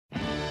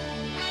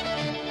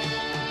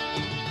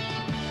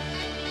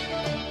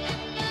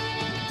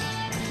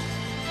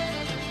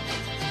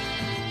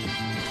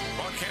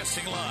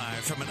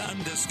Live from an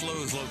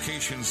undisclosed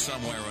location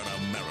somewhere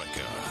in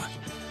America,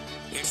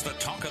 it's the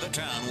Talk of the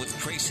Town with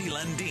Tracy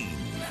Lundeen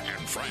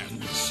and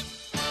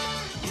friends.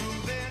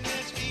 Moving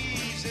is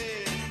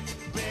easy,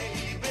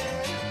 baby.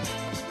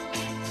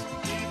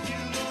 If you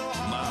know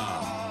how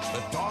Now,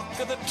 the Talk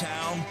of the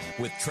Town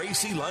with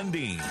Tracy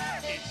Lundeen.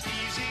 it's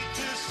easy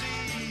to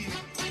see,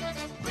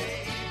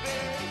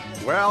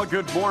 baby. Well,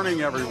 good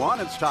morning, everyone.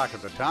 It's Talk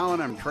of the Town.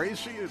 I'm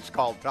Tracy. It's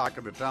called Talk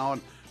of the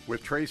Town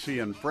with Tracy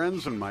and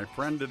friends. And my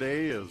friend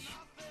today is,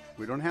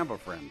 we don't have a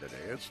friend today.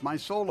 It's my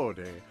solo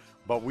day.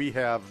 But we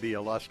have the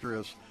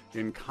illustrious,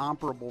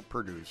 incomparable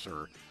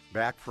producer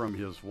back from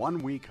his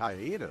 1 week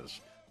hiatus,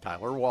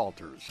 Tyler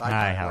Walters. Hi,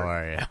 Tyler. how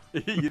are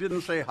you? You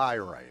didn't say hi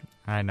right.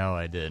 I know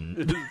I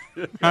didn't.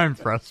 I'm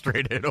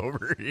frustrated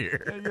over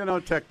here. You know,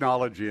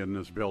 technology in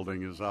this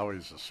building is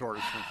always a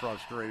source of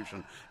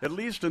frustration, at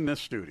least in this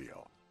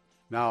studio.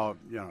 Now,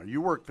 you know, you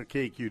work the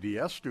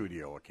KQDS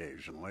studio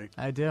occasionally.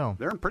 I do.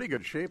 They're in pretty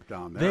good shape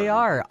down there. They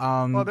are.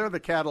 Well, they're the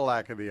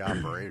Cadillac of the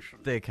operation.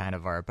 They kind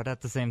of are, but at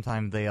the same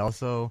time, they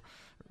also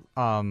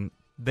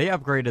they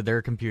upgraded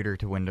their computer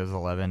to Windows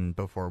 11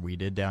 before we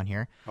did down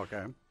here.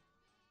 Okay.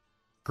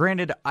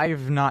 Granted,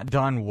 I've not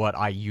done what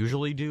I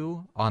usually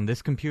do on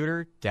this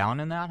computer down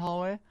in that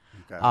hallway.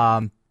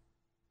 Okay.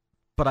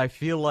 But I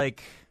feel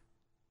like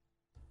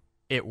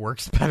it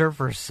works better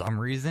for some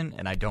reason,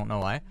 and I don't know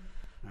why.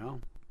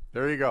 Well,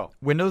 there you go.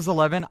 Windows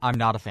 11, I'm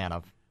not a fan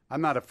of.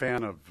 I'm not a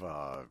fan of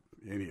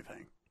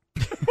anything.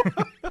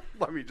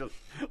 Let me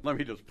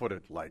just put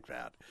it like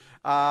that.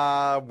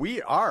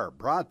 We are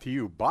brought to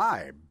you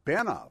by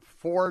Benna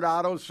Ford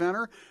Auto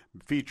Center,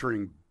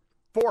 featuring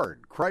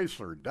Ford,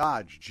 Chrysler,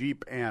 Dodge,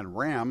 Jeep, and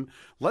Ram.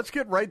 Let's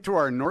get right to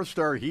our North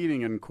Star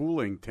heating and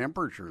cooling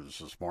temperatures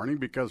this morning,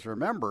 because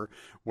remember,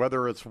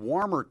 whether it's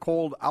warm or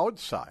cold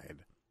outside,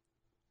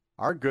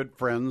 our good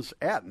friends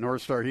at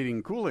North Star Heating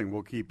and Cooling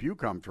will keep you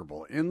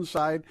comfortable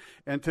inside.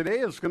 And today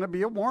is going to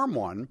be a warm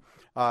one.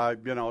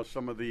 You know,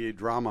 some of the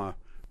drama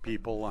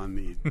people on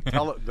the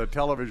the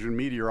television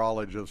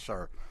meteorologists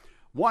are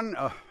one.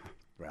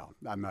 Well,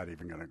 I'm not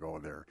even going to go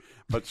there.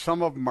 But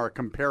some of them are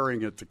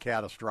comparing it to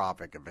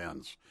catastrophic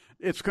events.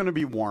 It's going to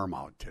be warm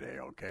out today,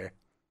 okay?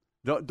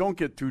 Don't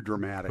get too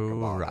dramatic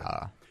about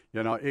it.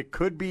 You know, it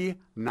could be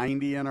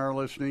 90 in our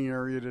listening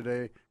area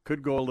today.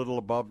 Could go a little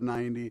above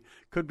 90.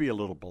 Could be a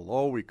little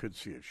below. We could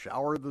see a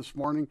shower this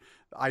morning.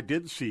 I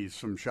did see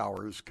some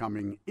showers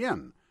coming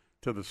in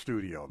to the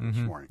studio this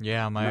morning.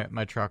 Yeah,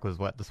 my truck was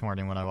wet this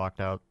morning when I walked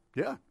out.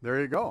 Yeah,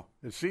 there you go.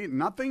 See,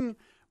 nothing.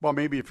 Well,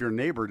 maybe if your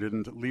neighbor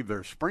didn't leave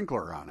their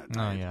sprinkler on it. Oh,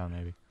 Right? yeah,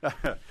 maybe.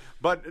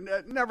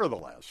 But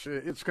nevertheless,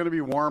 it's going to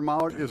be warm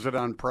out. Is it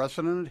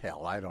unprecedented?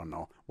 Hell, I don't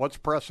know. What's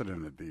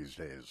precedented these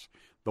days?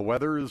 The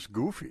weather is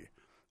goofy.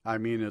 I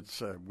mean,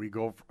 it's we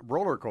go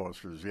roller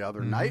coasters. The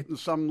other night in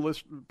some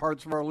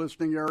parts of our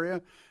listening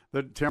area,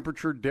 the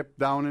temperature dipped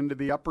down into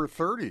the upper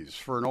 30s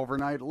for an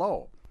overnight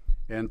low.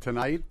 And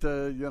tonight,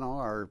 you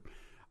know,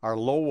 our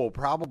low will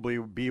probably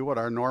be what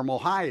our normal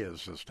high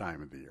is this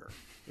time of the year.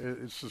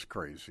 It's just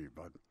crazy,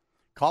 but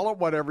call it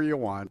whatever you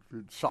want.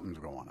 Something's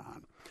going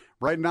on.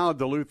 Right now,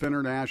 Duluth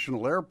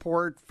International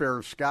Airport,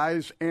 fair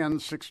skies, and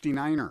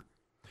 69er.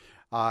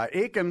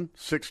 Aiken,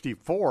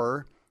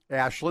 64.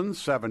 Ashland,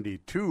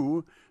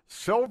 72.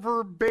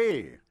 Silver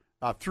Bay,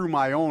 through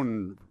my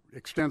own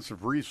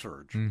extensive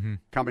research,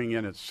 coming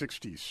in at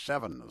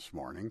 67 this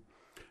morning.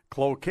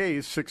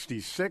 Cloquet,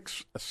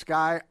 66.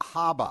 Sky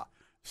Harbor,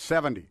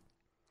 70.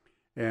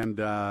 And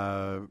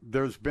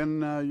there's been,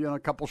 you know, a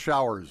couple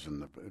showers in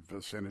the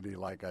vicinity,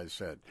 like I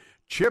said.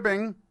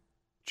 Chibbing,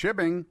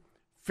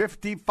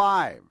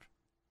 55.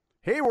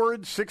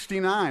 Hayward,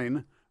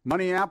 69.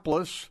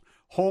 Minneapolis,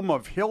 home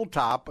of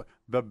Hilltop,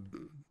 the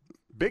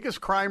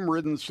biggest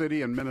crime-ridden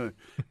city in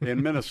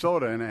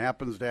Minnesota, and it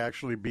happens to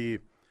actually be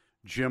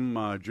Jim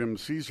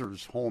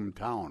Caesar's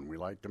hometown. We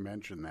like to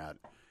mention that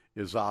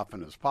as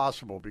often as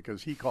possible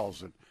because he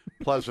calls it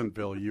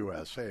Pleasantville,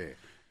 USA,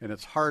 and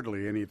it's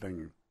hardly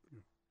anything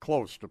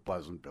close to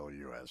Pleasantville,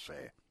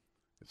 USA.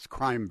 It's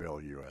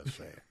Crimeville,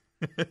 USA.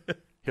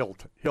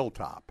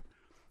 Hilltop.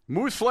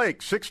 Moose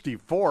Lake,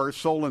 64.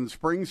 Solon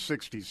Springs,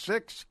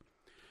 66.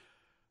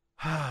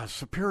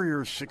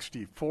 Superior,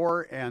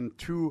 64. And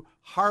Two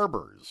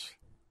Harbors,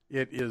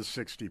 it is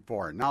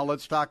 64. Now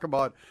let's talk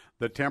about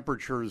the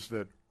temperatures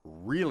that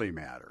really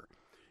matter.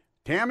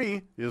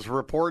 Tammy is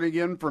reporting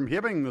in from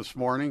Hibbing this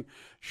morning.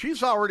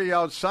 She's already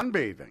out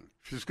sunbathing.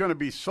 She's going to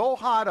be so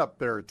hot up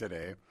there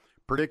today,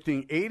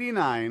 predicting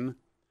 89,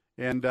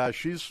 and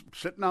she's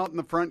sitting out in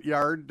the front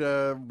yard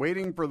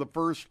waiting for the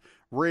first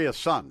ray of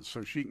sun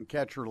so she can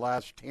catch her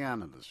last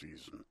tan of the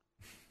season.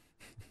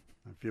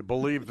 If you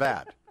believe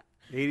that.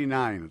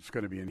 89, it's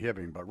going to be in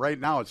Hibbing, but right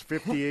now it's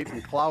 58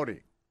 and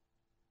cloudy.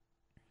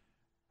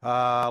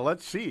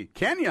 Let's see.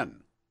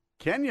 Kenyon,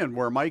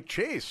 where Mike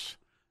Chase,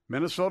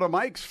 Minnesota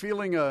Mike's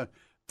feeling a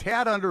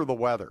tad under the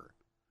weather.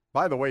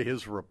 By the way,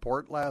 his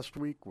report last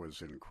week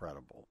was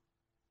incredible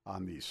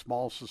on the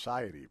small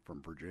society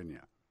from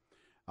Virginia.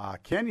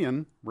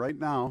 Kenyon, right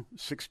now,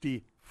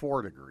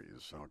 64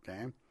 degrees,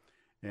 okay?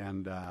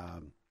 And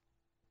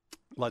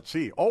let's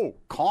see. Oh,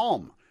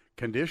 calm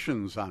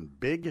conditions on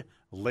Big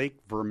Lake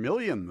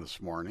Vermilion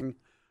this morning,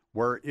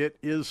 where it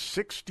is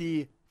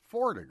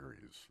 64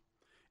 degrees.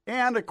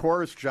 And, of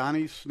course,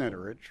 Johnny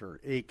Snitterich, or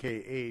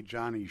a.k.a.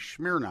 Johnny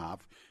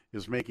Smirnoff,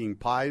 is making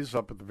pies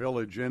up at the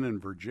Village Inn in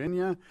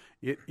Virginia.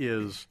 It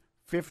is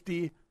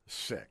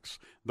 56.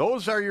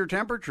 Those are your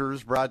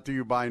temperatures, brought to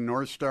you by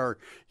North Star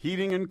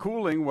Heating and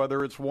Cooling.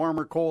 Whether it's warm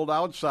or cold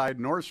outside,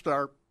 North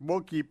Star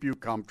will keep you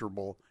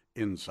comfortable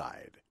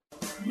inside.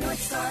 North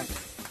Star,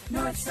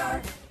 North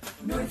Star,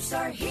 North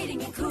Star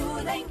Heating and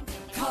Cooling.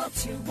 Call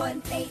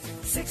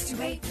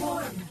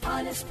 218-628-WARM.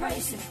 Honest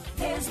prices,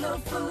 there's no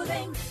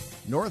fooling.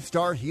 North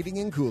Star Heating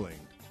and Cooling.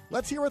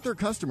 Let's hear what their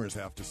customers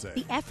have to say.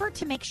 The effort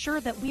to make sure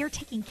that we are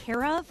taken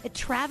care of that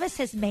Travis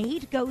has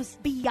made goes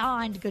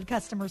beyond good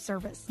customer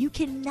service. You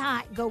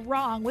cannot go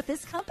wrong with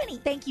this company.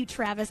 Thank you,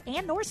 Travis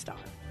and North Star.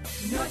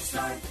 North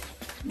Star,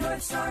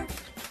 North Star,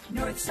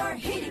 North Star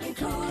Heating and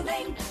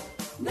Cooling.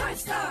 North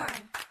Star.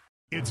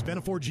 It's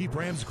Benaford Jeep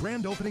Ram's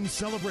grand opening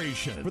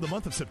celebration. For the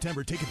month of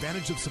September, take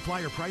advantage of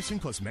supplier pricing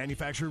plus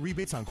manufacturer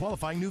rebates on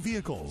qualifying new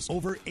vehicles.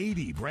 Over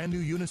 80 brand new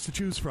units to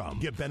choose from.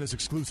 Get Bena's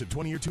exclusive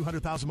 20-year,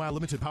 200,000-mile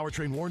limited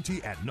powertrain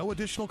warranty at no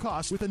additional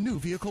cost with a new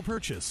vehicle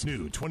purchase.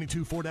 New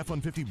 22 Ford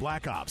F-150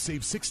 Black Ops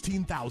save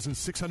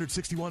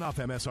 $16,661 off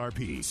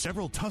MSRP.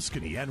 Several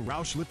Tuscany and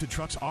Roush lifted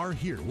trucks are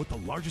here with the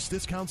largest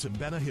discounts in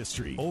Bena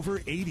history.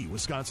 Over 80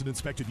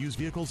 Wisconsin-inspected used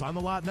vehicles on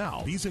the lot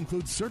now. These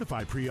include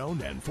certified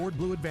pre-owned and Ford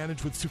Blue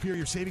Advantage with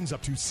superior savings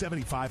up to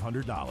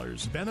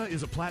 $7,500. Bena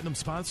is a platinum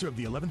sponsor of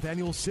the 11th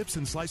annual Sips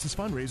and Slices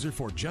fundraiser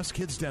for Just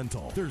Kids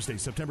Dental. Thursday,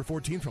 September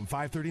 14th from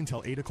 5:30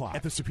 until 8 o'clock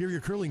at the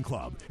Superior Curling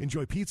Club.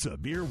 Enjoy pizza,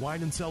 beer,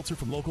 wine, and seltzer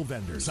from local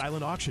vendors.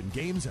 Silent auction,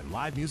 games, and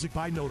live music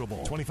by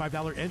Notable.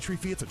 $25 entry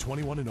fee. It's a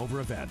 21 and over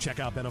event.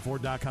 Check out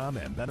BenaFord.com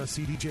and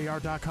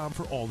BenaCDJR.com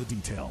for all the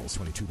details.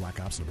 22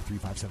 Black Ops number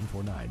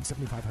 35749.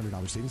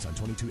 $7,500 savings on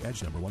 22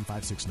 Edge number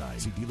 1569.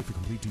 See dealer for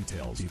complete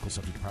details. Vehicle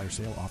subject to prior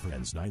sale. Offer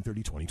ends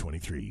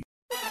 9/30/2023.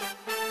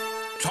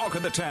 Talk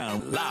of the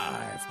Town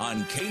live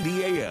on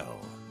KDAL.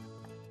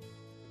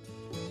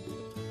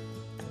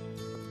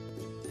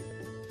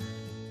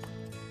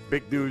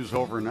 Big news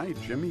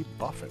overnight. Jimmy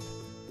Buffett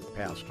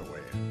passed away.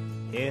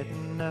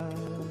 Heading out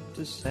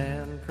to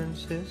San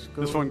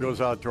Francisco. This one goes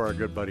out to our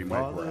good buddy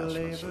Mike for the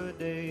Rasmussen. Labor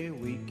Day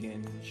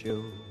weekend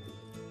show.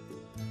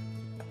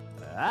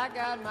 I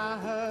got my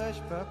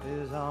hush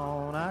puppies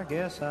on. I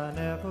guess I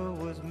never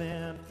was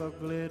meant for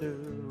glitter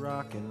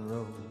rock and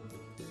roll.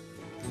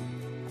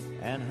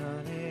 And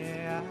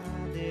honey, I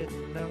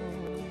didn't know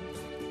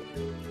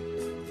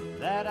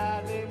that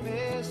I'd be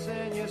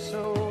missing you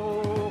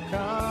so.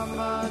 Come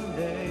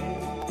Monday,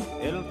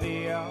 it'll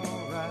be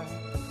alright.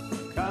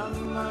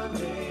 Come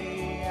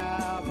Monday,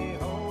 I'll be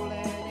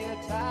holding you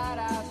tight.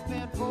 I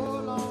spent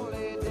 4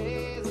 lonely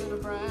days in a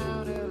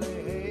brown LA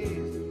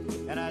haze,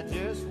 and I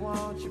just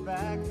want you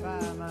back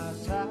by my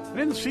side. I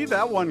didn't see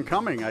that one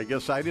coming. I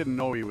guess I didn't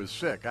know he was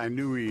sick. I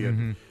knew he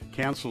had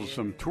canceled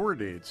some tour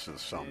dates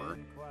this summer.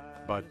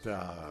 But,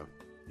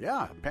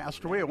 yeah,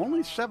 passed away.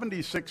 Only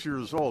 76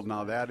 years old.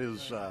 Now, that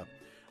is,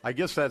 I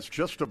guess that's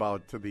just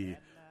about to the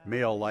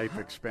male life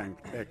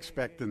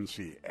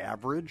expectancy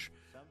average.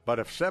 But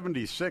if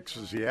 76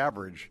 is the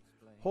average,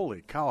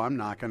 holy cow, I'm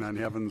knocking on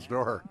heaven's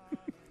door.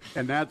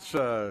 And that's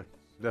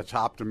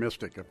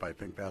optimistic if I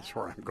think that's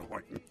where I'm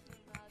going.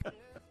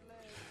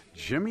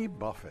 Jimmy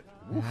Buffett.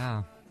 Oof.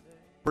 Yeah.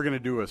 We're going to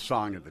do a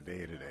song of the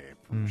day today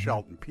from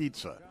Shelton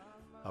Pizza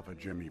of a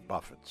Jimmy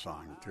Buffett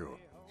song, too.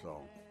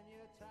 So...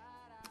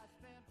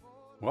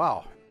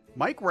 wow.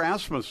 Mike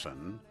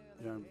Rasmussen,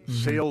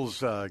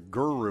 sales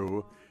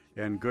guru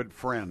and good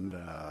friend,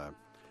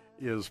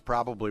 is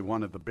probably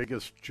one of the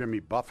biggest Jimmy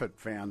Buffett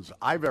fans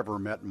I've ever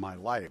met in my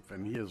life.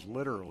 And he has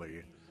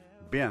literally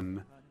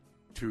been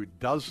to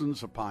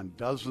dozens upon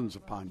dozens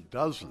upon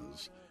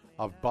dozens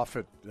of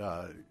Buffett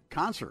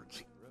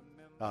concerts,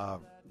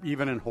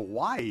 even in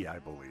Hawaii, I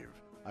believe.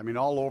 I mean,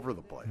 all over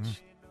the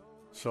place.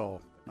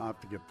 So I'll have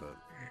to get the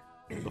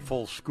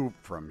full scoop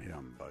from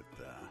him, but...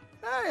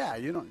 yeah,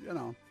 you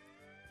know.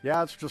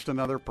 Yeah, it's just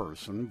another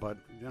person, but,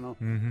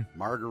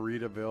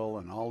 Margaritaville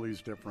and all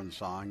these different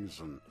songs.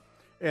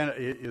 And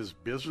his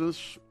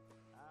business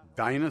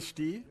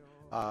dynasty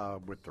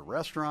with the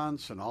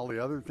restaurants and all the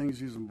other things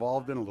he's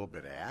involved in, a little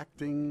bit of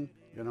acting.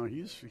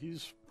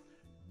 He's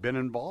been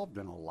involved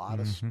in a lot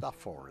of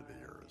stuff over the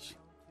years.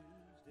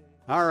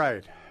 All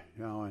right.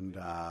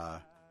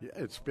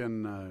 It's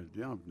been,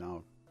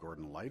 now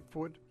Gordon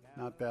Lightfoot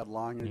not that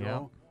long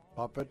ago,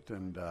 Buffett,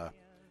 and...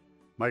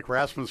 Mike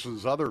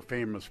Rasmussen's other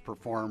famous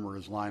performer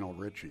is Lionel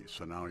Richie,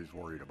 so now he's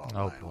worried about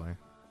Lionel. Oh, boy.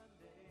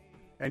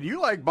 And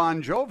you like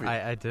Bon Jovi.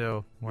 I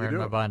do. Wearing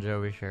my Bon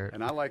Jovi shirt.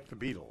 And I like the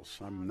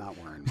Beatles. I'm not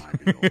wearing my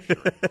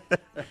Beatles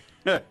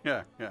shirt.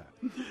 yeah.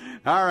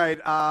 All right,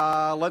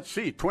 let's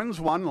see.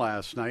 Twins won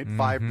last night,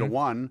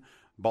 5-1.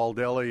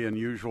 Baldelli, in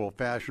usual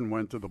fashion,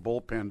 went to the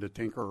bullpen to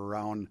tinker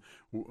around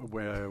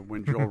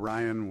when Joe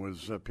Ryan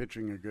was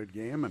pitching a good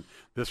game, and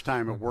this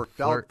time it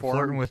worked out for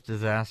flirting him. with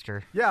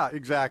disaster. Yeah,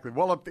 exactly.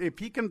 Well, if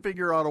he can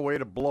figure out a way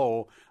to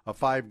blow a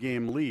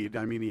 5-game lead,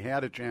 I mean, he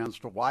had a chance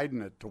to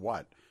widen it to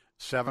what,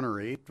 7 or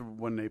 8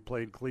 when they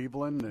played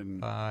Cleveland,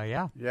 and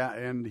Yeah. yeah,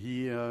 and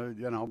he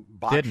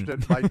botched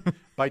it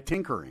by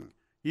tinkering.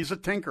 He's a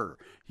tinker.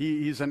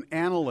 He's an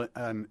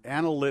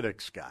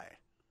analytics guy.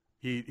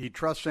 He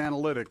trusts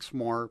analytics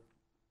more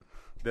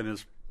than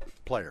his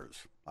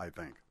players, I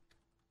think.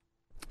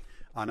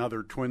 On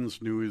other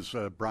Twins news,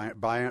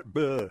 Byron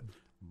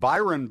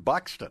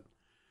Buxton,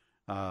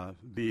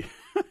 the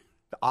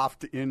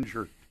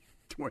oft-injured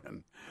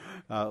Twin,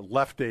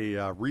 left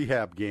a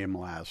rehab game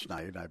last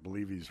night. I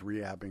believe he's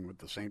rehabbing with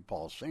the St.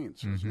 Paul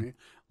Saints, isn't he?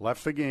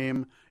 Left the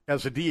game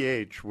as a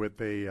DH with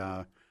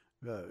a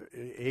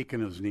ache in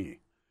his knee.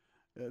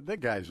 That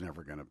guy's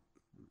never going to.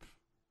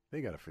 They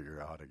got to figure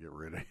out how to get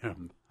rid of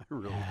him. I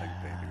really think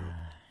they do.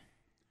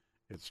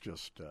 It's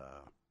just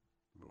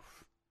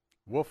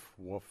woof,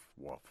 woof,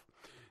 woof.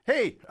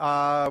 Hey,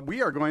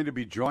 we are going to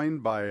be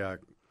joined by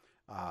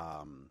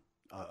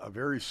a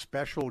very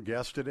special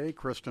guest today,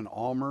 Kristen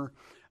Almer,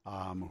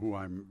 who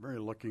I'm very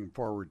looking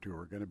forward to.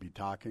 We're going to be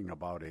talking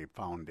about a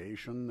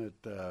foundation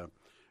that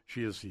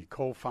she is the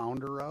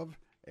co-founder of,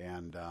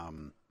 and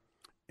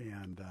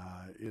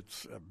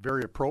it's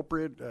very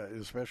appropriate,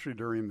 especially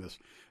during this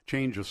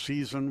change of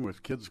season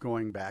with kids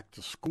going back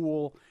to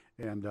school,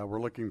 and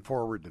we're looking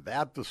forward to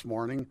that this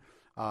morning.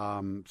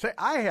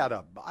 I had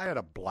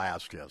a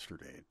blast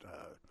yesterday,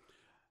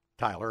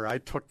 Tyler. I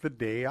took the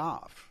day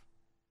off.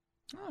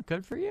 Oh,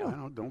 good for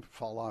you. Don't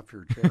fall off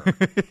your chair.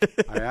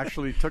 I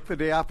actually took the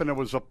day off, and it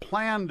was a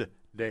planned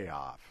day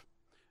off.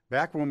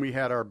 Back when we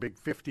had our big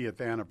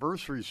 50th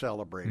anniversary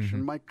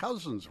celebration, my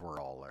cousins were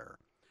all there,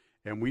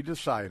 and we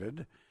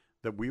decided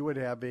that we would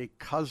have a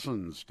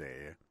Cousins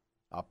Day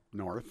up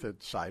north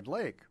at Side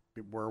Lake,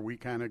 where we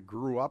kind of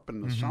grew up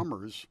in the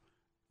summers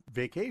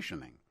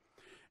vacationing.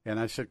 And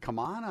I said, come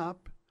on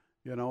up,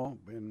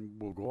 and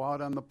we'll go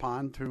out on the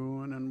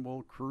pontoon, and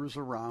we'll cruise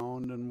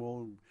around, and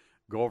we'll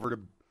go over to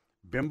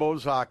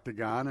Bimbo's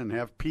Octagon and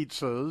have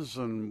pizzas,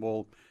 and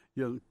we'll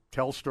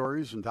tell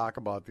stories and talk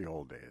about the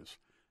old days.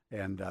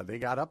 And they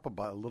got up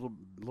about a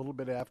little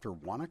bit after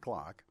 1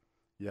 o'clock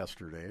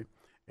yesterday,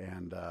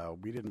 and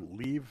we didn't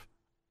leave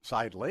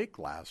Side Lake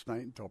last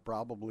night until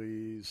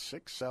probably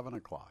 6, 7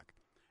 o'clock.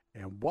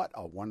 And what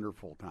a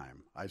wonderful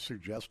time. I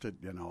suggested,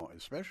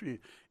 especially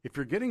if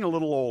you're getting a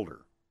little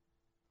older,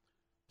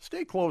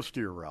 stay close to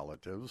your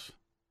relatives.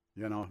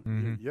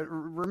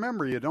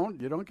 Remember, you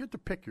don't get to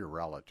pick your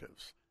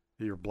relatives,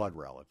 your blood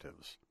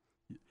relatives.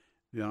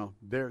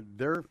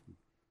 They're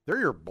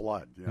your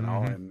blood,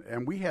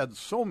 and we had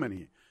so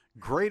many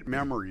great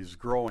memories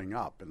growing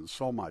up and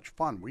so much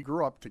fun. We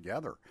grew up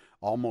together,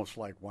 almost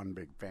like one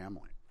big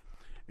family.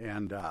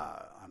 And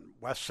on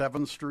West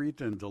 7th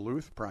Street in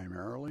Duluth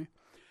primarily,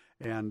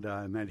 and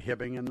then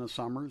Hibbing in the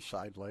summers,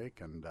 Side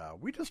Lake, and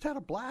we just had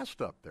a blast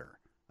up there.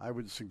 I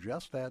would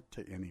suggest that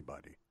to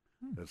anybody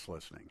that's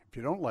listening. If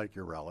you don't like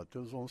your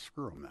relatives, well,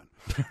 screw them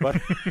then.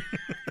 But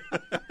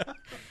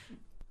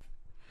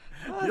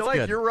you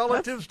like your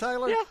relatives,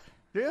 Tyler?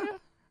 Yeah.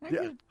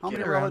 How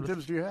many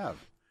relatives do you have?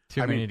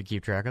 Too many to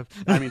keep track of.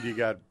 I mean,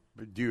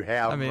 do you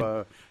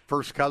have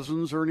first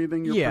cousins or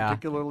anything you're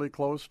particularly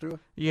close to?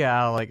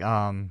 Yeah, like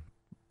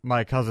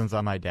my cousins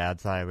on my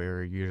dad's side, we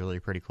were usually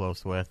pretty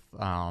close with.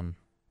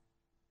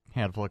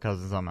 Handful of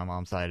cousins on my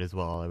mom's side as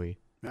well that we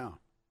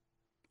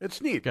it's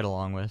neat. Get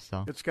along with.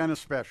 So it's kind of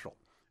special,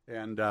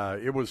 and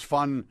it was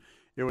fun.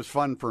 It was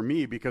fun for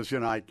me because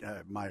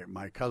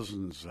my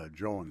cousins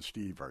Joe and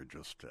Steve are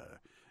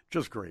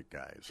just great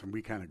guys, and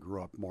we kind of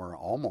grew up more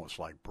almost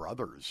like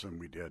brothers than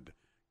we did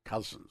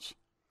cousins.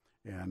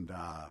 And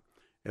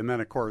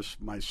then, of course,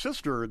 my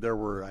sister, there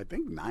were, I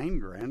think,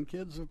 9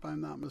 grandkids, if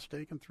I'm not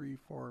mistaken. 3,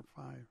 4,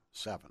 5,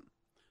 7.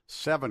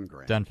 7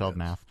 grandkids. Denfeld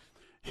math.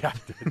 Yeah,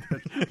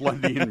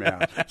 Lundin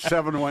math.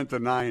 7 went to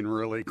 9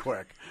 really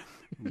quick.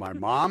 My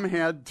mom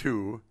had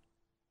 2,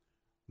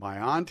 my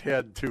aunt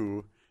had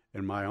 2,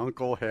 and my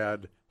uncle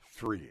had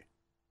 3.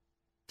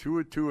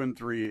 2 and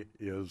 3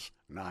 is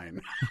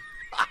 9.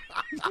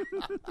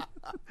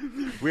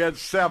 We had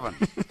 7.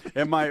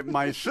 And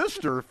my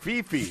sister,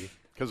 Fifi,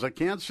 because I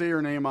can't say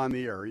her name on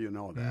the air, you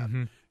know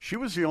that. She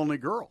was the only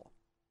girl.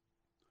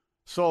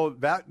 So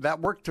that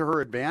worked to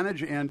her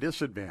advantage and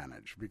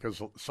disadvantage,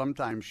 because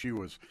sometimes she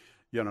was,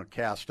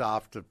 cast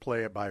off to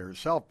play it by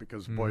herself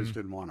because boys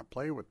didn't want to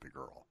play with the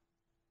girl.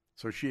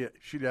 So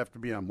she'd have to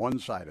be on one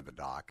side of the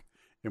dock,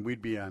 and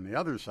we'd be on the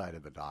other side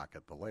of the dock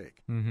at the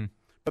lake.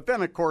 But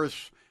then, of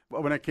course,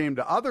 when it came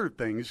to other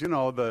things,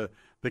 the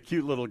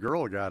cute little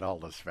girl got all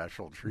the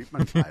special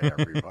treatment by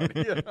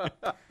everybody.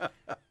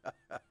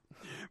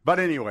 But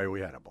anyway,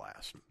 we had a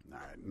blast. All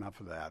right, enough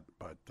of that.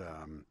 But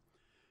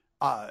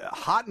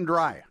hot and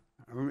dry.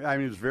 I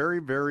mean, it's very,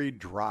 very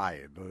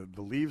dry.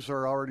 The leaves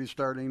are already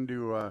starting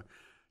to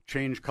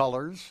change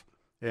colors,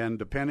 and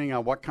depending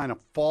on what kind of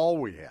fall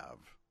we have,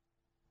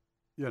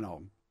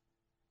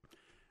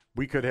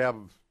 we could have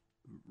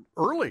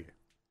early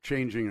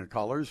changing of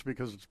colors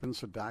because it's been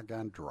so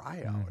doggone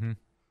dry out. Mm-hmm.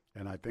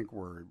 And I think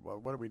what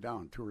are we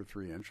down, 2 or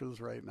 3 inches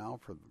right now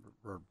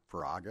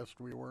for August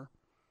we were?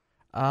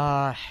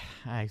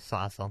 I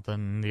saw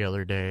something the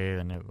other day,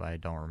 and I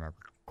don't remember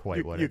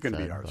quite what you it can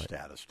said. be our but-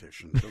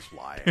 statistician. Just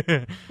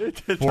lie.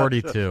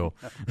 42.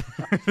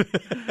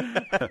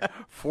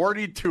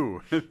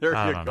 42. There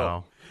I you don't go.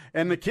 know.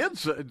 And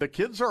the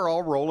kids are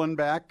all rolling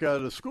back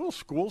to school.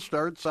 School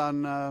starts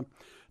on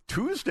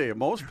Tuesday at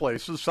most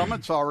places. Some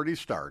it's already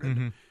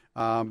started.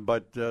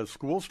 But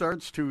school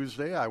starts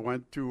Tuesday. I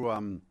went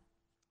to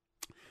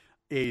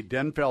a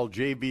Denfeld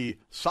JV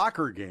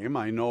soccer game.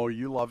 I know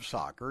you love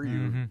soccer.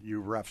 You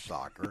ref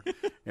soccer.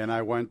 And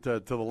I went to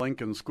the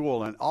Lincoln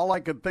School. And all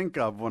I could think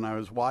of when I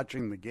was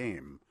watching the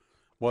game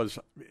was,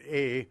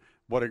 A,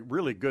 what a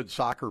really good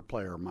soccer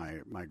player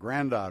my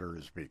granddaughter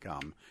has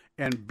become.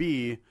 And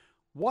B,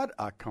 what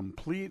a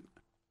complete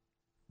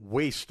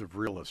waste of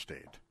real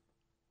estate.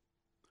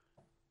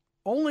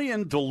 Only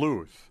in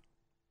Duluth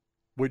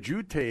would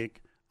you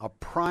take a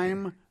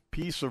prime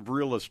piece of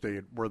real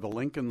estate where the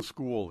Lincoln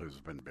School has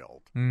been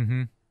built,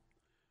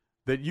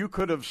 that you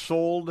could have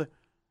sold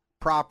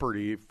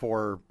property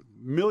for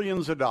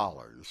millions of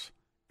dollars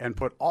and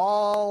put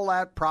all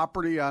that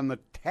property on the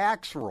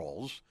tax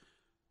rolls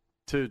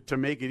to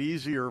make it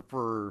easier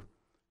for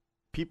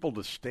people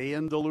to stay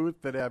in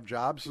Duluth that have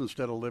jobs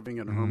instead of living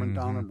in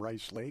Hermantown and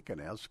Rice Lake and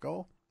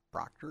Esco,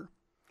 Proctor.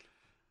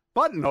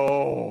 But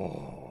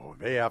no,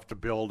 they have to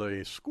build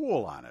a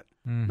school on it.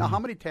 Now, how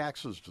many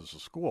taxes does the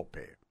school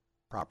pay?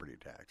 Property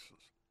taxes.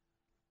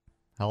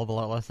 Hell of a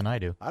lot less than I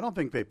do. I don't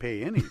think they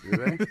pay any,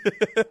 do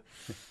they?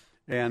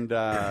 And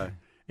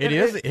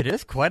It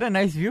is quite a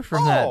nice view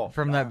from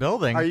that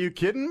building. Are you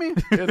kidding me?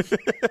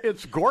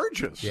 It's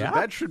gorgeous. Yeah.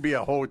 That should be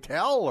a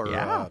hotel or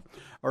Yeah.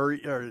 or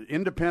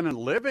independent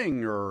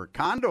living or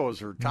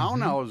condos or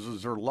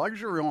townhouses or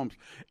luxury homes,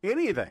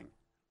 anything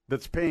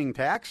that's paying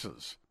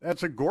taxes.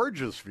 That's a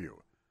gorgeous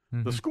view.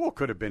 The school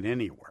could have been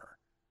anywhere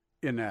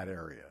in that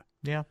area.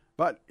 Yeah.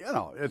 But,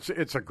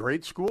 it's a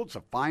great school. It's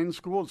a fine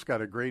school. It's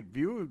got a great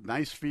view,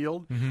 nice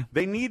field.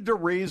 They need to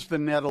raise the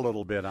net a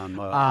little bit on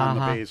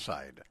the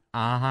Bayside.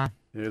 Uh-huh.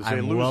 They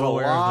I'm lose well a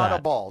aware lot of of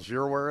that. balls.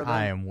 You're aware of that?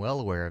 I am well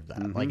aware of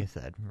that. Like I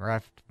said,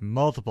 refed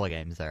multiple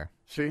games there.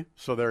 See?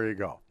 So there you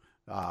go.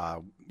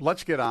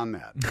 Let's get on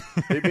that.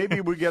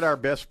 Maybe we get our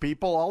best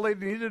people. All they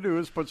need to do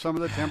is put some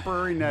of the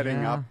temporary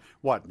netting Yeah. up.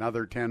 What,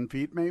 another 10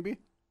 feet maybe?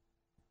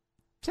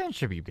 10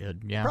 should be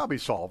good, yeah. Probably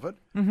solve it.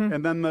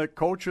 And then the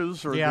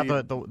coaches or Yeah,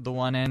 the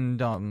one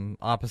end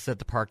opposite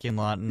the parking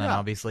lot and then Yeah.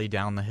 obviously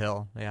down the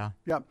hill, yeah.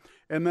 Yeah.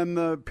 And then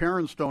the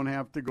parents don't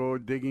have to go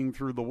digging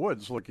through the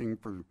woods looking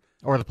for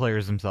Or the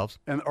players themselves.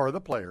 or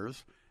the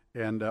players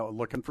and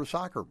looking for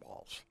soccer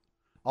balls.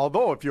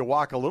 Although if you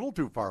walk a little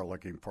too far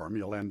looking for them,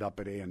 you'll end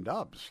up at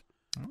A&Dubs.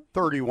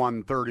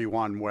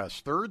 3131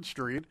 West 3rd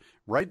Street,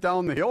 right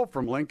down the hill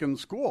from Lincoln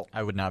School.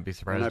 I would not be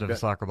surprised And I if bet- a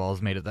soccer ball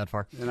has made it that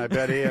far. And I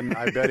bet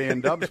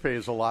A&Dubs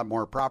pays a lot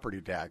more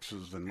property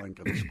taxes than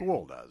Lincoln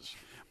School does.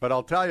 But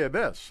I'll tell you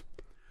this.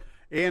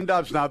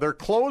 A&Dubs, now they're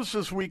closed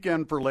this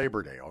weekend for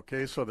Labor Day,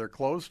 okay? So they're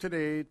closed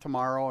today,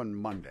 tomorrow, and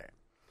Monday.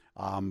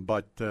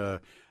 But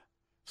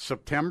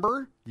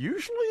September,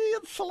 usually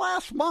it's the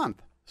last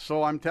month.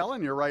 So I'm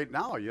telling you right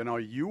now,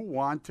 you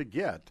want to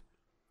get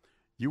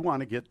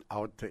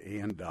out to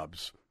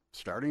A&Dubs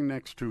starting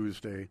next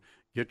Tuesday.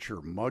 Get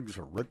your mugs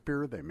of root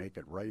beer. They make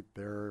it right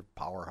there.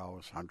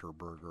 Powerhouse, Hunter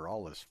Burger,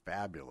 all this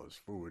fabulous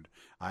food.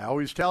 I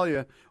always tell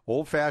you,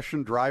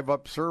 old-fashioned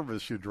drive-up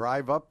service. You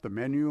drive up, the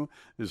menu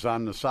is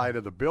on the side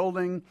of the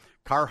building.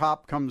 Car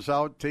hop comes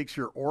out, takes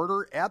your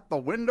order at the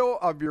window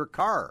of your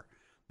car.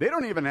 They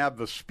don't even have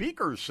the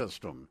speaker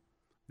system.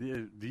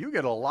 You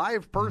get a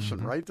live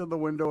person right to the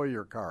window of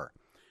your car.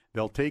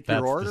 They'll take That's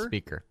your order. the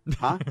speaker.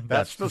 Huh?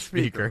 That's the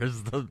speaker.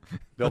 Is the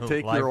They'll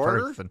take live your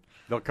order. person.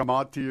 They'll come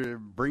out to you,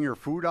 bring your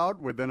food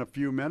out within a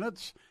few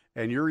minutes,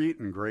 and you're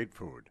eating great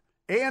food.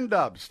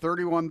 A&Dubs,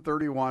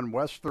 3131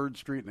 West 3rd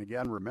Street. And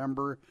again,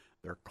 remember,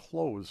 they're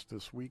closed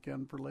this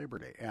weekend for Labor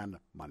Day and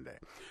Monday.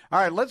 All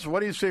right, what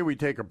do you say we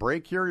take a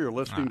break here? You're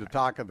listening to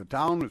Talk of the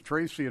Town with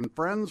Tracy and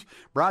Friends,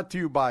 brought to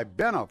you by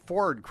Benna,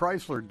 Ford,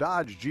 Chrysler,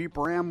 Dodge, Jeep,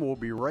 Ram. We'll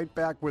be right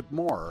back with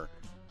more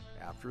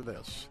after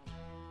this.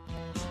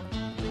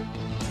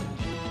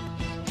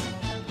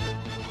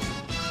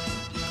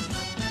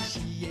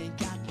 She ain't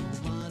got no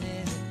money,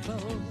 her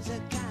clothes are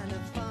kind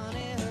of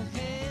funny, her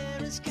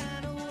hair is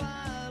kind of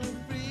wild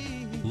and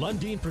free.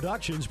 Lundeen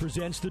Productions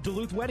presents the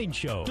Duluth Wedding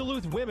Show,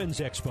 Duluth Women's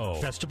Expo,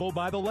 Festival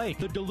by the Lake,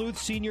 the Duluth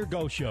Senior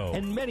Go Show,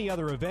 and many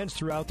other events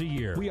throughout the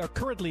year. We are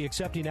currently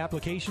accepting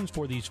applications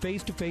for these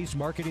face-to-face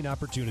marketing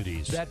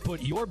opportunities that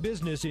put your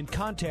business in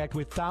contact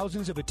with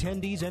thousands of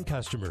attendees and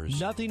customers.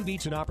 Nothing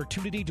beats an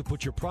opportunity to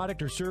put your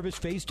product or service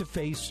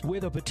face-to-face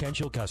with a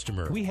potential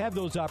customer. We have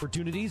those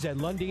opportunities at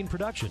Lundeen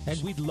Productions,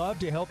 and we'd love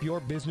to help your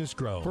business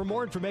grow. For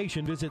more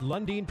information, visit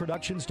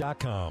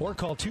LundeenProductions.com or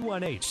call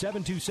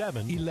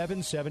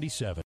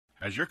 218-727-1177.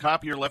 Has your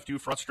copier left you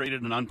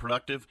frustrated and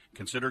unproductive?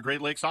 Consider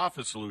Great Lakes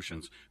Office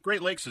Solutions.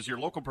 Great Lakes is your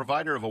local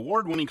provider of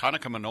award-winning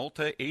Konica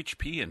Minolta,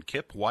 HP, and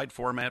KIP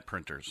wide-format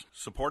printers.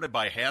 Supported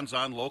by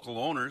hands-on local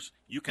owners,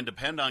 you can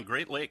depend on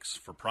Great Lakes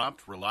for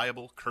prompt,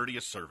 reliable,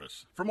 courteous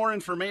service. For more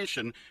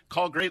information,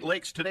 call Great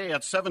Lakes today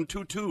at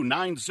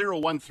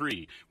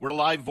 722-9013, where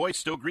live voice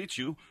still greets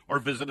you, or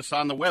visit us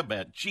on the web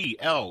at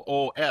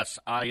glosinc.com.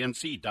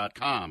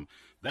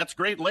 That's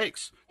Great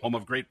Lakes, home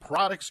of great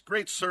products,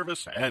 great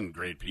service, and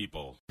great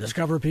people.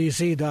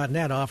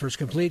 DiscoverPC.net offers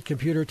complete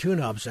computer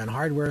tune-ups and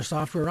hardware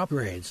software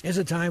upgrades. Is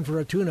it time for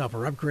a tune-up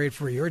or upgrade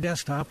for your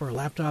desktop or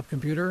laptop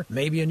computer?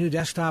 Maybe a new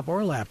desktop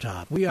or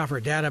laptop. We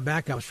offer data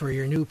backups for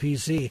your new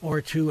PC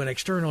or to an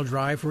external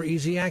drive for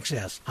easy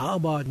access. How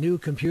about new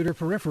computer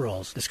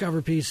peripherals?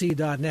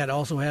 DiscoverPC.net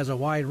also has a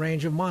wide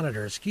range of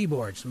monitors,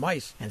 keyboards,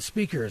 mice, and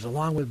speakers,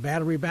 along with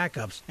battery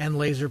backups and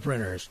laser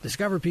printers.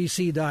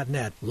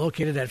 DiscoverPC.net,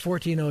 located at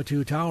 1402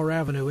 Tower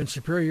Avenue in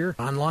Superior,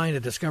 online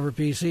at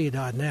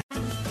discoverpc.net.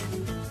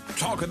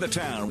 Talk of the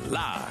Town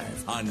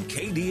live on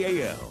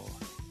KDAL.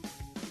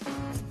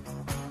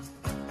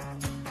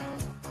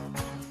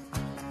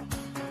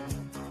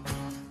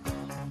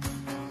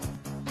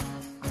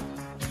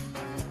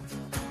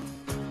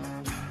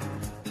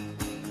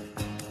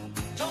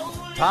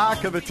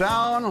 Talk of the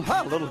Town,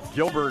 a little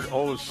Gilbert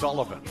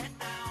O'Sullivan.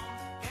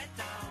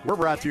 We're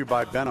brought to you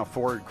by Benna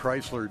Ford,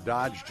 Chrysler,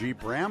 Dodge,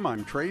 Jeep, Ram.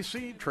 I'm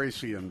Tracy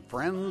and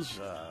friends.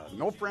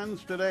 No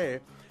friends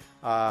today,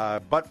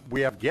 but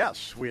we have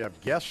guests. We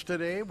have guests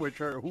today,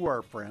 who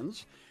are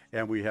friends,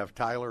 and we have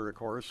Tyler, of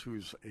course,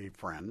 who's a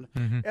friend,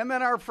 and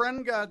then our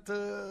friend got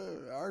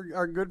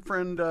our good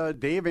friend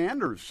Dave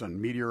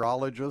Anderson,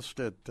 meteorologist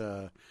at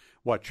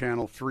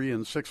Channel 3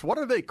 and 6. What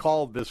are they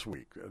called this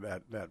week?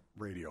 That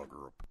radio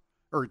group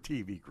or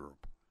TV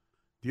group?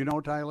 Do you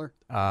know, Tyler?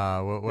 What they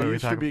are we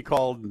used to talking be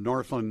called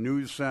Northland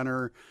News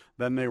Center.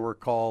 Then they were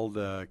called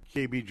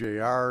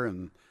KBJR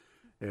and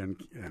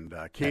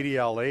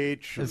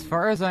KDLH. As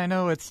far as I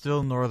know, it's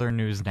still Northern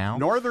News Now.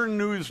 Northern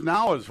News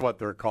Now is what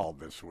they're called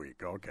this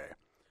week. Okay.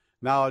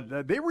 Now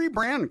they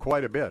rebrand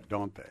quite a bit,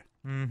 don't they?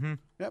 Mm-hmm.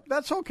 Yep,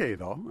 that's okay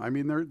though. I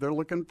mean, they're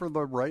looking for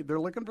they're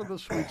looking for the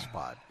sweet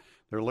spot.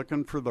 They're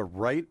looking for the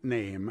right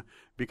name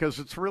because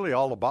it's really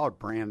all about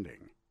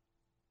branding,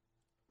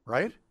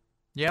 right?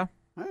 Yeah.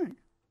 Hey.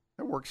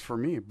 It works for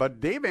me. But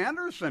Dave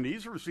Anderson,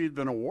 he's received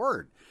an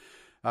award.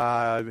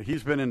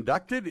 He's been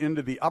inducted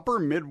into the Upper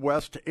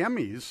Midwest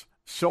Emmys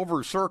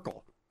Silver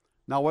Circle.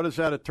 Now, what is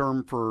that a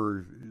term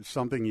for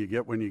something you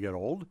get when you get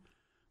old?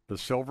 The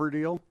silver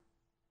deal?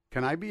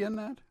 Can I be in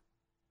that?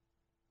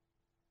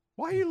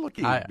 Why are you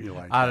looking at me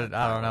like that?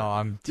 I don't know.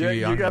 I'm too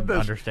young to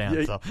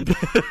understand. So.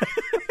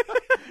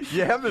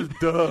 You have this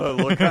duh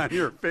look on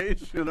your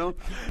face, you know.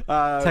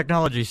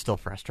 Technology's still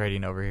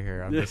frustrating over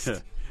here. I'm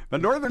just...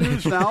 But Northern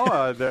News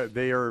Now,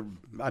 they are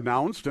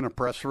announced in a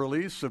press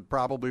release, it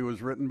probably was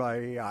written by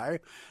AI,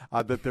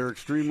 that they're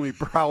extremely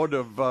proud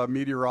of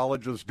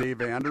meteorologist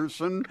Dave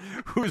Anderson,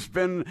 who's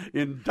been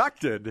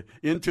inducted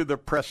into the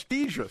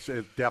prestigious,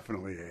 it's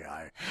definitely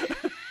AI,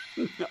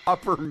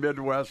 Upper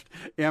Midwest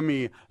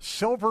Emmy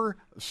Silver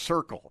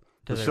Circle.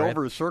 The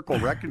Silver Circle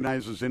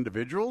recognizes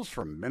individuals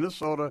from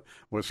Minnesota,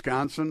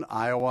 Wisconsin,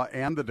 Iowa,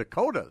 and the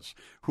Dakotas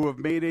who have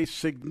made a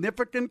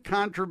significant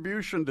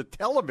contribution to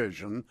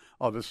television.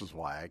 Oh, this is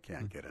why I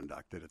can't get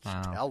inducted. It's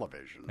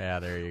television. Yeah,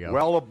 there you go.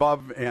 Well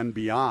above and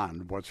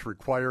beyond what's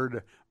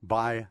required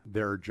by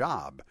their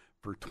job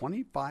for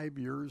 25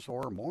 years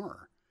or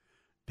more.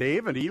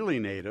 Dave, an Ely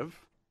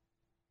native,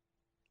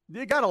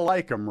 you got to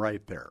like him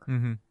right there.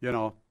 Mm-hmm. You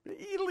know,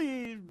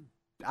 Ely,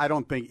 I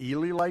don't think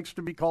Ely likes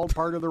to be called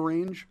part of the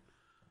range.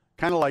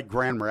 Kind of like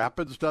Grand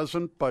Rapids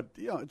doesn't, but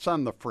you know, it's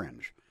on the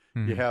fringe.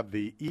 Mm-hmm. You have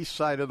the east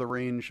side of the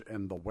range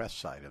and the west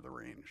side of the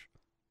range.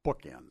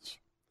 Bookends.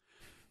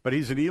 But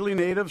he's an Ely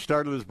native,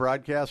 started his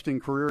broadcasting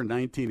career in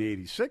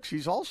 1986.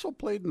 He's also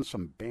played in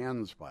some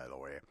bands, by the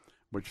way,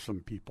 which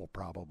some people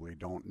probably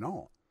don't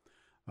know.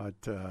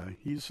 But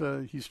he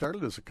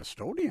started as a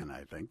custodian,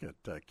 I think,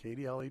 at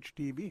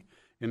KDLH-TV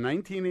in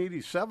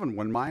 1987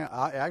 when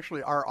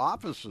our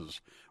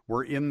offices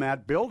were in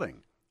that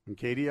building. And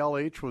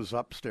KDLH was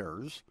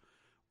upstairs.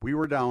 We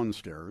were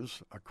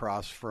downstairs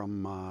across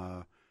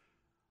from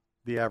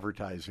the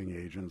advertising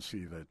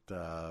agency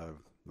that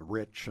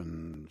Rich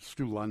and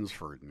Stu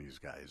Lunsford and these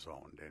guys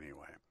owned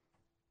anyway.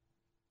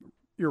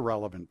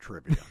 Irrelevant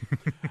trivia.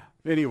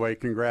 Anyway,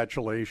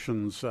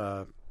 congratulations,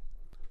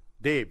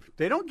 Dave.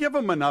 They don't give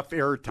him enough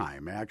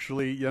airtime,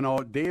 actually. You know,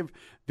 Dave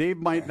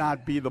might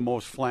not be the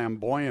most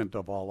flamboyant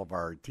of all of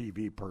our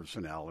TV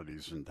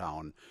personalities in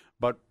town,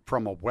 but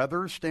from a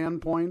weather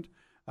standpoint,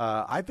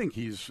 I think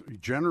he's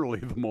generally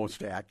the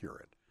most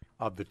accurate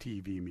of the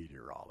TV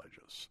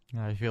meteorologists.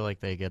 I feel like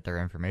they get their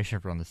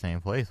information from the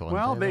same place.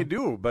 Well, they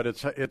do, but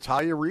it's how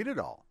you read it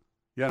all,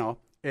 you know.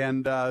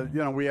 And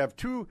you know, we have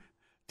two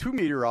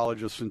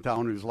meteorologists in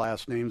town whose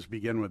last names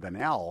begin with an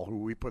L, who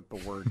we put the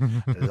word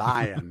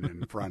lion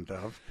in front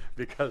of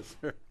because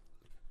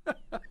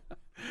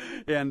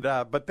And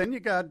but then you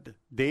got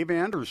Dave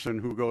Anderson,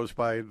 who goes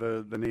by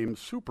the name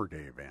Super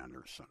Dave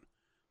Anderson,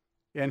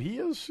 and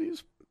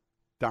he's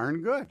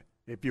darn good.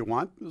 If you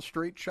want the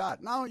straight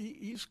shot, now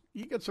he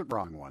gets it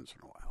wrong once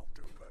in a while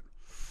too, but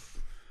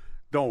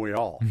don't we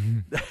all?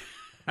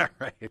 All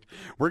right,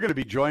 we're going to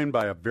be joined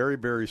by a very,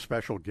 very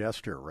special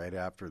guest here right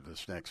after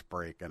this next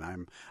break,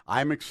 and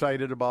I'm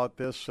excited about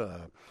this.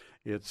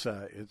 It's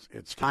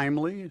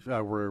timely.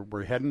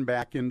 We're heading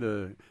back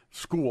into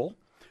school.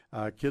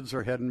 Kids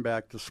are heading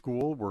back to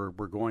school. We're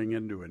going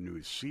into a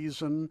new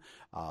season.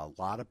 A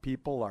lot of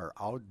people are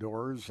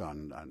outdoors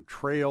on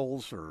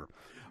trails or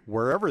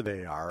wherever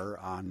they are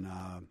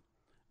on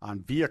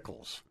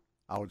vehicles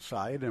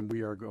outside, and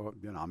we are going.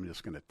 I'm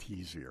just going to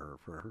tease here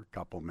for a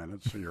couple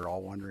minutes, so you're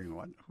all wondering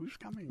who's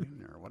coming in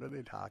there. What are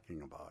they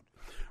talking about?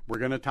 We're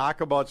going to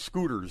talk about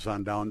scooters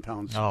on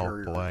downtown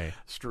Superior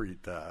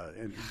Street,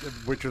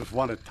 which is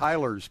one of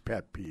Tyler's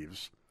pet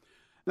peeves.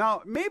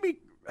 Now,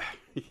 maybe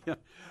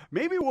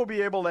we'll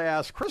be able to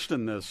ask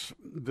Kristen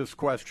this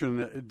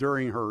question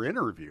during her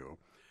interview.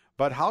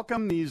 But how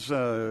come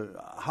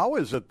how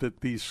is it that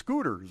these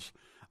scooters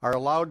are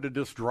allowed to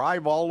just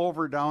drive all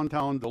over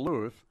downtown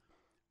Duluth,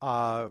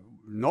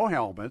 no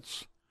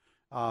helmets,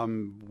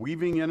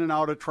 weaving in and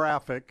out of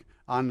traffic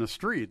on the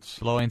streets?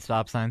 Blowing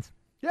stop signs.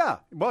 Yeah,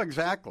 well,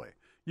 exactly.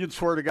 You'd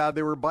swear to God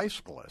they were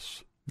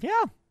bicyclists.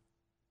 Yeah.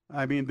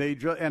 I mean,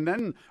 and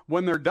then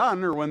when they're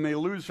done or when they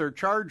lose their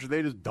charge,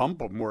 they just dump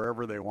them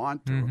wherever they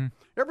want to. Mm-hmm.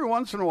 Every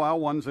once in a while,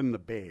 one's in the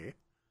bay.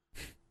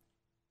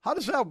 How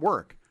does that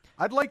work?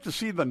 I'd like to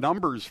see the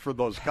numbers for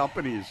those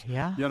companies.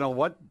 Yeah. You know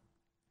what?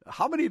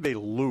 How many they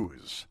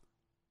lose?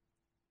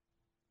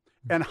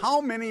 And how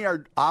many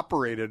are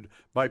operated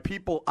by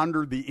people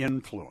under the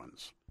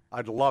influence?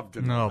 I'd love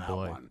to know that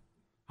one.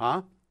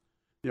 Huh?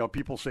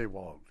 People say,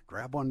 well,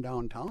 grab one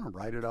downtown and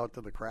ride it out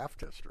to the craft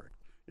district.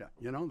 Yeah,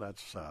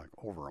 that's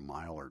over a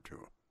mile or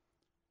two.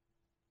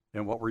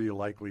 And what were you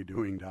likely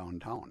doing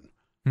downtown?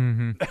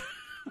 Mm-hmm.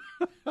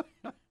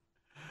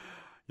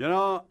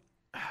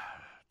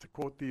 To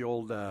quote the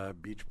old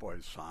Beach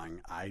Boys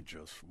song, I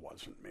just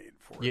wasn't made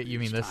for it. You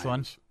mean this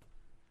one?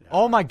 Yeah.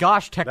 Oh, my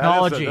gosh,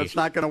 technology. That's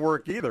not going to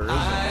work either, is it?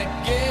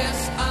 I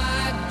guess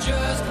I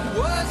just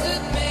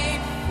wasn't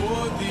made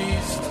for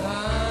these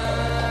times.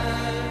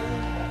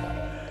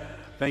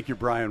 Thank you,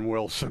 Brian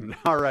Wilson.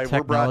 All right,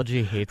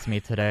 technology hates me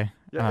today.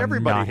 Yeah,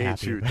 everybody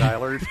hates you,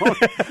 Tyler.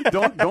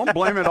 Don't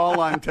blame it all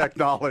on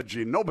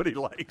technology. Nobody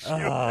likes you.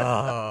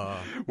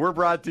 We're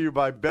brought to you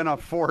by Benna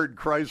Ford,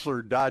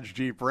 Chrysler, Dodge,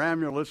 Jeep,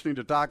 Ram. You're listening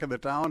to Talk of the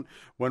Town.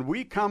 When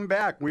we come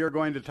back, we are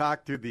going to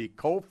talk to the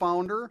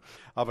co-founder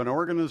of an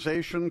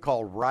organization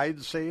called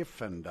Ride Safe,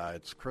 and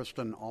it's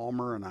Kristen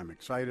Almer, and I'm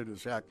excited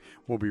as heck.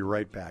 We'll be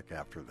right back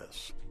after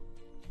this.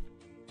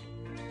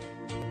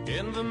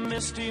 In the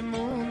misty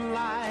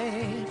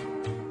moonlight,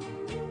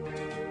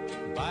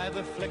 by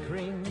the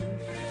flickering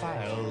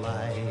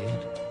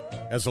firelight.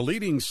 As a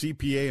leading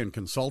CPA and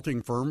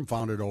consulting firm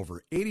founded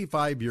over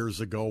 85 years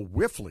ago,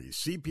 Wifley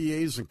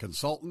CPAs and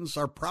Consultants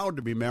are proud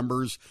to be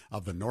members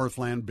of the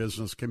Northland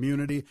business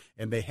community,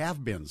 and they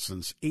have been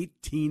since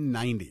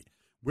 1890.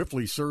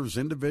 Wifley serves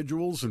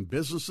individuals and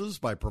businesses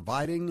by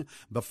providing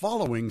the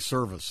following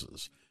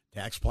services: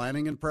 tax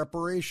planning and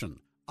preparation,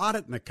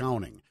 audit and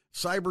accounting,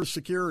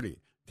 cybersecurity,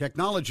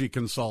 technology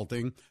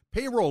consulting,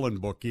 payroll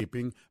and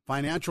bookkeeping,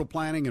 financial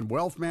planning and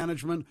wealth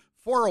management,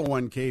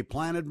 401k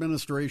plan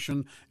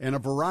administration, and a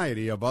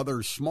variety of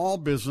other small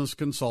business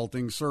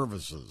consulting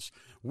services.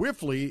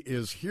 Wifley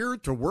is here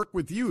to work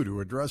with you to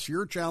address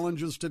your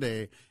challenges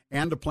today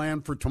and to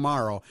plan for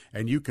tomorrow,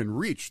 and you can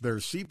reach their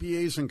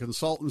CPAs and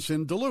consultants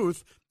in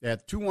Duluth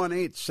at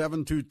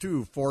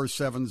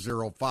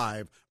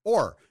 218-722-4705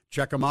 or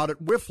check them out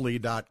at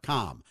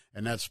wifley.com,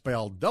 and that's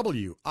spelled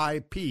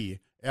WIPFLI.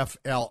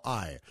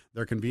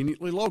 They're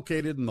conveniently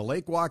located in the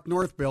Lake Walk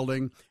North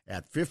building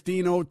at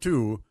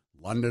 1502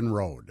 London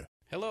Road.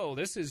 Hello,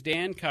 this is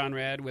Dan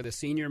Conrad with a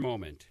senior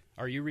moment.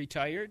 Are you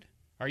retired?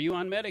 Are you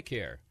on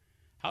Medicare?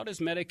 How does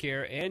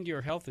Medicare and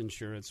your health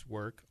insurance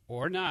work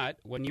or not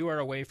when you are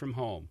away from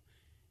home?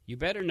 You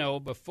better know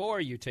before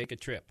you take a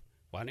trip.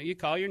 Why don't you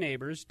call your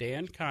neighbors,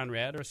 Dan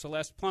Conrad or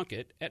Celeste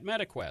Plunkett at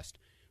MediQuest?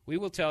 We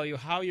will tell you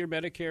how your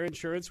Medicare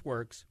insurance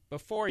works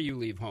before you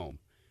leave home.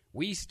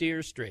 We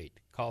steer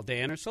straight. Call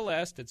Dan or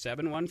Celeste at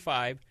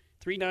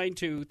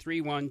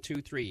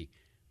 715-392-3123.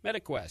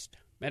 MediQuest.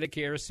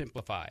 Medicare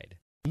Simplified.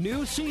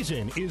 New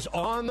season is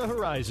on the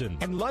horizon,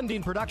 and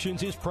Lundin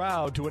Productions is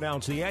proud to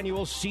announce the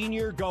annual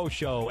Senior Go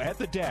Show at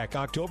the Deck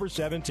October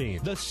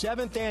 17th, the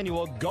 7th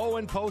annual Go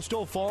and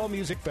Postal Fall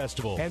Music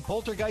Festival, and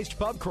Poltergeist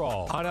Pub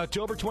Crawl on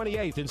October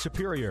 28th in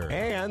Superior,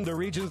 and the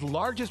region's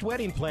largest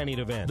wedding planning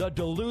event, the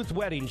Duluth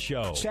Wedding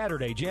Show,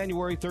 Saturday,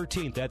 January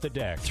 13th at the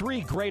Deck.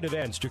 3 great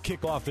events to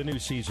kick off the new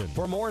season.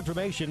 For more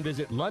information,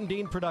 visit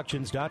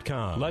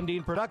LundinProductions.com.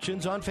 Lundin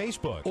Productions on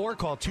Facebook, or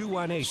call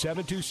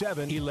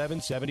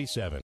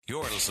 218-727-1177.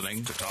 You're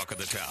listening to Talk of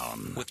the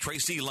Town with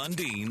Tracy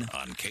Lundeen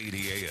on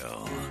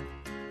KDAL.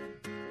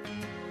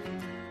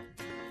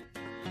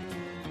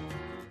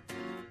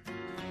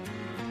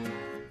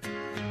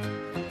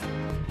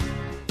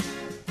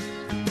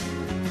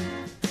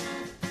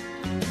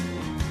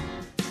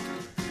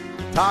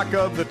 Talk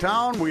of the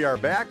Town, we are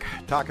back.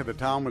 Talk of the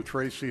Town with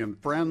Tracy and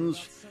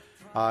friends.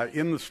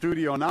 In the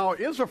studio now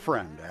is a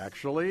friend,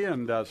 actually,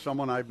 and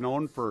someone I've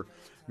known for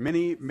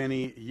many,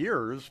 many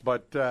years,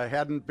 but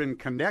hadn't been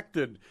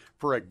connected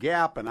for a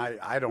gap, and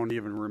I don't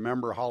even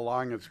remember how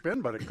long it's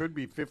been, but it could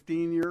be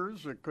 15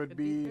 years, it could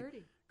be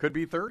 30. Could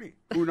be 30.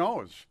 Who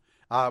knows?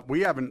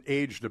 We haven't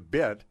aged a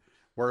bit,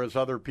 whereas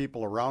other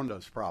people around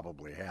us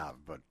probably have.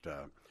 But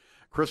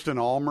Kristen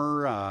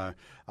Almer,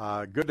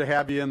 good to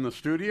have you in the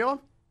studio.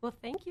 Well,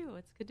 thank you.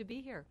 It's good to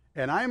be here.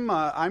 And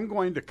I'm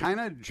going to kind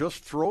of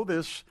just throw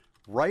this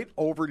right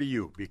over to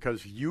you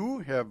because you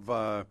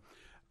have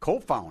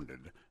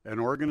co-founded an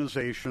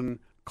organization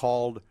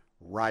called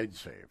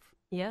RideSafe.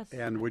 Yes.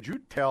 And would you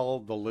tell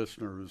the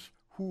listeners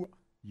who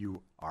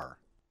you are?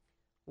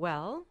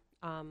 Well,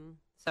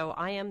 so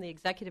I am the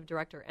executive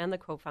director and the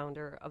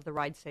co-founder of the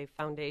RideSafe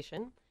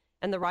Foundation.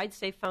 And the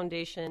RideSafe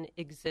Foundation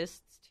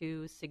exists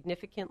to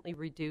significantly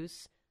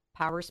reduce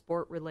power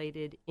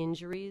sport-related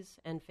injuries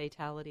and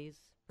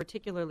fatalities,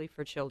 particularly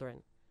for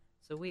children.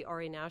 So we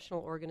are a national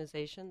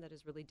organization that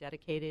is really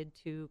dedicated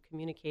to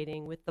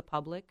communicating with the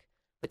public,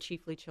 but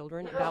chiefly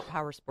children, about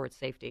power sports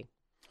safety.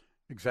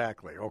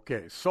 Exactly.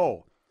 Okay.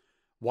 So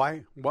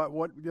what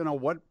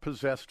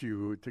possessed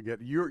you to get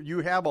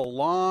you have a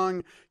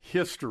long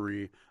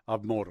history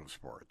of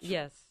motorsports.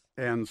 Yes.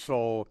 And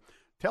so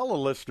tell the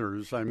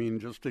listeners, I mean,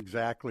 just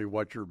exactly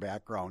what your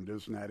background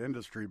is in that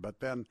industry,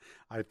 but then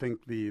I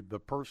think the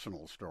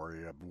personal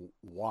story of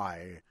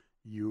why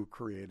you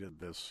created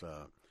this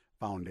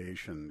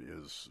foundation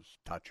is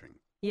touching.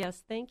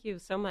 Yes, thank you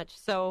so much.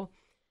 So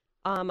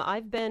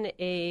I've been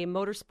a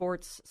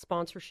motorsports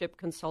sponsorship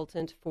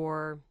consultant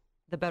for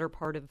the better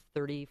part of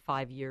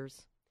 35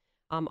 years.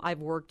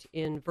 I've worked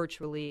in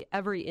virtually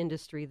every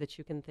industry that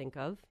you can think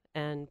of,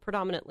 and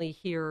predominantly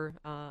here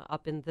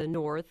up in the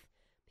north,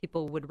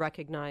 people would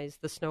recognize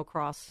the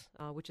snowcross,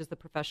 which is the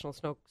professional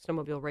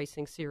snowmobile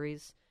racing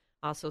series.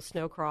 So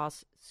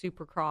snowcross,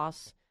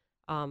 supercross,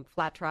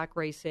 flat track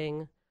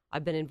racing.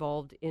 I've been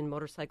involved in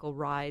motorcycle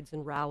rides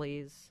and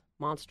rallies,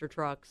 monster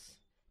trucks,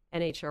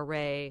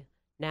 NHRA,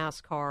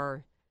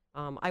 NASCAR.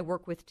 I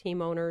work with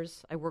team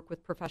owners. I work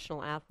with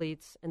professional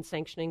athletes and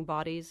sanctioning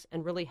bodies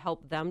and really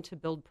help them to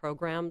build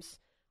programs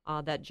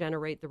that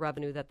generate the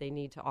revenue that they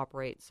need to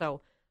operate.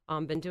 So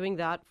been doing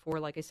that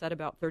for, like I said,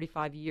 about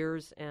 35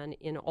 years, and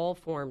in all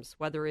forms,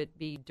 whether it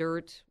be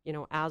dirt,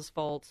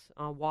 asphalt,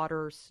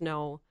 water,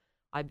 snow.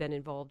 I've been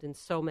involved in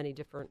so many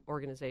different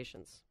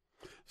organizations.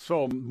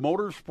 So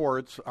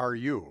motorsports are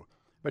you,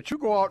 but you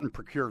go out and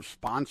procure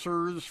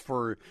sponsors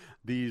for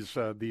these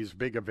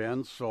big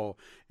events. So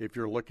if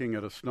you're looking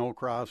at a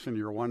snowcross and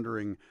you're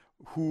wondering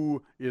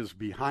who is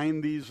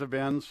behind these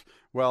events,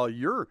 well,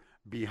 you're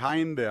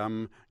behind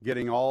them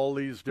getting all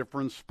these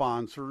different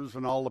sponsors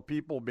and all the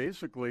people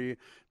basically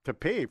to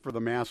pay for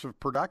the massive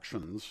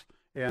productions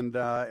and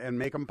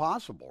make them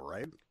possible,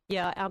 right?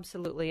 Yeah,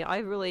 absolutely. I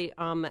really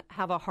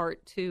have a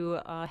heart to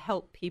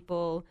help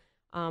people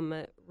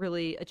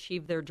really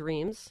achieve their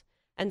dreams.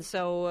 And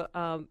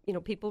so,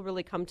 people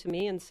really come to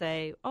me and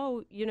say,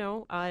 oh,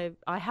 I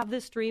have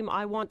this dream.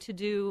 I want to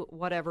do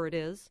whatever it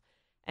is.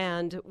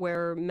 And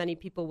where many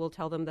people will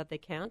tell them that they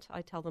can't,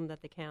 I tell them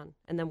that they can.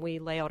 And then we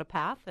lay out a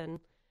path. And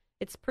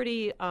it's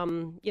pretty,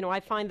 I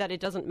find that it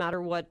doesn't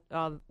matter what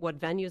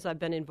venues I've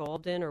been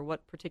involved in or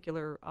what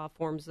particular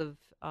forms of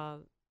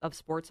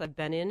sports I've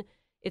been in.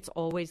 It's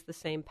always the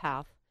same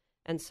path.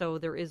 And so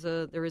there is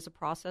a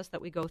process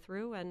that we go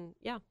through, and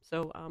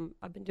so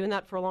I've been doing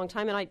that for a long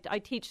time, and I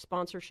teach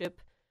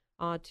sponsorship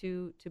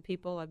to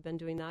people. I've been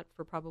doing that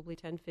for probably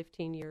 10,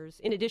 15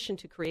 years. In addition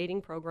to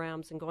creating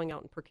programs and going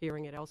out and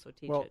procuring it, I also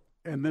teach it.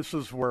 And this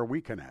is where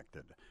we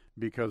connected,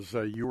 because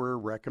you were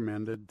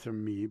recommended to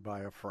me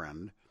by a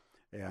friend,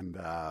 and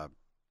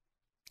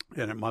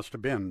it must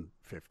have been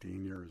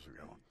 15 years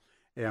ago.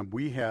 And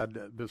we had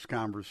this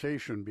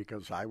conversation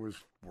because I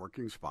was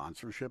working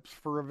sponsorships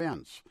for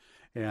events.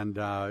 And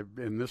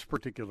in this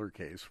particular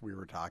case, we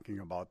were talking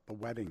about the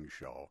wedding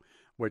show,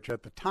 which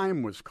at the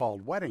time was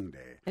called Wedding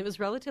Day. It was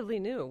relatively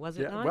new, was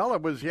it not? Well,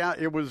 it was. Yeah,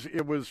 it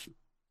was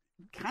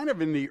kind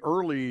of in the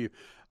early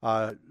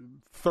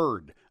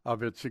third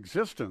of its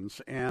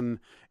existence, and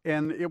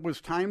it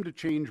was time to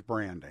change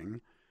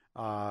branding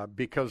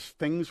because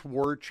things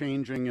were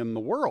changing in the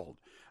world.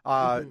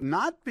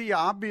 Not the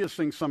obvious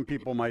thing some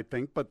people might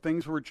think, but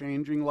things were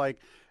changing, like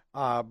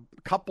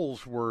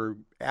couples were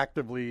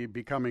actively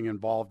becoming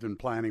involved in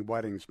planning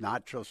weddings,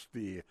 not just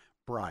the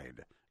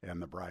bride and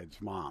the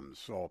bride's mom.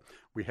 So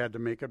we had to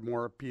make it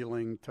more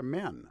appealing to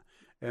men.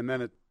 And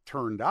then it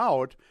turned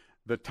out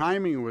the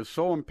timing was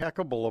so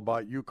impeccable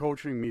about you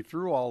coaching me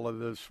through all of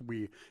this.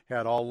 We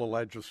had all the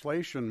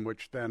legislation,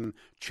 which then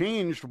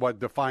changed what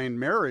defined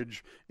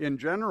marriage in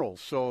general.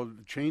 So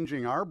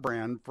changing our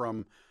brand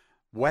from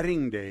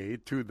Wedding Day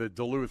to the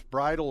Duluth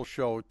Bridal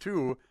Show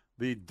to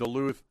the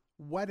Duluth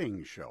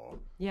Wedding Show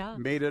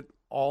made it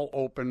all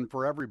open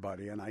for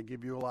everybody, and I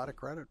give you a lot of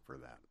credit for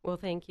that. Well,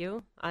 thank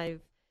you. I've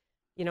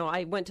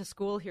I went to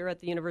school here at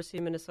the University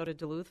of Minnesota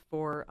Duluth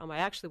for. I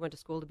actually went to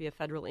school to be a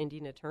federal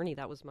Indian attorney.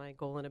 That was my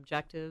goal and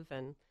objective,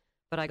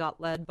 but I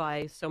got led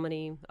by so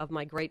many of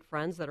my great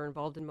friends that are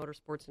involved in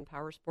motorsports and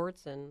power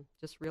sports, and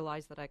just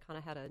realized that I kind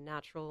of had a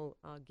natural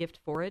gift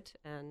for it.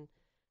 And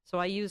so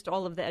I used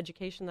all of the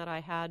education that I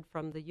had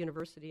from the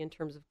university in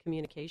terms of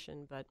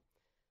communication, but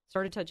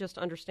started to just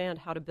understand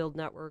how to build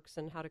networks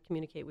and how to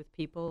communicate with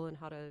people and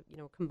how to,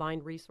 combine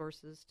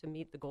resources to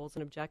meet the goals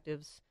and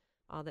objectives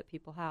that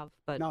people have.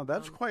 But now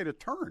that's quite a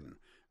turn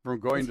from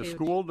going to huge.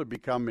 school to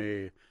become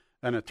an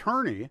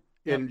attorney.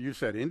 Yep. And you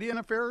said Indian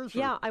Affairs? Or?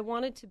 Yeah, I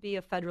wanted to be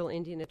a federal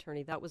Indian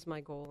attorney. That was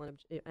my goal,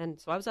 and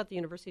so I was at the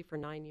university for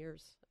 9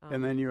 years.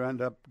 And then you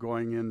end up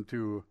going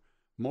into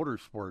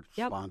motorsports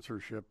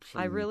sponsorships.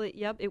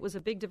 It was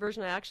a big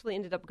diversion. I actually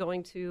ended up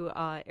going to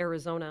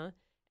Arizona,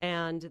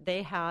 and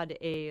they had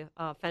a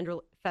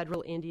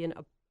federal Indian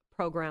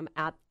program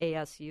at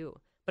ASU.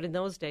 But in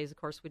those days, of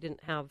course, we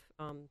didn't have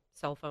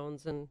cell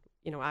phones and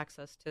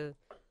access to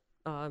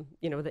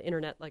the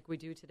internet like we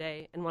do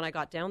today. And when I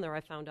got down there,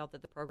 I found out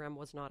that the program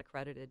was not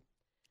accredited.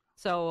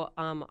 So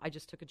I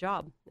just took a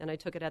job, and I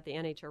took it at the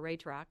NHRA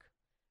track.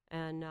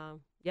 And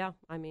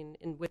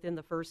within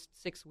the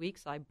first 6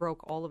 weeks, I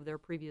broke all of their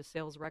previous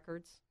sales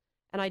records.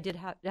 And I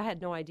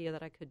had no idea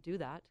that I could do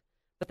that.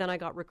 But then I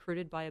got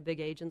recruited by a big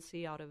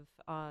agency out of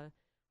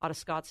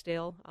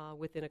Scottsdale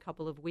within a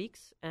couple of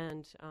weeks,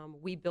 and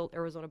we built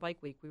Arizona Bike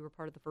Week. We were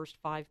part of the first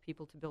 5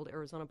 people to build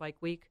Arizona Bike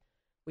Week.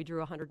 We drew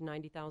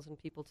 190,000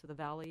 people to the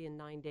valley in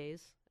 9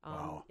 days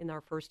in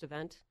our first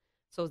event.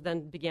 So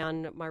then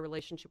began my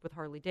relationship with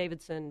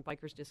Harley-Davidson,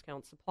 Bikers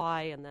Discount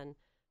Supply, and then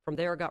from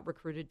there got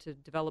recruited to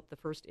develop the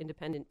first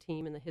independent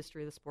team in the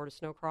history of the sport of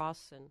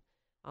snowcross. And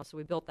so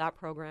we built that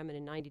program, and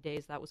in 90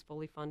 days that was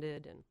fully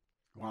funded. And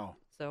wow,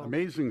 so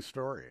amazing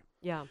story.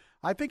 Yeah.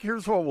 I think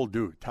here's what we'll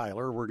do,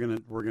 Tyler. We're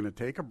gonna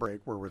take a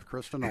break. We're with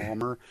Kristen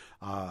Ulmer,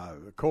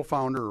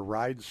 co-founder of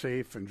Ride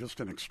Safe, and just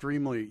an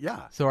extremely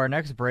So our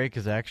next break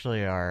is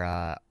actually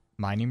our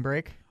mining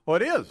break. Oh,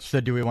 it is.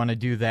 So do we want to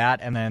do that,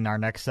 and then our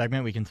next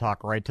segment we can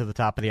talk right to the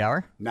top of the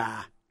hour?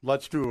 Nah.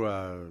 Let's do.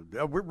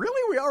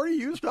 We already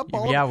used up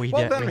all. Yeah, we did.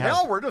 Well, then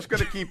hell, we're just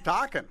going to keep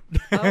talking.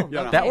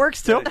 That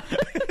works too.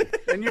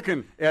 And you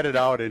can edit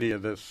out any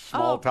of this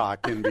small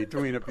talk in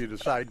between if you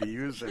decide to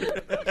use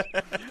it.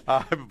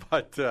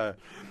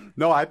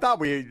 No, I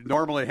thought we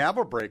normally have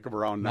a break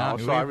around now,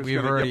 so I was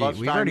going to give us time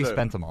we've already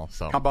spent them all.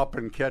 So come up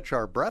and catch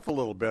our breath a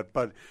little bit.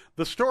 But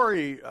the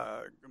story,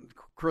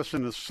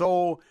 Kristen, is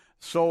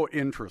so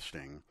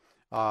interesting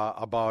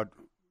about.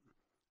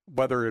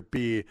 Whether it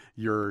be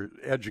your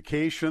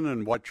education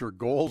and what your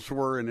goals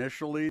were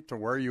initially to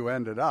where you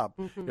ended up,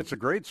 it's a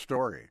great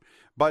story.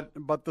 But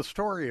the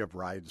story of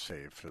Ride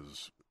Safe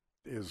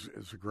is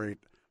a great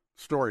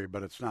story,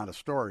 but it's not a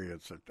story.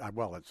 It's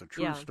a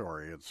true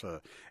story. It's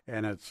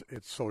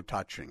so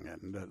touching.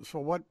 And so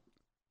what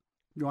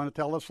you want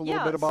to tell us a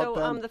little bit about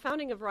that? So the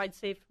founding of Ride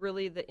Safe,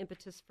 really the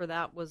impetus for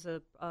that was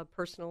a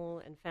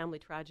personal and family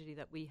tragedy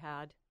that we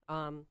had.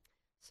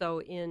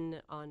 So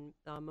on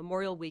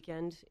Memorial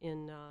Weekend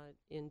in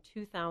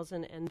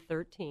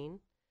 2013,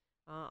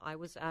 I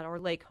was at our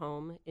lake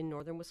home in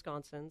northern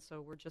Wisconsin,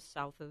 so we're just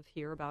south of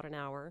here, about an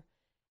hour,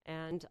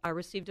 and I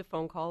received a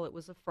phone call. It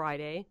was a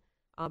Friday,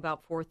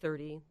 about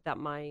 4:30, that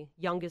my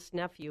youngest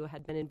nephew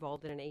had been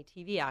involved in an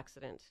ATV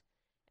accident.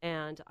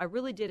 And I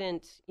really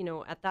didn't,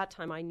 at that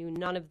time I knew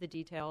none of the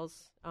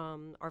details.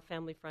 Our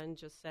family friend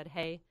just said,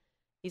 "Hey,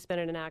 he's been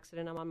in an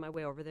accident. I'm on my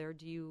way over there.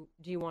 Do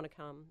you want to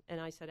come?" And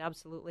I said,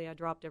 absolutely. I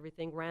dropped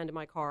everything, ran to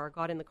my car,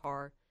 got in the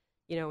car,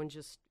 and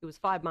it was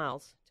 5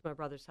 miles to my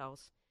brother's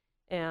house.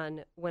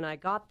 And when I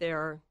got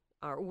there,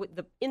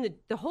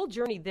 the whole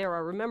journey there, I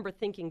remember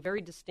thinking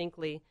very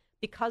distinctly,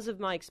 because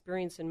of my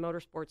experience in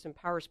motorsports and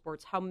power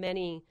sports, how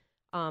many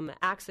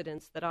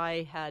accidents that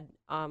I had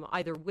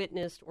either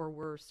witnessed or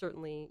were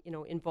certainly,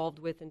 involved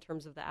with in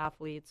terms of the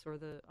athletes or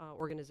the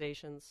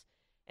organizations.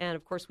 And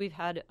of course, we've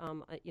had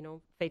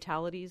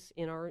fatalities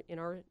in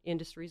our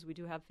industries. We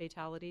do have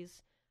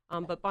fatalities,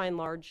 but by and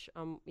large,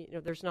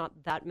 there's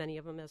not that many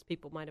of them as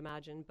people might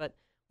imagine. But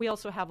we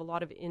also have a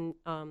lot of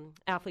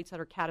athletes that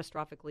are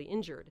catastrophically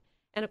injured.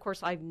 And of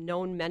course, I've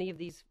known many of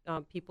these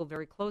people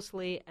very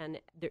closely. And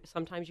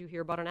sometimes you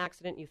hear about an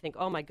accident, and you think,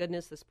 "Oh my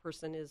goodness, this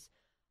person is,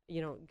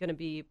 going to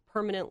be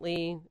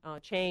permanently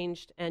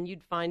changed." And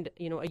you'd find,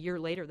 a year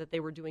later that they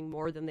were doing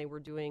more than they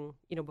were doing,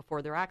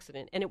 before their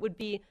accident. And it would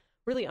be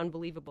really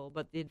unbelievable,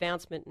 but the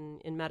advancement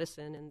in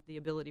medicine and the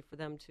ability for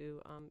them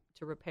to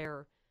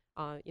repair,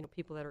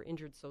 people that are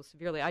injured so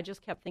severely. I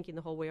just kept thinking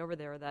the whole way over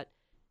there that,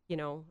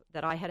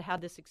 that I had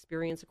this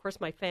experience. Of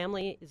course, my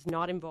family is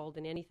not involved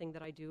in anything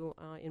that I do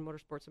in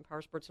motorsports and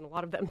power sports, and a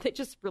lot of them, they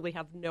just really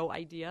have no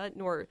idea,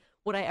 nor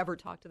would I ever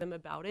talk to them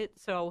about it.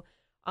 So,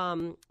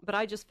 but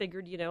I just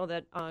figured,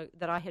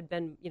 that I had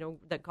been,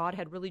 that God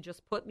had really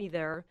just put me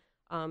there.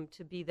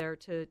 To be there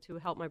to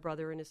help my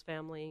brother and his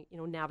family,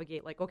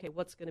 navigate, like, okay,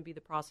 what's going to be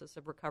the process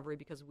of recovery,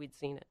 because we'd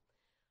seen it.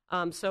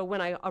 So when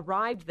I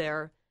arrived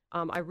there,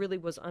 I really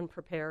was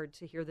unprepared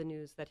to hear the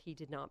news that he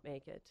did not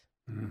make it.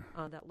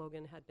 that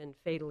Logan had been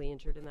fatally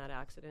injured in that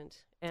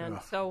accident. And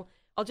Ugh. so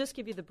I'll just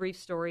give you the brief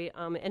story.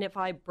 And if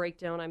I break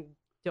down, I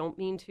don't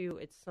mean to.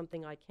 It's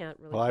something I can't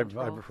really Well,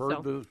 control. I've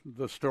heard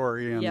the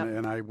story, and, Yep.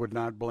 and I would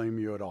not blame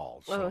you at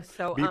all. So,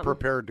 be so,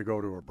 prepared to go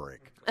to a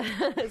break.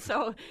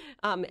 So,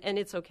 and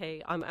it's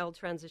okay. I'll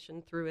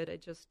transition through it.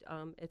 It just,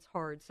 it's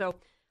hard. So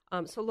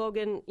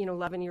Logan,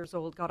 11 years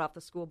old, got off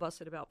the school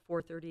bus at about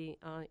 4:30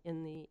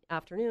 in the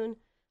afternoon,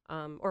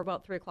 or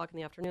about 3 o'clock in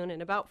the afternoon.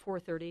 And about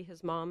 4:30,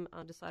 his mom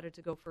decided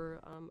to go for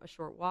a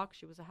short walk.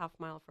 She was a half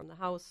mile from the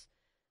house.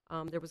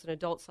 There was an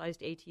adult-sized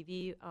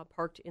ATV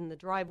parked in the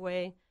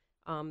driveway.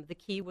 The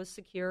key was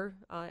secure,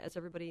 as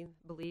everybody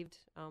believed.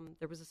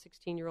 There was a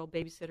 16-year-old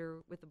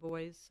babysitter with the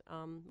boys.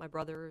 My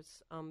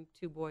brother's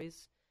 2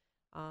 boys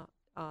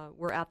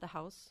were at the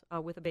house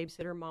with a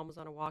babysitter. Mom was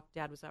on a walk.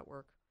 Dad was at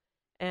work.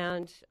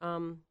 And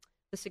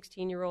the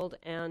 16-year-old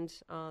and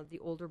the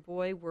older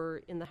boy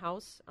were in the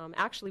house,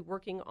 actually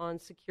working on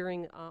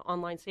securing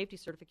online safety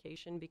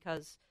certification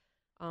because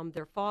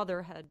their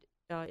father had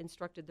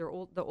instructed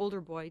the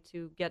older boy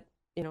to get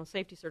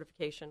safety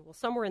certification. Well,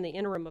 somewhere in the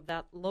interim of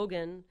that,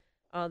 Logan,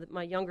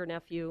 my younger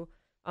nephew,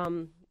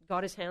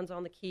 got his hands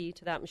on the key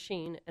to that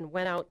machine and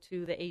went out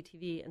to the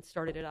ATV and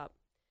started it up.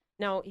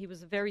 Now, he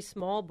was a very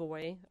small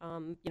boy,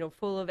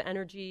 full of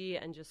energy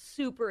and just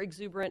super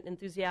exuberant,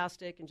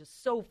 enthusiastic, and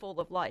just so full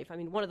of life. I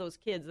mean, one of those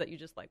kids that you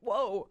just like,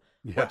 whoa,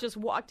 what just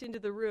walked into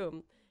the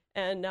room.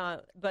 And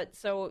but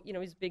so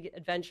he's big,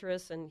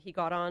 adventurous, and he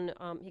got on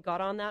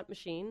that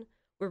machine.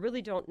 We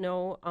really don't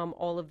know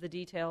all of the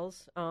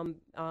details,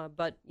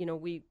 but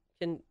we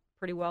can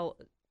pretty well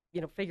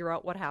figure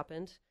out what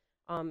happened.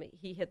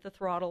 He hit the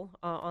throttle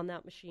on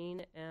that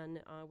machine and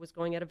was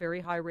going at a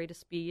very high rate of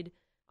speed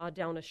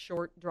down a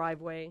short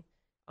driveway.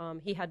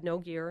 He had no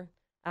gear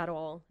at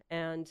all,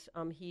 and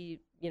he,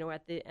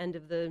 at the end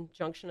of the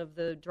junction of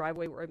the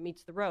driveway where it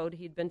meets the road,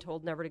 he'd been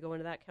told never to go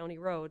into that county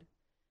road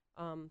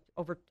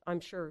over, I'm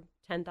sure,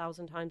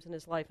 10,000 times in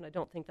his life, and I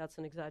don't think that's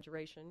an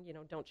exaggeration.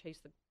 Don't chase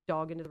the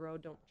dog into the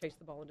road, don't chase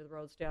the ball into the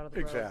road, stay out of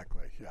the road.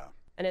 Exactly, yeah.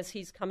 And as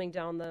he's coming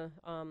down the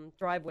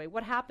driveway,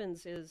 what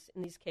happens is,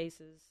 in these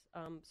cases,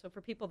 so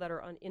for people that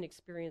are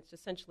inexperienced,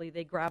 essentially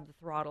they grab the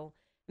throttle,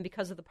 and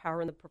because of the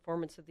power and the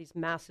performance of these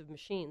massive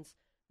machines,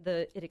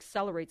 it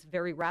accelerates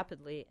very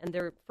rapidly, and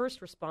their first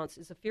response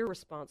is a fear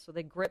response, so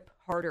they grip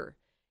harder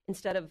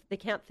they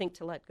can't think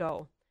to let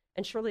go.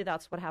 And surely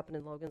that's what happened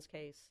in Logan's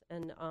case.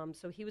 And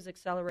so he was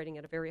accelerating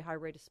at a very high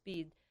rate of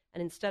speed,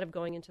 and instead of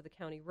going into the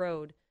county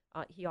road,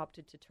 he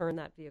opted to turn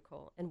that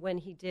vehicle. And when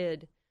he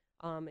did,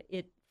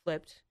 it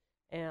flipped,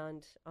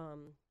 and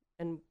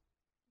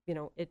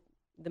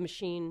the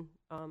machine,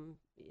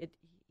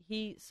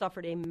 he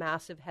suffered a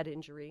massive head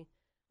injury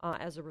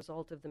as a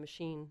result of the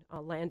machine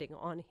landing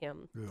on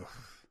him. Ugh.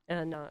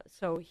 And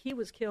so he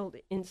was killed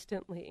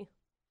instantly.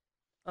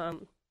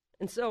 And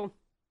so,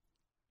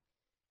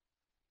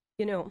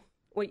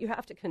 what you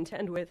have to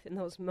contend with in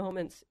those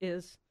moments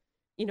is,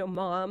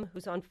 mom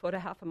who's on foot a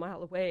half a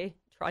mile away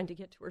trying to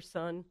get to her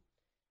son,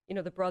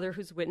 the brother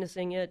who's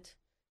witnessing it.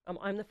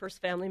 I'm the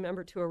first family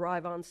member to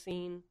arrive on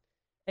scene,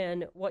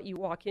 and what you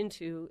walk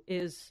into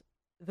is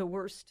the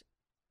worst,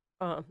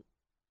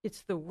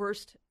 it's the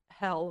worst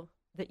hell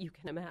that you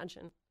can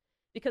imagine,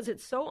 because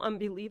it's so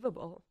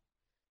unbelievable.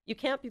 You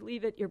can't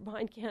believe it. Your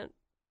mind can't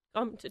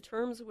come to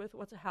terms with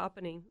what's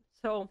happening.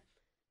 So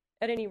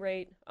at any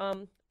rate,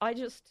 I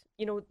just,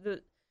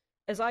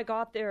 as I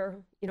got there,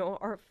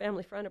 our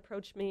family friend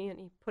approached me and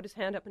he put his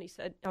hand up and he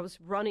said, I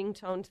was running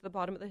down to the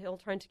bottom of the hill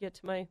trying to get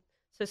to my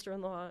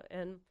sister-in-law,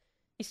 and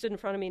he stood in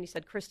front of me and he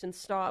said, Kristen,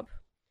 stop.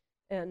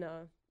 And,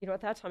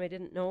 at that time I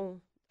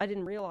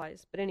didn't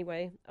realize, but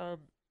anyway,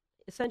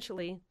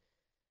 essentially,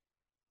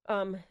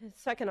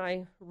 second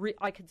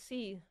I could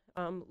see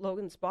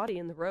Logan's body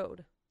in the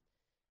road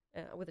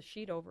with a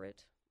sheet over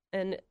it.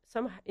 And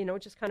somehow,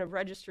 it just kind of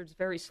registered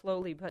very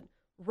slowly. But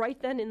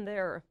right then and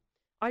there,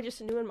 I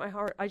just knew in my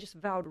heart, I just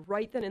vowed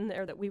right then and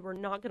there that we were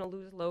not going to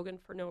lose Logan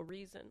for no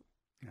reason.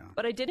 Yeah.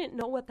 But I didn't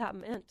know what that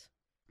meant.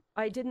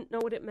 I didn't know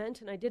what it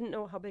meant, and I didn't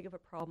know how big of a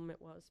problem it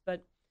was.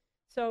 But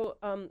so,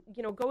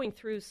 going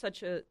through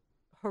such a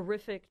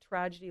horrific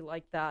tragedy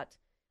like that,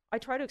 I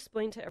try to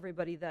explain to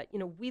everybody that,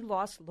 we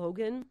lost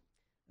Logan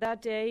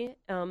that day,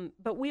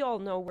 but we all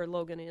know where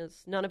Logan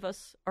is. None of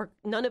us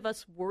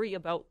worry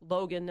about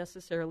Logan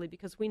necessarily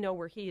because we know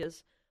where he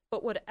is.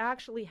 But what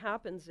actually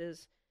happens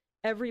is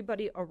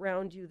everybody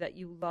around you that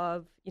you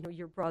love,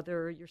 your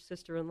brother, your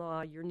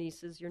sister-in-law, your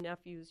nieces, your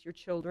nephews, your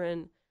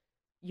children,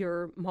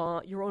 your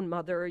mom, your own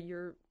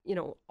mother,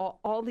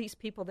 all these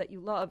people that you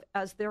love,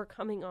 as they're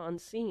coming on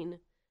scene,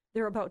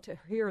 they're about to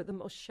hear the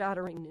most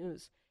shattering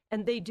news,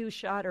 and they do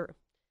shatter.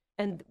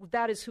 And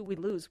that is who we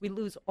lose. We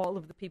lose all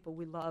of the people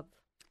we love.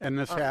 And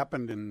this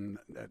happened in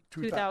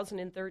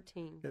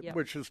 2013,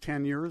 which is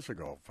 10 years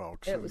ago,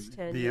 folks. It was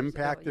 10 the years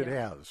impact ago, it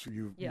has.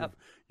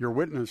 You're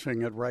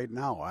witnessing it right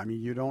now. I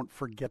mean, you don't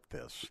forget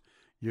this.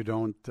 You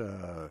don't.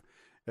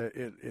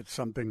 It's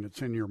something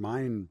that's in your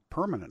mind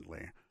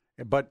permanently.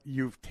 But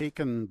you've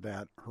taken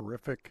that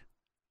horrific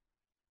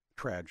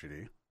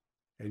tragedy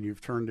and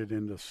you've turned it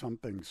into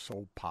something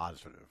so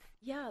positive.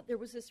 Yeah, there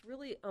was this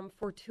really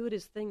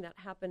fortuitous thing that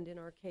happened in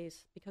our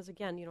case because,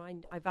 again,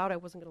 I vowed I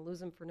wasn't going to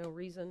lose him for no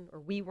reason, or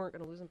we weren't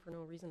going to lose him for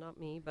no reason, not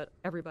me, but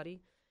everybody.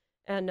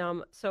 And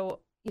so,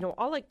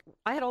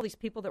 I had all these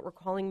people that were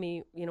calling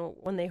me,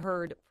 when they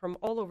heard from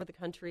all over the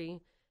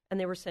country, and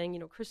they were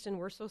saying, Kristen,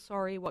 we're so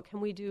sorry. What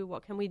can we do?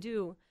 What can we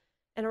do?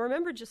 And I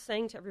remember just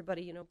saying to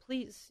everybody,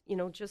 please,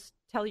 just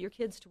tell your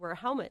kids to wear a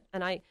helmet.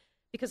 And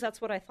because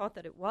that's what I thought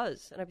that it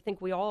was. And I think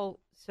we all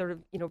sort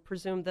of,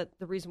 presumed that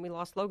the reason we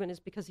lost Logan is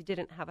because he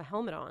didn't have a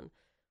helmet on.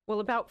 Well,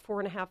 about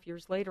 4.5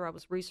 years later, I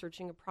was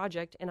researching a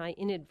project, and I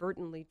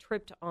inadvertently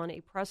tripped on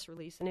a press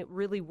release. And it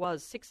really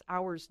was 6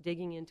 hours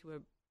digging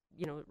into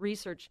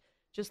research,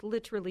 just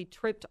literally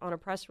tripped on a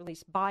press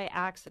release by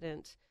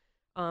accident.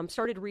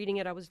 Started reading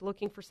it. I was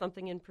looking for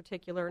something in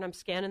particular, and I'm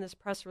scanning this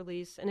press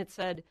release, and it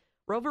said,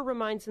 Rover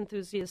reminds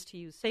enthusiasts to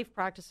use safe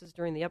practices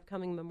during the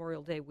upcoming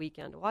Memorial Day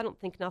weekend. Well, I don't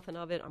think nothing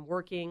of it. I'm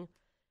working.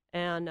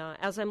 And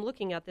as I'm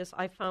looking at this,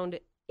 I found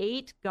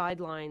 8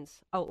 guidelines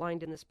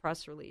outlined in this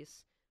press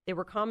release. They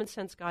were common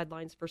sense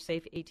guidelines for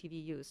safe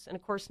ATV use. And,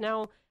 of course,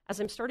 now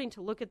as I'm starting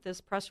to look at this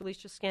press release,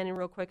 just scanning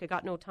real quick, I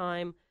got no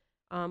time.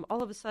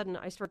 All of a sudden,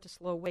 I start to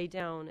slow way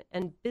down,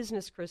 and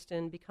business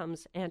Kristen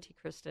becomes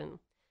anti-Kristen.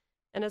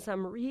 And as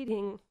I'm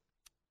reading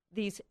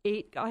these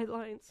 8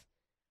 guidelines,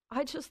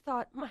 I just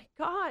thought, my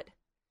God,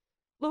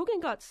 Logan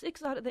got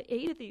 6 out of the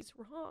 8 of these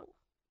wrong.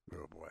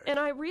 Oh, boy. And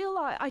I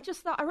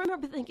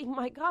remember thinking,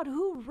 my God,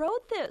 who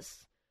wrote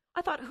this?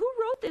 I thought, who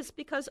wrote this?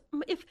 Because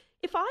if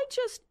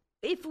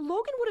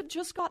Logan would have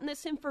just gotten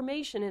this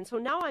information, and so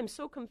now I'm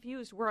so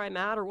confused where I'm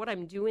at or what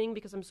I'm doing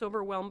because I'm so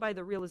overwhelmed by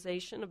the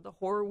realization of the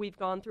horror we've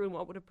gone through and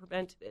what would have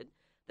prevented it,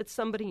 that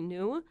somebody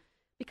knew.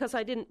 Because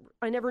I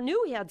never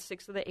knew he had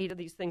 6 of the 8 of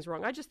these things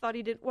wrong. I just thought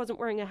he wasn't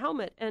wearing a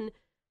helmet. And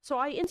so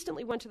I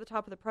instantly went to the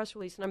top of the press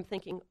release, and I'm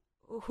thinking,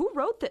 who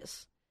wrote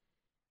this?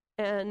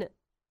 And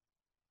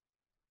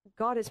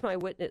God is my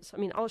witness. I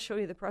mean, I'll show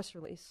you the press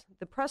release.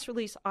 The press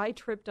release I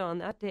tripped on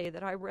that day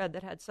that I read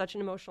that had such an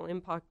emotional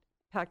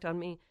impact on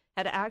me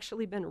had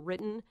actually been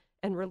written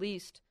and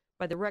released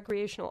by the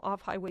Recreational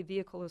Off-Highway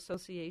Vehicle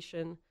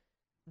Association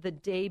the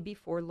day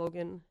before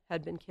Logan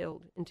had been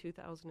killed in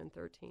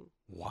 2013.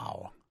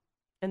 Wow.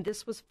 And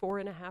this was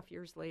 4.5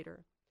 years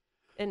later.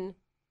 And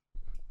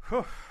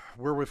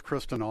we're with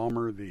Kristen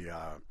Almer, the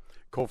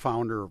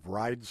co-founder of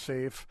Ride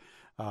Safe.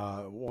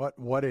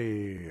 What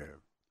a,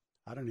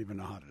 I don't even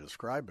know how to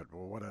describe it, but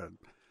what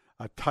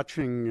a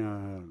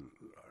touching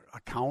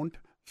account,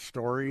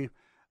 story,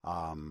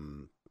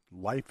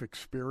 life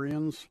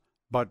experience.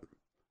 But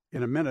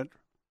in a minute,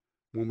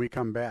 when we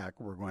come back,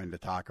 we're going to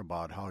talk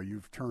about how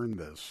you've turned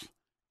this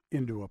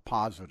into a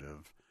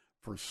positive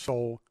for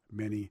so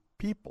many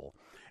people,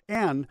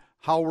 and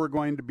how we're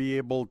going to be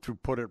able to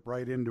put it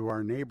right into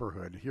our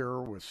neighborhood here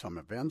with some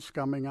events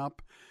coming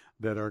up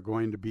that are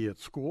going to be at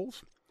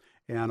schools,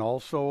 and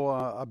also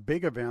a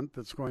big event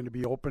that's going to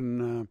be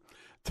open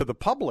to the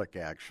public,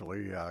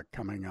 actually,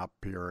 coming up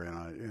here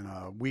in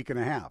a week and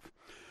a half.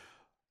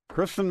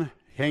 Kristen,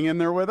 hang in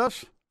there with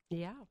us?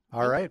 Yeah.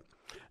 All right.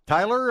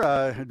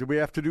 Tyler, do we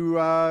have to do,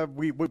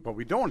 but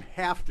we don't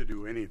have to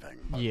do anything.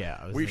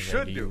 Yeah. We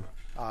should do.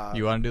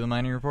 You want to do the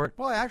mining report?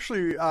 Well,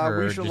 actually, or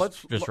we should.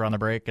 Just run the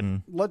break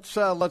and let's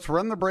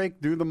run the break,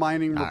 do the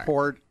mining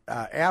report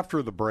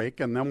after the break,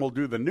 and then we'll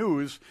do the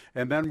news,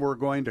 and then we're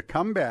going to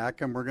come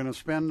back and we're going to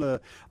spend a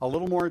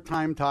little more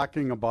time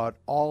talking about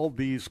all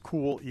these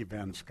cool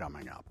events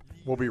coming up.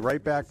 We'll be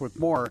right back with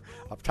more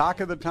of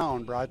Talk of the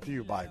Town, brought to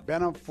you by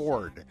Benna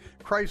Ford,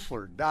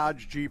 Chrysler,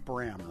 Dodge, Jeep,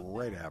 Ram.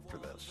 Right after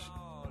this.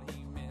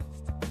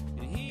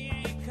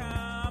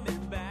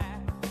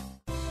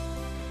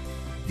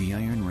 The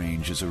Iron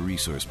Range is a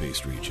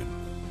resource-based region,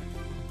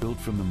 built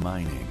from the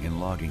mining and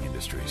logging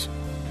industries.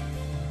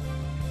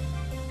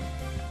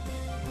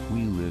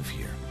 We live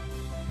here.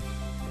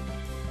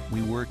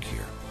 We work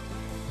here.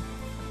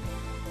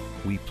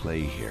 We play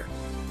here.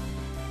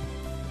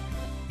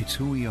 It's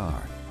who we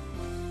are.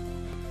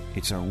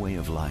 It's our way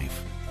of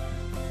life.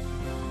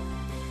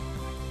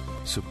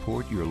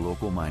 Support your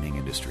local mining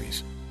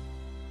industries.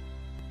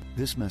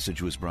 This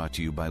message was brought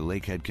to you by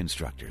Lakehead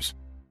Constructors.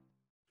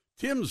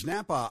 Tim's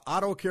Napa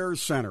Auto Care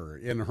Center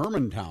in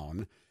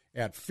Hermantown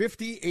at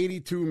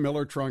 5082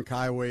 Miller Trunk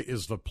Highway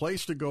is the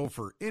place to go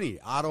for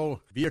any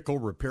auto vehicle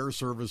repair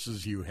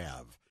services you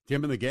have.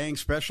 Tim and the gang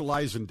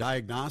specialize in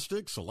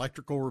diagnostics,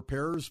 electrical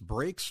repairs,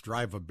 brakes,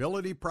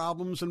 drivability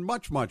problems, and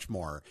much, much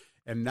more.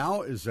 And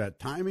now is that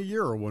time of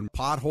year when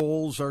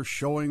potholes are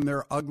showing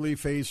their ugly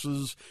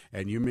faces,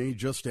 and you may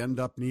just end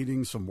up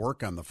needing some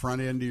work on the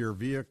front end of your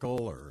vehicle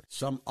or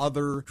some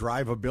other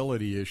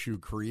drivability issue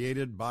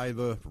created by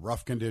the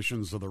rough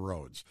conditions of the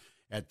roads.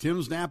 At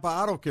Tim's Napa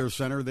Auto Care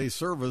Center, they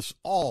service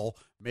all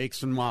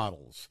makes and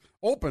models.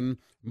 Open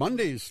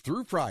Mondays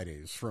through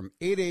Fridays from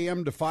 8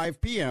 a.m. to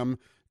 5 p.m.,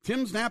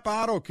 Tim's Napa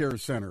Auto Care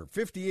Center,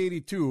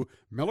 5082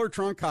 Miller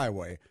Trunk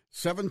Highway,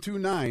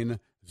 729-0010.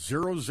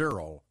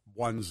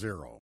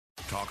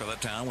 Talk of the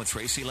Town with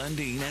Tracy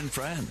Lundeen and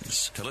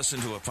friends. To listen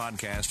to a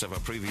podcast of a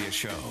previous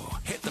show,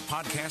 hit the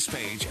podcast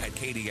page at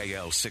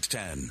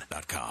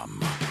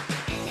KDAL610.com.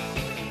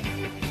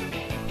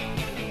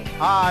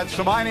 It's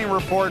the Mining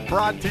Report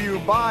brought to you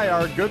by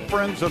our good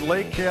friends at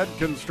Lakehead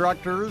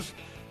Constructors.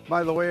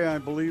 By the way, I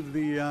believe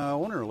the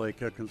owner of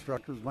Lakehead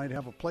Constructors might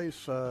have a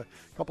place a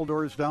couple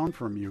doors down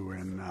from you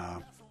in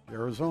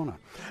Arizona.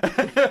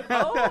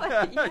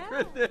 Yeah.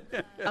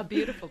 A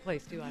beautiful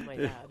place, too, I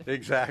might add.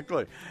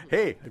 Exactly.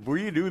 Hey,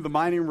 we do the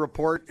Mining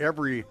Report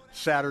every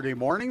Saturday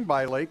morning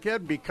by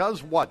Lakehead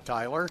because what,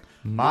 Tyler?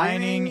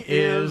 Mining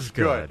is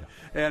good.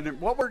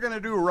 And what we're going to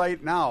do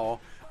right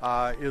now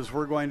is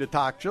we're going to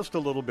talk just a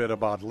little bit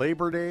about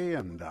Labor Day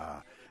and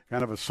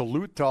kind of a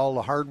salute to all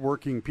the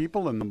hardworking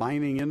people in the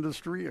mining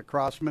industry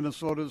across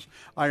Minnesota's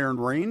Iron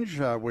Range,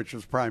 which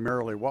is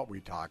primarily what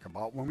we talk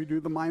about when we do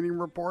the Mining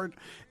Report,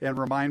 and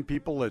remind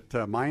people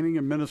that mining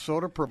in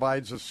Minnesota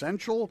provides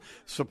essential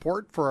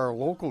support for our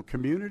local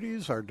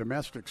communities, our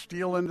domestic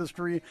steel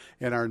industry,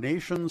 and our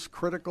nation's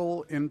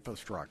critical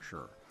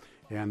infrastructure.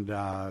 And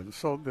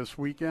so this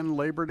weekend,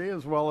 Labor Day,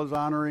 as well as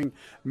honoring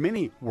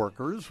many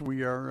workers,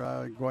 we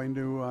are going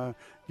to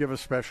give a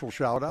special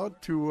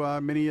shout-out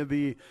to many of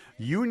the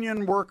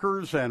union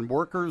workers and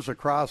workers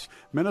across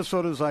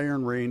Minnesota's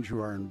Iron Range who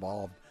are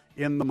involved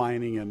in the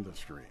mining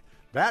industry.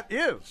 That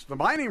is the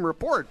Mining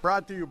Report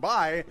brought to you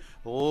by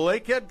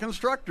Lakehead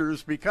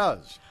Constructors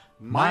because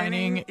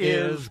mining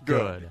is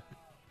good.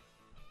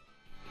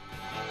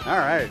 All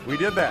right, we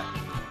did that.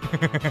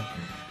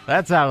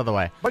 That's out of the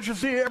way. But you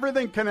see,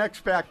 everything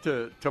connects back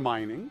to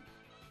mining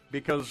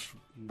because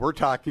we're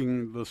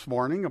talking this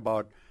morning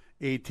about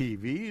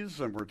ATVs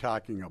and we're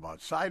talking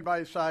about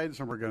side-by-sides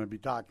and we're going to be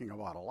talking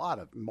about a lot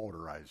of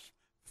motorized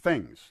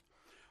things.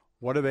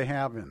 What do they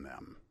have in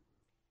them?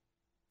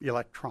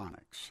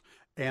 Electronics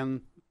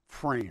and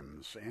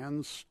frames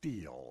and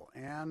steel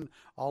and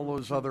all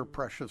those other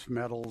precious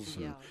metals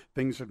and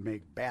things that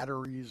make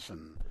batteries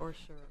and... For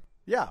sure.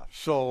 Yeah,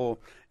 so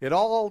it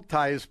all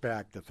ties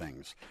back to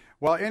things.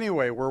 Well,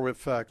 anyway, we're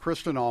with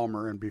Kristen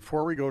Almer, and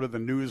before we go to the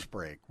news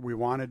break, we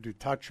wanted to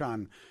touch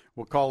on,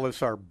 we'll call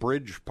this our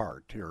bridge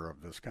part here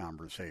of this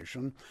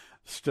conversation,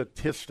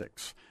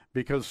 statistics,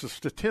 because the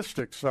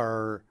statistics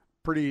are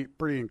pretty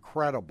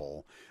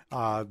incredible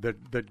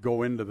that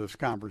go into this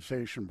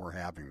conversation we're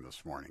having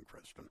this morning,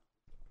 Kristen.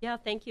 Yeah,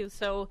 thank you.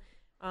 So,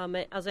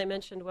 as I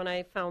mentioned, when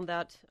I found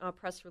that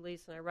press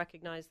release and I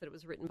recognized that it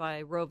was written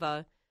by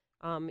Rova,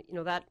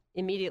 that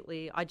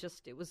immediately,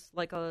 it was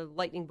like a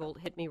lightning bolt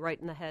hit me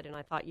right in the head. And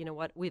I thought, you know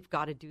what, we've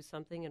got to do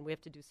something and we have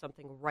to do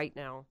something right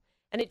now.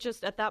 And it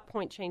just, at that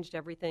point, changed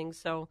everything.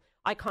 So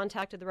I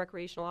contacted the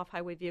Recreational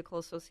Off-Highway Vehicle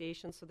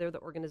Association. So they're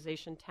the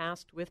organization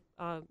tasked with,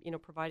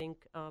 providing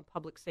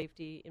public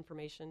safety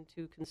information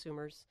to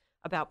consumers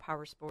about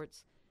power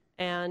sports.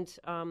 And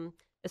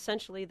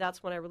essentially,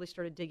 that's when I really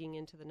started digging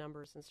into the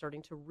numbers and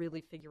starting to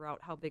really figure out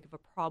how big of a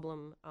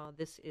problem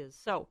this is.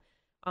 So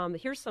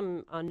here's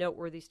some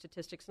noteworthy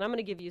statistics, and I'm going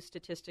to give you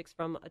statistics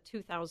from a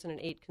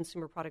 2008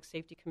 Consumer Product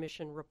Safety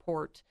Commission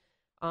report.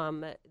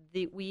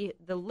 The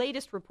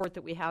latest report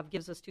that we have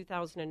gives us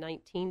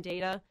 2019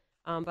 data,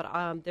 but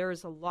there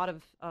is a lot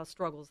of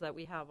struggles that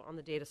we have on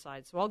the data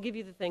side. So I'll give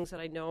you the things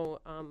that I know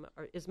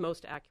is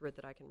most accurate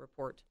that I can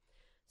report.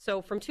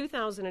 So from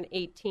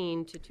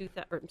 2018 to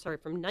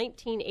from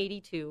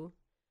 1982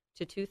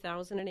 to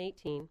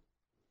 2018,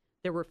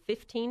 there were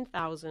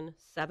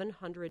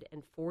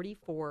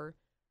 15,744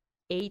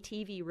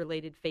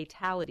 ATV-related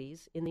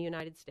fatalities in the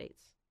United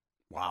States.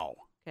 Wow.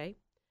 Okay.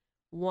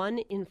 1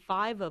 in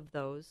 5 of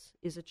those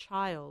is a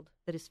child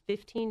that is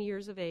 15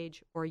 years of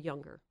age or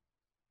younger.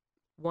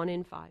 1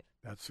 in 5.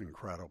 That's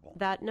incredible.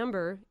 That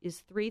number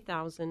is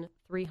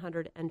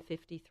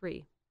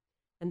 3,353.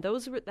 And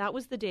that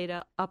was the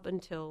data up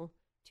until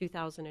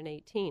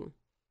 2018.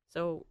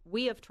 So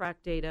we have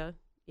tracked data.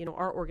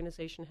 Our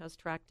organization has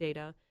tracked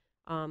data.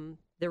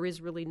 There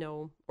is really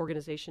no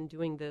organization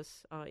doing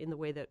this in the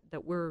way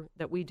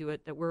that we do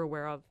it, that we're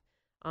aware of.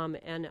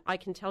 And I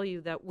can tell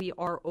you that we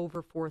are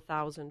over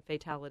 4,000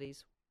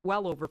 fatalities,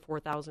 well over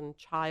 4,000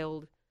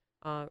 child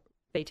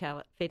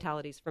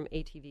fatalities from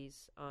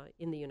ATVs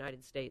in the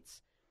United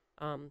States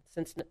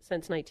since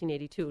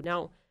 1982.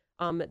 Now,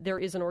 there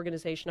is an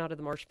organization out of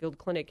the Marshfield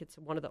Clinic. It's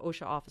one of the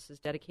OSHA offices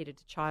dedicated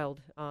to child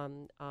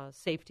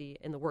safety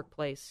in the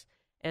workplace.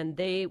 And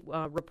they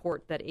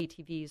report that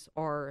ATVs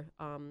are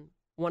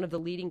one of the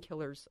leading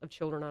killers of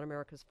children on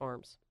America's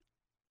farms.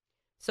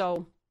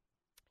 So,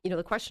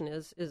 the question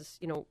is,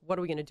 what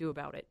are we going to do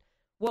about it?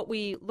 What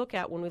we look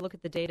at when we look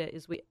at the data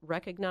is we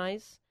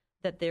recognize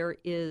that there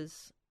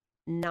is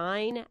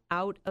 9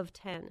 out of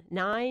 10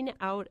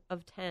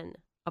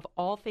 of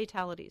all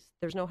fatalities,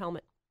 there's no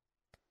helmet.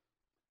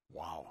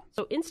 Wow.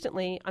 So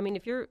instantly,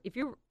 if you're,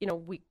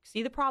 we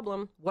see the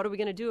problem, what are we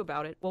going to do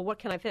about it? Well, what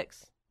can I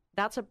fix?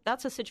 That's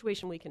a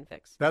situation we can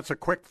fix. That's a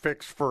quick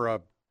fix for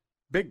a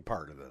big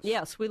part of this.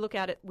 Yes, we look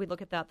at it. We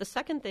look at that. The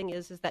second thing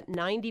is that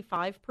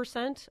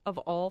 95% of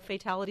all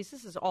fatalities,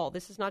 this is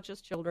not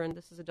just children,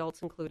 this is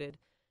adults included,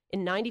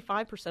 In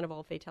 95% of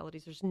all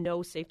fatalities, there's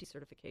no safety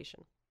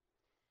certification.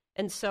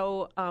 And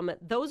so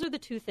those are the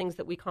two things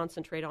that we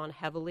concentrate on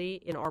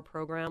heavily in our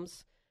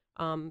programs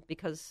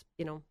because,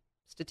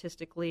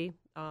 statistically,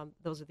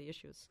 those are the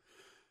issues.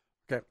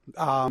 Okay.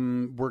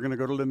 We're going to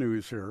go to the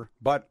news here.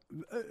 But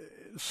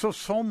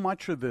so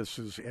much of this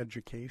is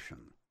education.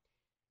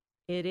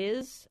 It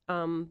is,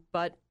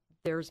 but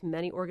there's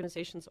many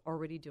organizations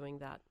already doing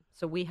that.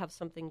 So we have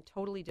something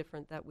totally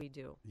different that we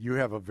do. You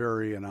have a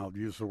very, and I'll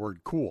use the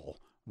word cool,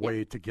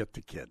 way to get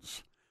to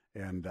kids.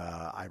 And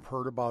I've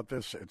heard about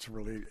this. It's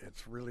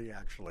really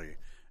actually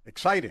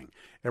exciting.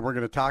 And we're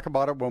going to talk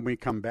about it when we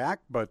come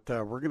back. But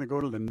we're going to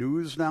go to the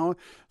news now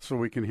so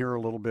we can hear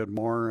a little bit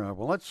more.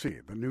 Well, let's see.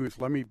 The news.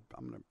 I'm going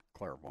to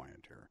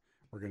clairvoyant here.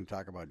 We're going to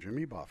talk about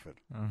Jimmy Buffett.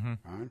 Mm-hmm.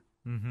 All right?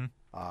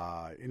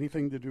 Mm-hmm.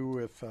 Anything to do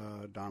with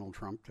Donald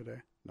Trump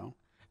today? No?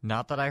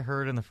 Not that I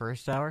heard in the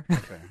first hour.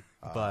 Okay.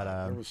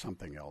 But there was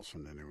something else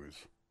in the news.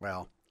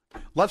 Well,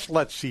 let's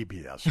let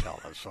CBS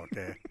tell us,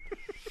 okay?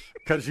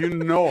 Because you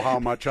know how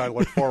much I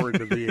look forward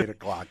to the 8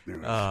 o'clock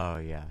news. Oh,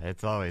 yeah.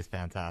 It's always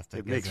fantastic.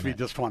 It makes me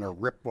just want to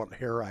rip what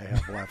hair I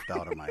have left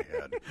out of my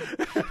head.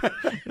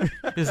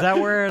 Is that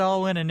where it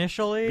all went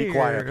initially? Be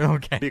quiet.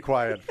 Okay. Be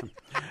quiet.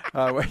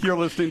 You're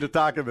listening to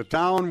Talk of the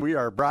Town. We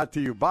are brought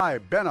to you by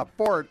Benna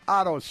Ford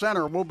Auto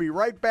Center. We'll be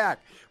right back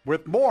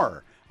with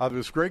more of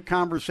this great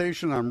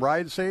conversation on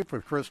Ride Safe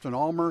with Kristen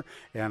Ulmer.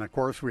 And, of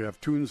course, we have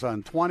Tunes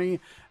on 20,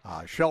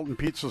 Shelton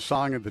Pizza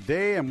Song of the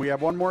Day, and we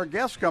have one more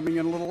guest coming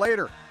in a little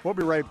later. We'll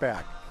be right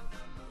back.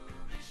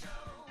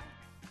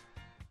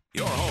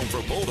 Your home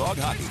for Bulldog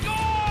hockey. Score!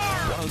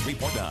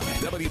 103.9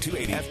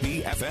 W280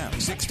 FB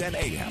FM 610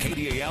 AM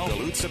KDAL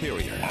Duluth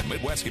Superior, a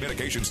Midwest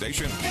communication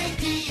station.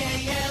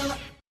 KDAL.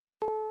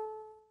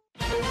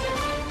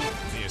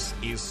 This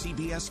is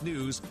CBS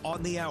News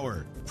on the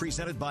Hour,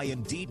 presented by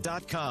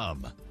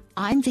Indeed.com.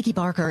 I'm Vicki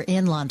Barker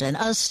in London.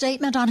 A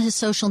statement on his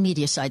social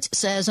media sites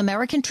says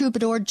American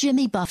troubadour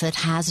Jimmy Buffett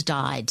has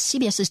died.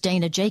 CBS's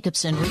Dana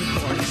Jacobson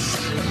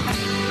reports.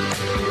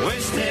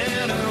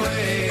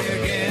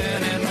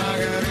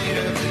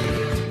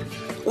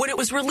 When it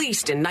was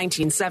released in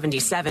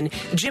 1977,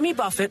 Jimmy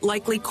Buffett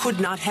likely could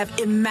not have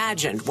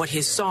imagined what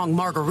his song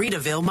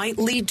Margaritaville might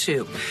lead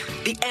to.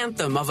 The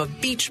anthem of a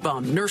beach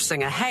bum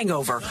nursing a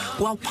hangover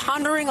while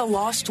pondering a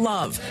lost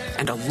love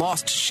and a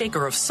lost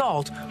shaker of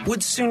salt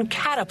would soon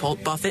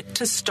catapult Buffett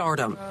to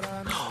stardom.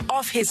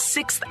 Off his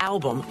 6th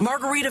album,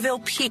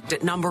 Margaritaville peaked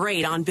at number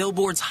 8 on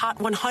Billboard's Hot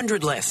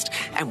 100 list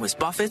and was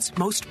Buffett's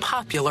most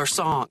popular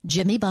song.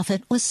 Jimmy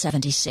Buffett was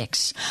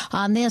 76.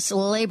 On this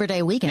Labor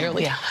Day weekend,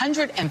 nearly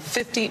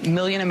 150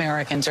 million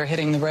Americans are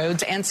hitting the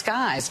roads and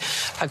skies.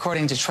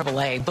 According to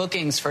AAA,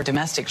 bookings for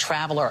domestic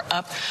travel are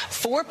up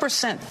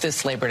 4%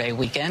 this Labor Day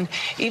weekend,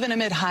 even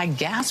amid high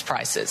gas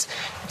prices.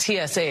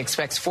 TSA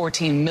expects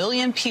 14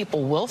 million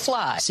people will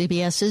fly.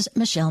 CBS's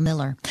Michelle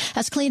Miller.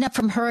 As cleanup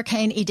from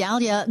Hurricane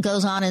Idalia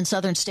goes on in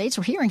southern states,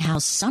 we're hearing how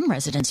some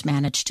residents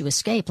managed to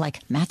escape, like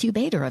Matthew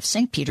Bader of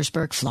St.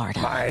 Petersburg,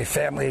 Florida. My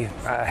family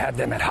had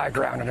them at high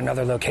ground at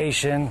another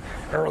location.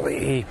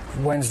 Early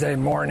Wednesday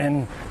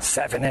morning,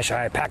 7-ish,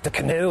 I packed a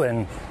canoe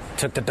and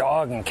took the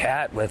dog and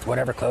cat with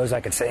whatever clothes I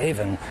could save,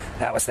 and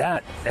that was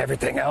that.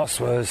 Everything else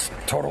was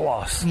total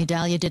loss.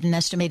 Idalia did an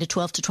estimated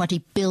 $12 to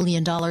 $20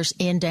 billion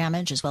in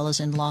damage, as well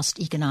as in lost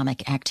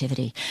economic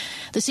activity.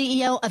 The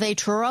CEO of a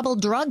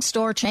troubled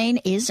drugstore chain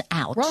is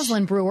out.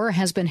 Rosalind Brewer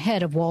has been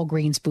head of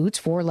Walgreens Boots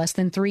for less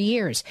than 3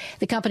 years.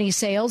 The company's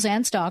sales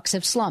and stocks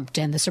have slumped,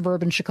 and the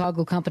suburban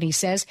Chicago company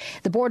says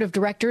the board of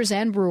directors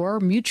and Brewer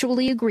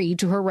mutually agreed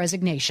to her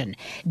resignation.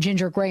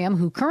 Ginger Graham,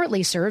 who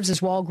currently serves as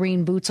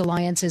Walgreens Boots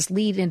Alliance's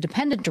lead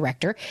independent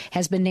director,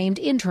 has been named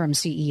interim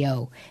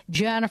CEO.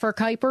 Jennifer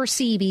Kuiper,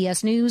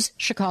 CBS News,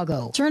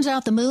 Chicago. Turns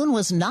out the moon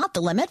was not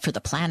the limit for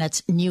the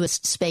planet's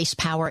newest space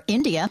power,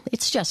 India.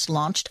 It's just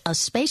launched a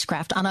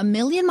spacecraft on a 1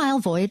 million-mile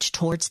voyage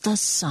towards the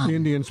sun. The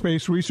Indian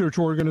Space Research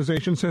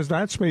Organization says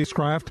that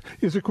spacecraft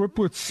is equipped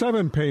with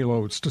 7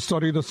 payloads to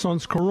study the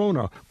sun's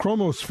corona,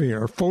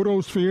 chromosphere,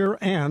 photosphere,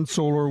 and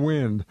solar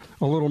wind.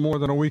 A little more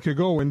than a week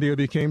ago, India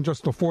became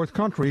just the 4th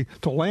country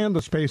to land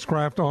a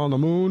spacecraft on the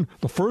moon,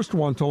 the first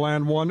one to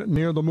land one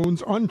near the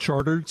moon's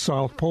uncharted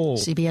South Pole.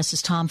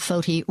 CBS's Tom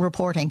Foti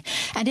reporting.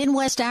 And in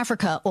West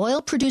Africa, oil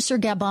producer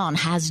Gabon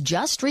has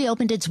just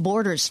reopened its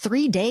borders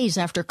 3 days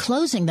after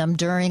closing them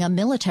during a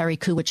military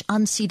coup which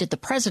unseated the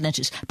president,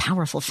 whose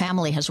powerful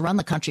family has run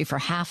the country for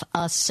half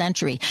a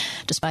century.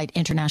 Despite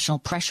international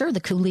pressure, the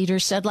coup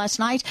leaders said last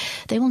night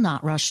they will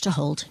not rush to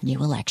hold new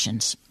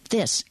elections.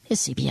 This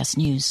is CBS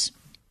News.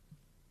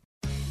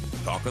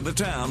 Talk of the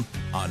Town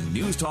on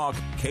News Talk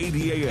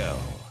KDAL.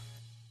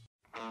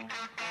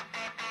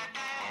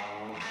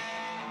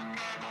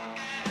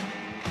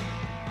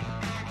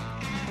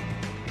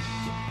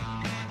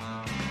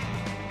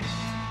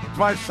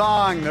 My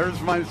song. There's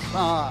my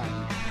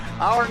song.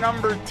 Hour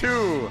number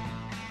 2.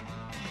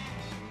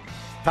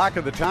 Talk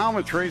of the Town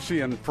with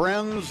Tracy and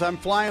friends. I'm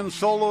flying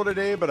solo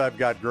today, but I've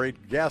got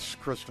great guests,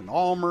 Kristen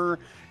Ulmer,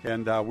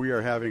 and we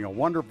are having a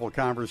wonderful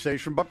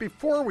conversation. But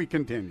before we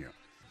continue,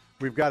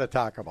 we've got to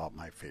talk about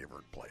my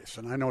favorite place.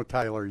 And I know,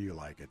 Tyler, you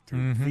like it too.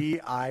 Mhm.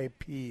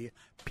 VIP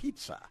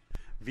Pizza.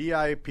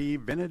 VIP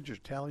Vintage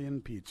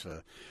Italian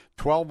Pizza.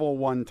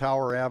 1201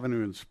 Tower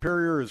Avenue in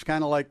Superior is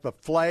kind of like the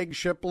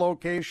flagship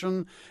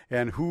location.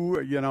 And who,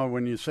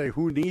 when you say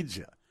who needs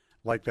you,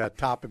 like that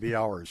top of the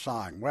hour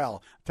song.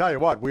 Well, tell you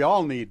what, we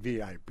all need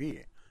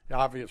VIP.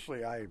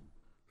 Obviously, I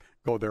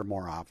go there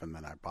more often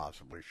than I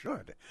possibly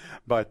should.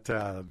 But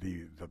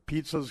the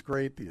pizza's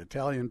great, the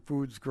Italian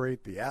food's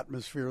great, the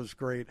atmosphere is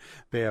great.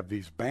 They have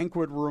these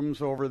banquet rooms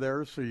over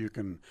there, so you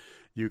can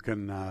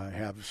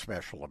have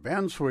special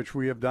events, which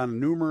we have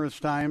done numerous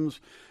times.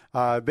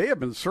 They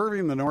have been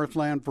serving the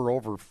Northland for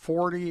over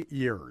 40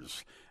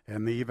 years,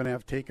 and they even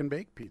have take and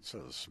bake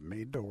pizzas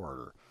made to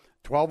order.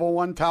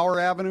 1201 Tower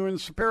Avenue in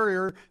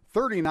Superior,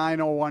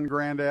 3901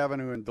 Grand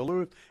Avenue in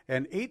Duluth,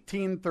 and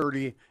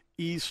 1830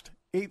 East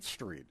 8th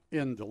Street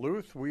in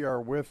Duluth. We are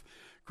with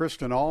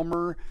Kristen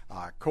Ulmer,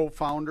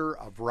 co-founder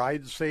of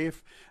Ride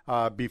Safe.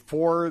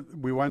 Before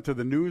we went to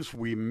the news,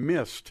 we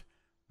missed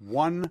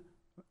one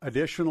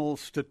additional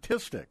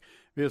statistic,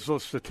 because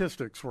those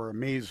statistics were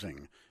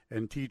amazing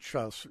and teach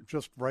us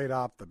just right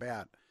off the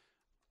bat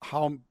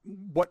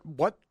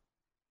what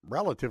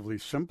relatively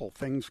simple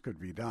things could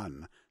be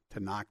done to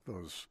knock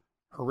those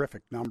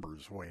horrific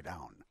numbers way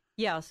down.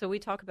 Yeah, so we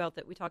talked about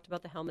the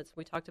helmets,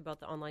 we talked about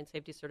the online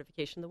safety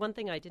certification. The one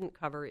thing I didn't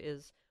cover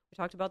is we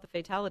talked about the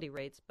fatality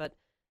rates, but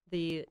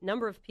the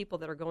number of people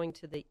that are going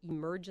to the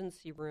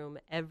emergency room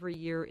every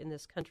year in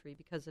this country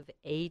because of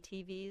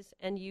ATVs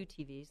and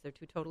UTVs, they're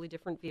two totally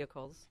different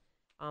vehicles,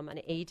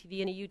 an ATV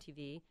and a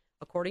UTV,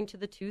 according to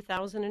the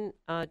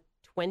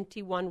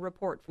 2021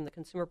 report from the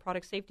Consumer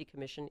Product Safety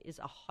Commission, is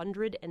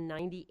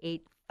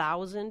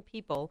 198,000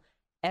 people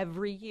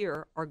every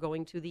year are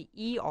going to the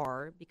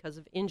ER because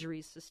of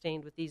injuries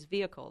sustained with these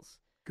vehicles.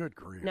 Good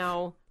grief.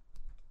 Now,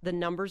 the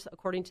numbers,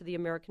 according to the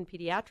American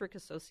Pediatric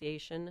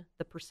Association,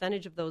 the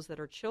percentage of those that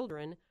are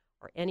children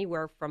are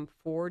anywhere from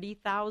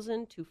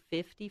 40,000 to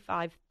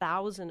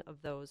 55,000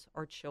 of those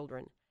are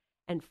children.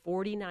 And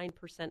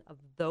 49% of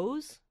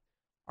those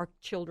are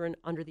children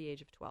under the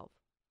age of 12.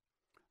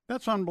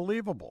 That's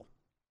unbelievable.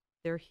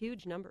 They're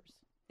huge numbers.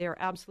 They are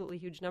absolutely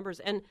huge numbers.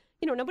 And,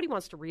 nobody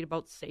wants to read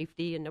about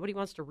safety and nobody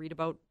wants to read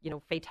about,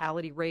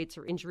 fatality rates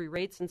or injury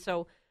rates. And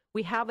so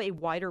we have a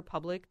wider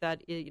public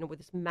that, with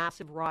this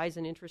massive rise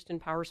in interest in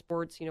power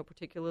sports,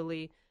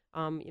 particularly,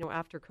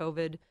 after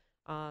COVID,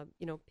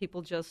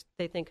 people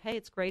they think, hey,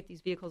 it's great.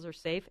 These vehicles are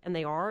safe. And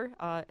they are,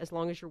 as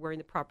long as you're wearing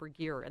the proper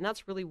gear. And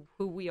that's really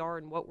who we are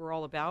and what we're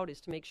all about,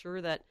 is to make sure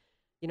that,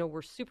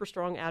 we're super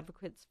strong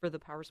advocates for the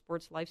power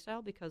sports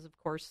lifestyle because, of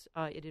course,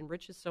 it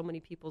enriches so many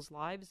people's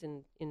lives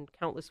in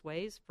countless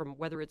ways, from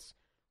whether it's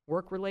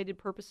work-related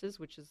purposes,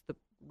 which is the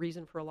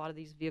reason for a lot of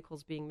these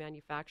vehicles being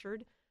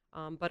manufactured,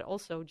 but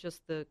also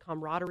just the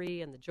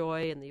camaraderie and the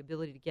joy and the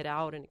ability to get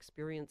out and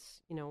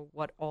experience,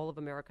 what all of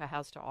America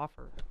has to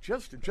offer.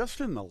 Just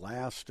in the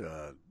last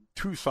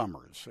 2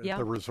 summers at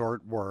the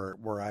resort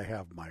where I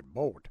have my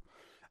boat,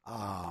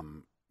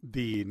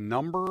 the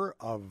number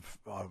of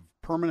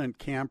permanent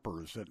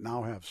campers that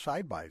now have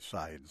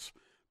side-by-sides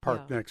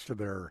parked next to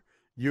their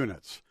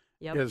units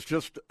is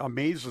just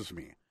amazes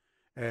me.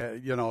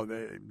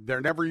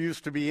 There never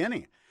used to be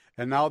any,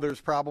 and now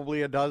there's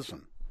probably a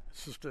dozen.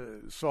 It's just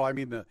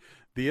the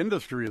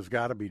industry has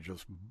got to be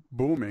just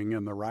booming,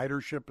 and the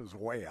ridership is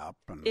way up.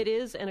 And it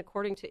is, and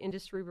according to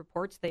industry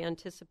reports, they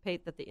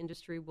anticipate that the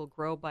industry will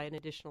grow by an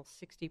additional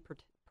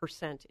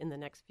 60% in the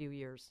next few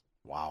years.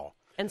 Wow.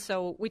 And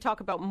so we talk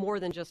about more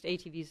than just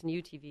ATVs and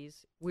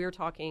UTVs. We're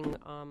talking,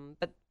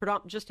 but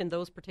just in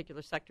those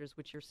particular sectors,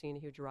 which you're seeing a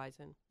huge rise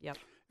in. Yep.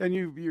 And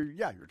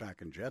you're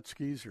talking jet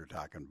skis, you're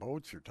talking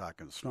boats, you're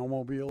talking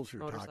snowmobiles,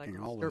 you're talking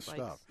all this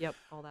stuff. Yep,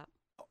 all that.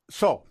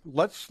 So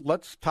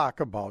let's talk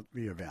about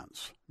the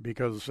events,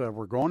 because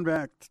we're going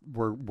back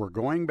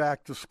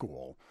to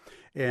school,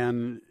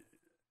 and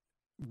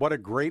what a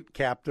great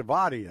captive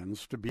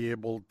audience to be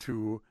able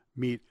to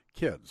meet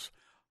kids.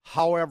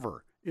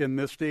 However, in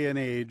this day and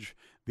age,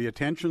 the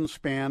attention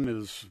span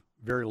is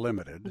very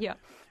limited. Yeah.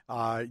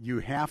 You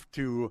have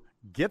to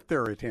get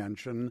their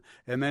attention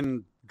and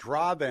then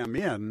draw them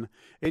in,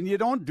 and you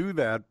don't do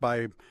that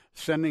by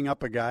sending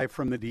up a guy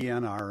from the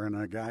DNR and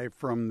a guy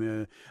from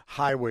the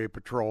Highway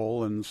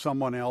Patrol and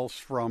someone else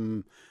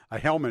from a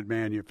helmet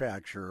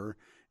manufacturer.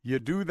 You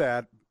do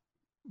that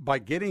by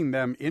getting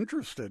them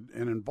interested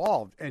and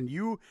involved, and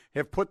you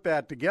have put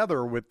that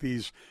together with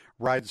these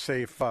Ride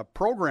Safe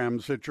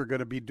programs that you're going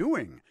to be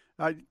doing.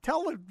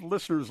 Tell the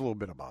listeners a little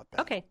bit about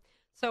that. Okay.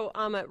 So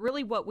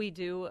really what we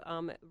do,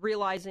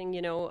 realizing,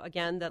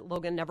 again, that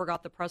Logan never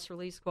got the press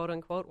release, quote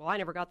unquote. Well, I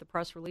never got the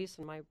press release,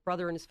 and my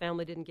brother and his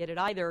family didn't get it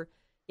either.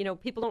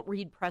 People don't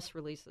read press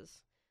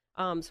releases.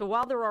 So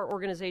while there are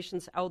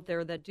organizations out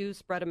there that do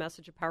spread a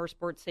message of power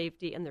sports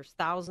safety, and there's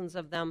thousands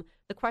of them,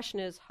 the question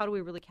is, how do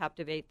we really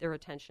captivate their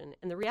attention?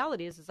 And the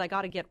reality is I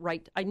got to get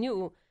right. I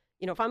knew,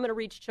 if I'm going to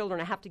reach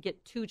children, I have to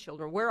get to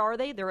children. Where are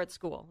they? They're at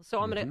school. So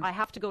I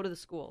have to go to the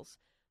schools.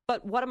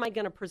 But what am I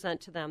going to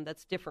present to them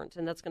that's different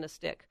and that's going to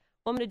stick?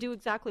 Well, I'm going to do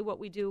exactly what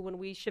we do when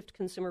we shift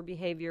consumer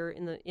behavior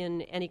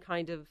in any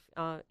kind of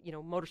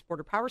motorsport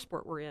or power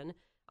sport we're in.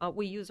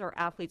 We use our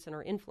athletes and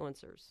our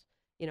influencers,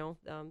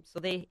 so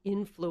they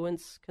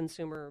influence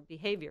consumer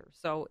behavior.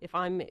 So if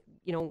I'm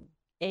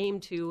aim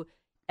to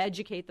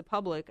educate the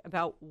public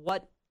about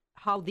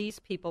how these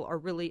people are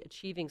really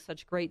achieving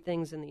such great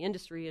things in the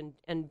industry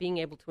and being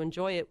able to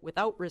enjoy it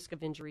without risk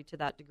of injury to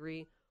that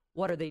degree,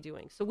 what are they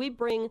doing? So we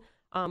bring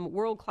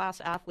world-class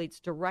athletes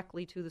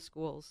directly to the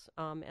schools,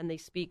 and they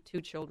speak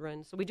to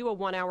children. So we do a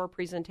 1-hour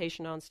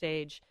presentation on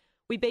stage.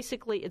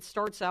 It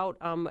starts out,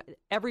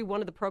 every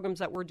one of the programs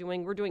that we're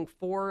doing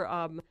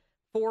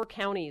 4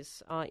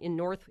 counties in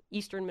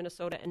northeastern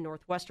Minnesota and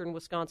northwestern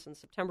Wisconsin,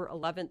 September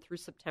 11th through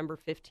September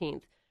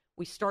 15th.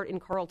 We start in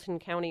Carleton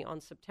County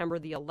on September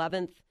the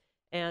 11th,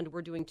 and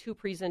we're doing 2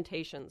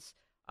 presentations.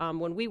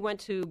 When we went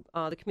to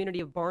the community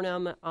of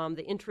Barnum,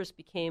 the interest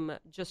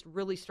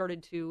really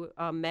started to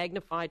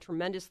magnify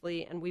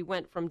tremendously, and we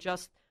went from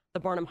just the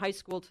Barnum High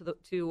School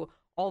to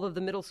all of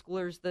the middle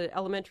schoolers, the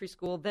elementary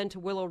school, then to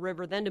Willow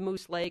River, then to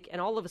Moose Lake,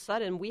 and all of a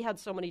sudden we had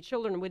so many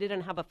children, we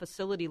didn't have a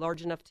facility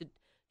large enough to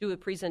do a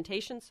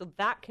presentation. So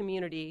that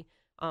community,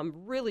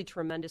 really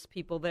tremendous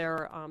people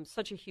there,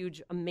 such a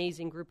huge,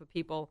 amazing group of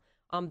people.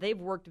 They've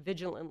worked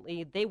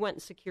vigilantly. They went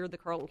and secured the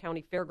Carleton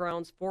County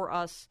Fairgrounds for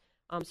us.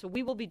 So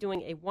we will be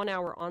doing a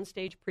 1-hour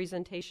onstage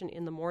presentation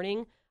in the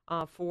morning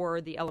for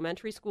the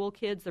elementary school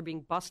kids. They're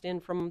being bussed in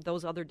from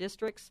those other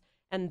districts.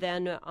 And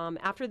then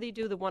after they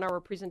do the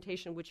 1-hour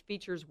presentation, which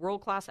features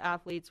world-class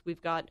athletes,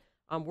 we've got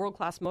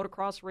world-class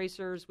motocross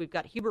racers. We've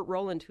got Hubert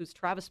Rowland, who's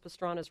Travis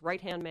Pastrana's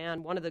right-hand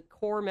man, one of the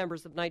core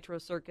members of Nitro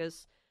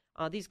Circus.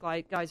 These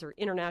guys are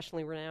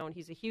internationally renowned.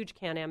 He's a huge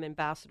Can-Am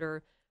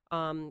ambassador.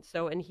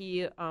 And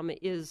he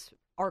is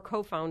our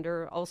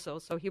co-founder also.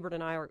 So Hubert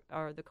and I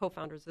are the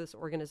co-founders of this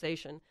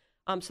organization.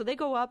 So they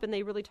go up and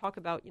they really talk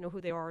about,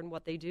 who they are and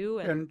what they do.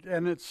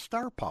 And it's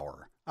star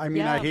power. I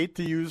mean, I hate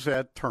to use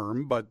that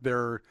term, but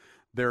they're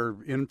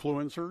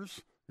influencers.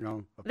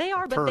 They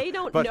are, but they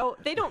don't know.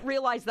 They don't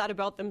realize that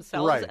about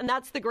themselves, right. And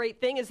that's the great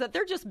thing is that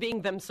they're just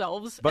being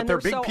themselves. But and they're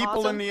big so people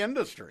awesome. in the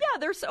industry. Yeah,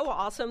 they're so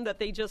awesome that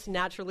they just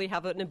naturally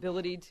have an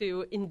ability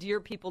to endear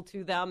people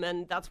to them,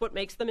 and that's what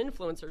makes them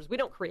influencers. We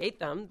don't create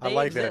them; they I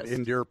like exist. that,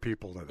 endear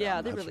people to them.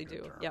 Yeah, they That's really a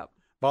good do. term. Yep.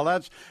 Well,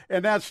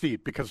 that's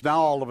neat because now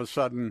all of a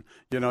sudden,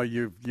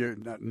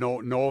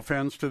 no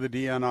offense to the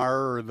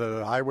DNR or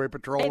the Highway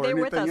Patrol or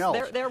anything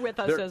else. They're with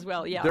us as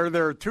well. Yeah, they're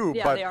there too.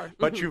 Yeah, but they are.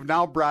 But you've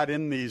now brought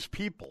in these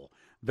people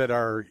that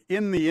are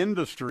in the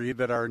industry,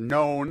 that are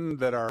known,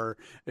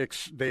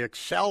 they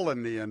excel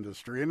in the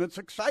industry, and it's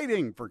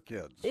exciting for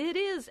kids. It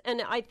is,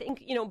 and I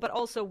think, but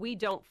also we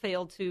don't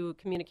fail to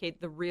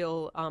communicate the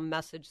real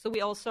message.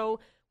 So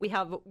we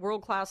have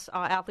world-class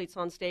athletes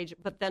on stage,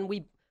 but then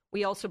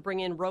we also bring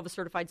in ROVA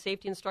certified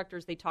safety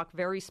instructors. They talk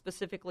very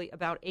specifically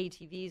about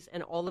ATVs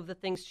and all of the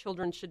things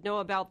children should know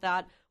about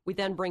that. We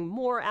then bring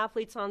more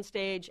athletes on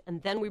stage,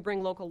 and then we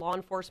bring local law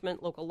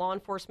enforcement. Local law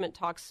enforcement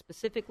talks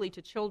specifically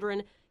to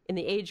children in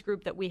the age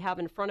group that we have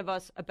in front of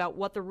us about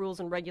what the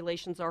rules and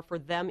regulations are for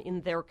them in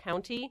their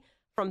county.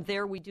 From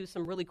there, we do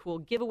some really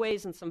cool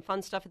giveaways and some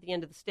fun stuff at the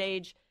end of the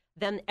stage.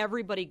 Then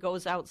everybody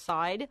goes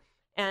outside.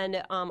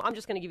 And I'm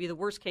just going to give you the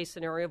worst case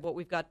scenario of what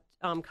we've got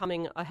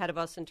coming ahead of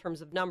us in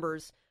terms of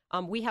numbers.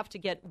 We have to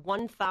get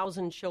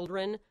 1,000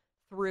 children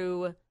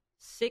through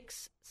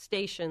 6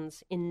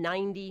 stations in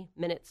 90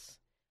 minutes.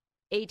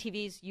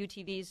 ATVs,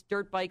 UTVs,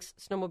 dirt bikes,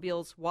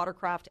 snowmobiles,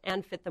 watercraft,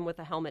 and fit them with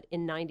a helmet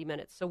in 90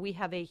 minutes. So we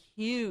have a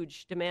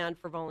huge demand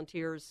for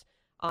volunteers,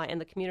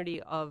 and the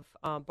community of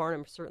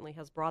Barnum certainly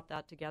has brought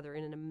that together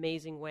in an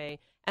amazing way.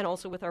 And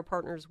also with our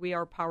partners, we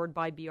are powered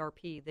by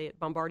BRP, the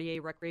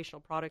Bombardier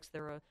Recreational Products.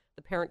 They're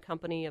the parent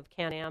company of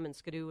Can-Am and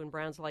Skidoo and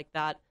brands like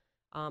that.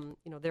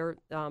 They're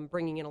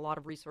bringing in a lot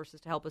of resources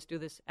to help us do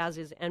this, as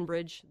is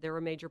Enbridge. They're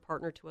a major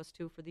partner to us,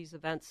 too, for these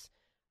events.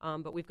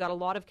 But we've got a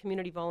lot of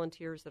community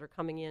volunteers that are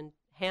coming in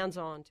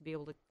hands-on to be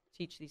able to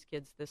teach these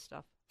kids this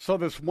stuff. So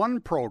this one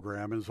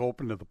program is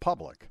open to the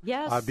public.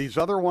 Yes. These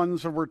other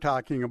ones that we're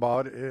talking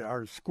about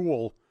are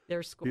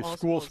They're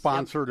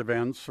school-sponsored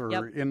events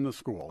or in the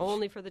schools.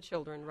 Only for the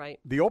children, right.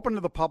 The open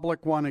to the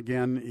public one,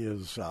 again,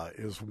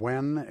 is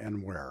when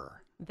and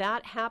where?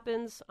 That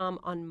happens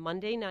on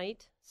Monday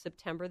night,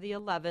 September the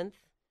 11th,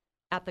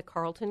 at the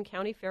Carleton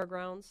County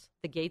Fairgrounds.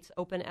 The gates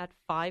open at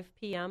 5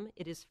 p.m.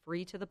 It is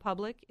free to the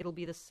public. It'll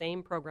be the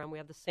same program. We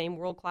have the same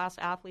world-class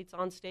athletes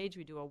on stage.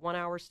 We do a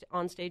 1-hour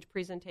on-stage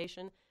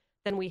presentation.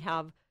 Then we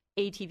have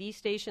ATV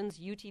stations,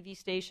 UTV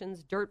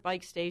stations, dirt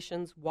bike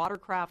stations,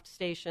 watercraft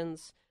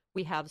stations.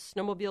 We have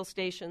snowmobile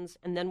stations,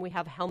 and then we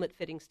have helmet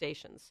fitting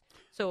stations.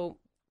 So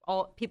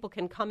all people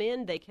can come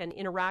in. They can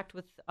interact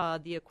with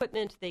the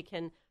equipment. They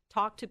can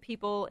talk to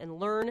people and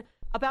learn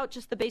about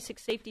just the basic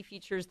safety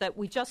features that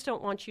we just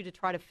don't want you to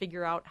try to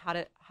figure out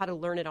how to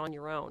learn it on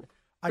your own.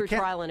 through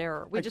trial and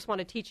error. We just want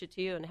to teach it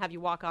to you and have you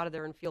walk out of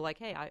there and feel like,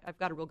 hey, I've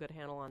got a real good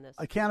handle on this.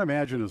 I can't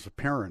imagine as a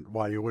parent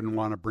why you wouldn't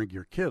want to bring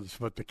your kids,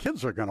 but the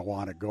kids are going to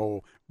want to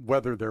go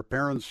whether their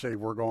parents say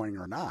we're going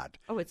or not.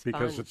 Oh, it's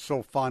because fun. It's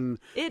so fun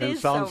It and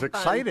is sounds so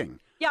exciting. Fun.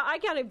 Yeah, I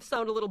kind of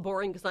sound a little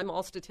boring because I'm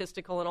all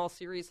statistical and all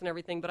serious and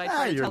everything, but I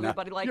try to tell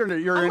everybody like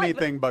you're I'm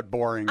anything but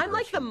boring. I'm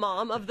like the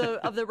mom of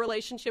the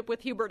relationship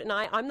with Hubert and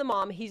I. I'm the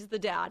mom, he's the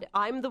dad.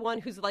 I'm the one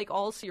who's like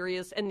all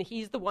serious, and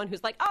he's the one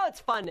who's like, oh, it's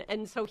fun,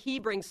 and so he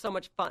brings so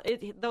much fun.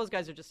 Those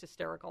guys are just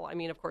hysterical. I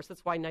mean, of course,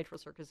 that's why Nitro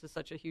Circus is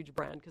such a huge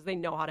brand because they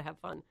know how to have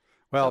fun.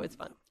 Well, so it's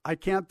fun. I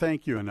can't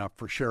thank you enough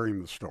for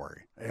sharing the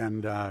story,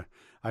 and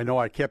I know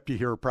I kept you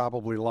here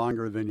probably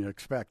longer than you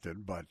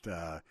expected, but.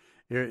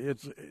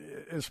 It's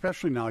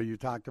especially now you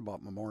talked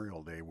about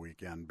Memorial Day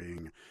weekend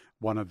being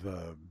one of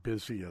the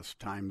busiest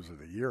times of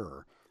the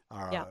year.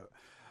 Yeah.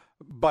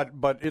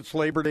 But it's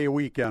Labor Day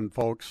weekend,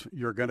 folks.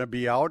 You're going to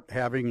be out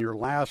having your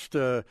last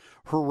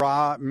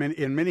hurrah,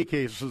 in many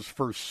cases,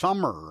 for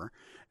summer.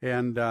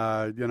 And,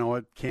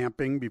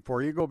 camping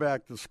before you go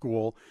back to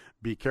school.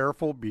 Be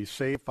careful, be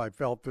safe. I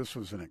felt this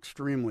was an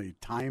extremely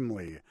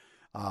timely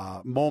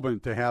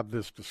moment to have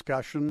this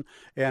discussion,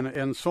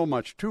 and so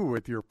much too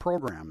with your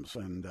programs,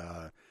 and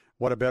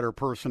what a better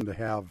person to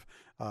have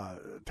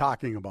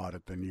talking about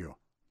it than you.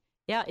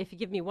 Yeah, if you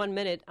give me 1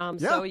 minute.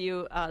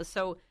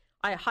 So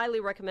I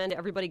highly recommend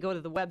everybody go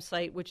to the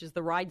website, which is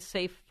the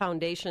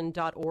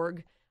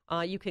ridesafefoundation.org.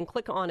 You can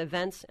click on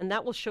events, and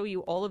that will show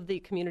you all of the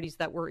communities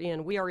that we're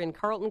in. We are in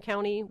Carleton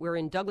County, we're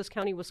in Douglas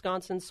County,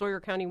 Wisconsin, Sawyer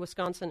County,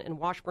 Wisconsin, and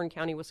Washburn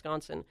County,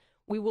 Wisconsin.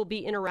 We will be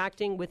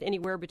interacting with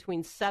anywhere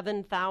between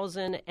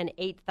 7,000 and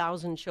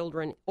 8,000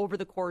 children over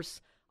the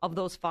course of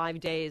those 5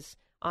 days,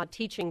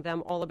 teaching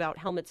them all about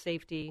helmet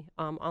safety,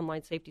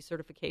 online safety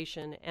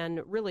certification,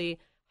 and really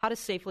how to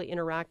safely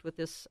interact with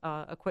this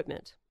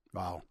equipment.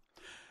 Wow.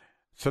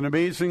 It's an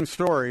amazing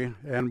story,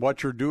 and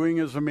what you're doing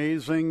is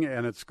amazing,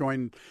 and it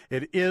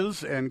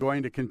is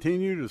going to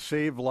continue to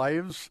save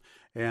lives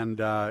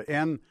and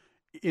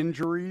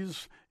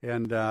injuries,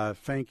 and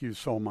thank you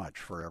so much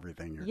for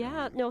everything you're doing.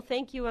 Yeah, no,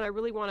 thank you, and I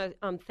really want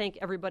to thank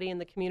everybody in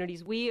the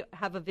communities. We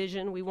have a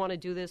vision. We want to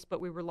do this, but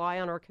we rely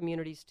on our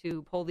communities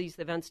to pull these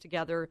events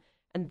together,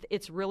 and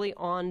it's really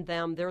on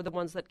them. They're the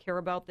ones that care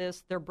about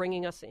this. They're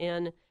bringing us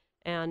in,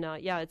 and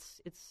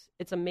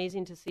it's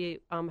amazing to see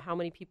how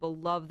many people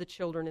love the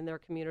children in their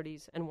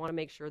communities and want to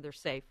make sure they're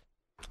safe.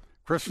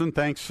 Kristen,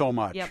 thanks so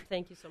much. Yep,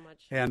 thank you so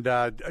much. And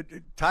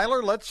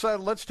Tyler,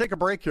 let's take a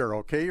break here,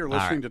 okay? You're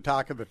listening to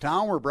Talk of the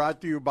Town. We're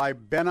brought to you by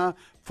Benna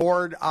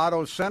Ford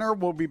Auto Center.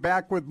 We'll be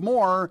back with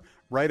more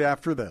right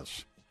after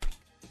this.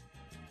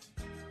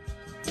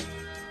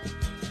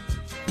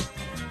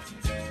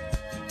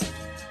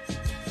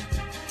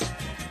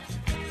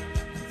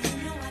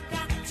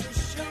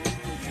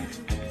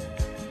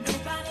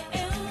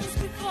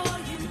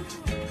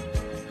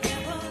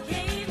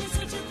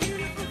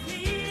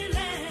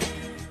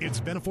 It's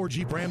Benna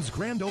Jeep Ram's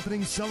grand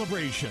opening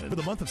celebration. For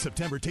the month of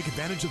September, take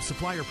advantage of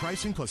supplier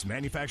pricing plus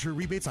manufacturer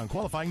rebates on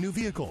qualifying new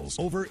vehicles.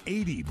 Over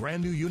 80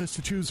 brand new units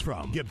to choose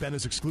from. Get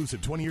Benna's exclusive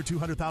 20-year,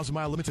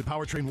 200,000-mile limited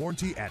powertrain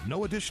warranty at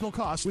no additional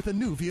cost with a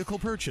new vehicle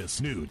purchase.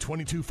 New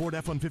 22 Ford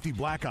F-150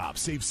 Black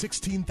Ops save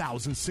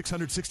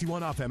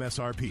 $16,661 off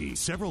MSRP.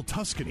 Several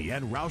Tuscany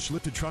and Roush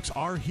lifted trucks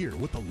are here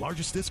with the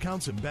largest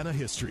discounts in Benna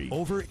history.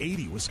 Over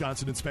 80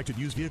 Wisconsin-inspected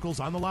used vehicles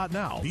on the lot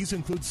now. These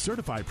include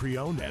certified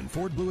pre-owned and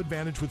Ford Blue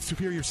Advantage with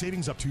superior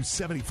savings up to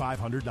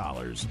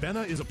 $7,500.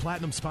 Benna is a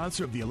platinum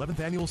sponsor of the 11th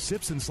annual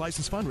Sips and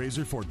Slices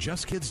fundraiser for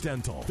Just Kids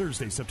Dental.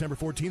 Thursday, September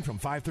 14th from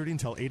 5:30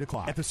 until 8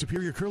 o'clock at the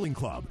Superior Curling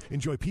Club.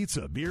 Enjoy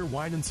pizza, beer,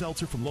 wine, and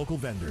seltzer from local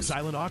vendors.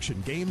 Silent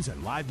auction, games,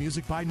 and live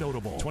music by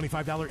Notable.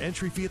 $25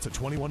 entry fee. It's a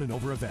 21 and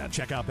over event.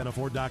 Check out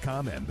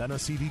BennaFord.com and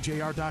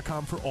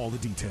BennaCDJR.com for all the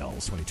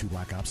details. 22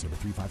 Black Ops number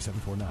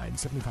 35749.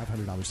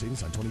 $7,500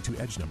 savings on 22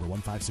 Edge number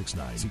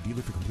 1569. See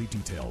dealer for complete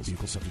details.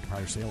 Vehicle subject to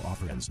prior sale.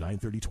 Offer ends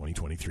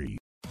 9/30/2023.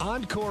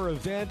 Encore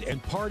Event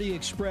and Party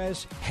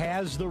Express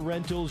has the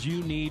rentals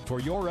you need for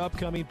your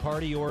upcoming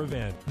party or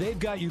event. They've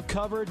got you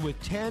covered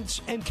with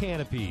tents and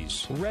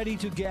canopies, ready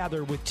to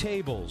gather with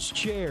tables,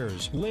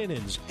 chairs,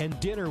 linens, and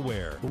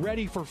dinnerware,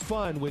 ready for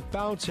fun with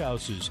bounce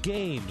houses,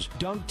 games,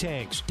 dunk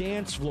tanks,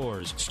 dance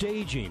floors,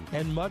 staging,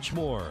 and much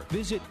more.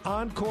 Visit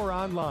Encore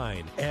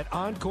online at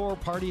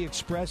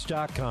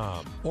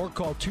EncorePartyExpress.com or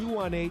call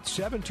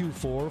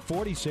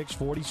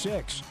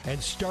 218-724-4646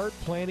 and start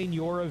planning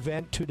your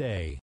event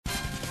today.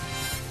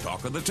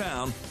 Talk of the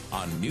Town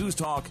on News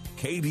Talk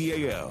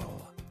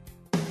KDAL.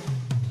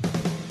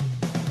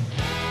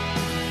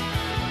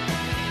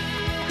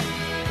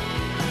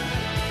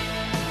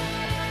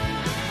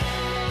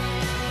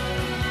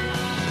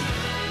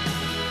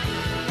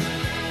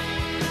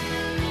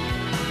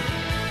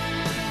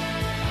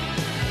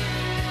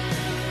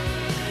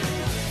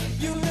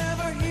 You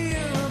never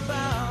hear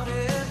about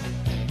it.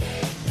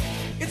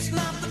 It's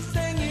not the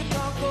thing you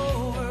talk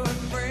over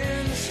with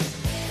friends.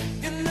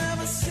 You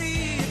never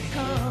see it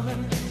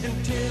coming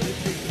until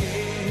it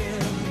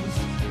begins.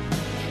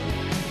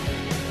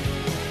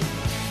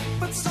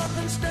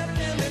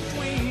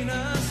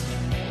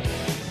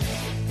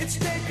 It's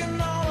taken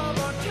all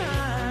of our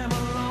time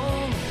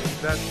alone.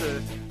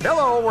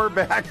 Hello, we're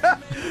back.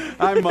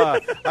 I'm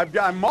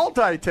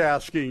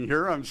multitasking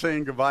here. I'm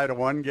saying goodbye to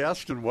one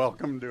guest and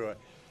welcome to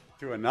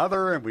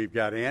another. And we've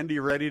got Andy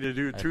ready to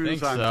do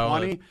twos on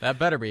 20. That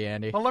better be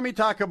Andy. Well, let me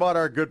talk about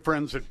our good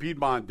friends at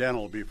Piedmont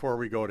Dental before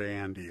we go to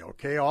Andy.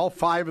 Okay, all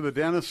 5 of the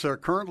dentists are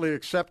currently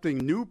accepting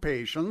new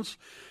patients.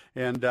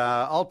 And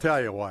I'll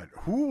tell you what,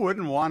 who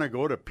wouldn't want to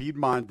go to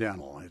Piedmont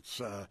Dental?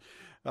 It's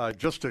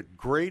just a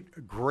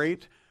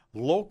great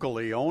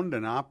locally owned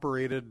and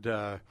operated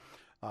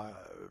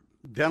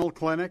dental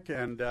clinic,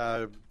 and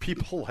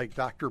people like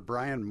Dr.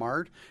 Brian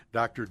Mart,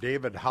 Dr.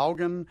 David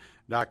Haugen,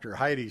 Dr.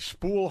 Heidi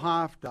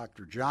Spoolhoff,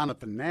 Dr.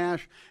 Jonathan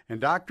Nash, and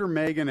Dr.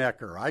 Megan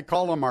Ecker. I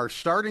call them our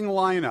starting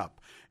lineup.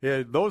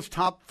 Those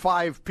top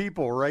 5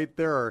 people right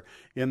there are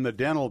in the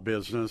dental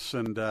business,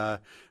 and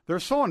they're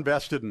so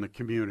invested in the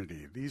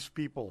community. These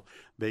people,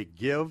 they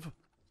give.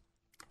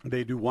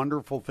 They do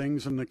wonderful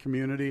things in the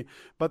community,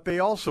 but they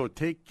also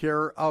take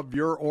care of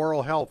your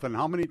oral health. And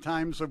how many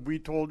times have we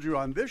told you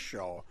on this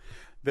show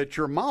that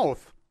your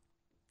mouth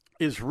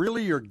is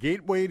really your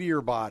gateway to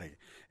your body?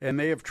 And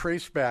they have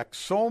traced back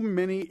so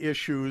many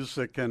issues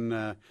that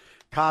can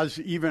cause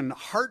even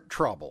heart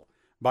trouble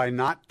by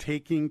not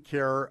taking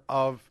care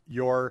of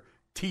your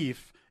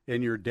teeth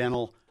and your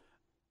dental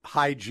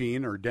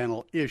hygiene or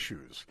dental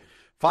issues.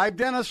 5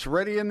 dentists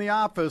ready in the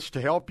office to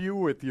help you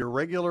with your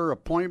regular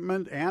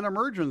appointment and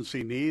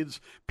emergency needs.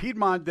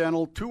 Piedmont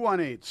Dental,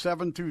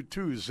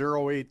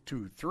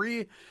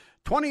 218-722-0823,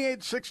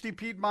 2860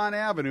 Piedmont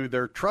Avenue.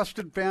 They're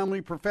trusted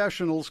family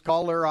professionals.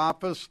 Call their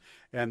office,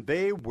 and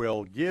they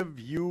will give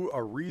you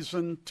a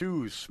reason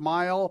to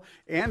smile.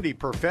 Andy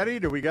Perfetti,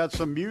 do we got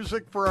some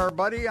music for our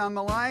buddy on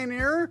the line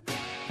here?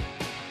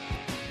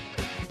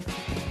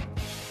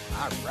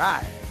 All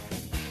right.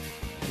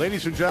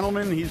 Ladies and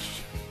gentlemen, he's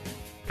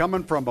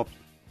coming from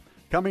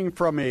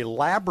a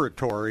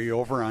laboratory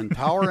over on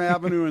Tower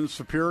Avenue in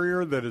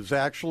Superior that is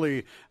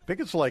actually, I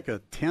think it's like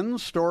a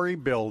 10-story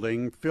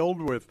building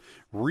filled with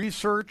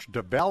research,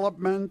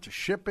 development,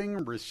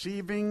 shipping,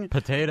 receiving.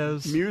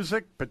 Potatoes.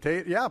 Music,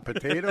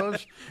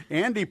 potatoes.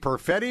 Andy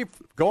Perfetti,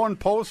 going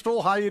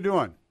postal. How you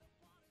doing?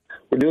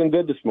 We're doing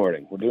good this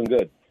morning. We're doing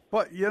good.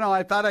 Well,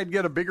 I thought I'd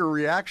get a bigger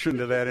reaction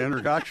to that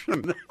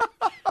introduction.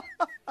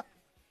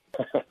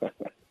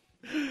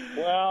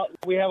 Well,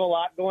 we have a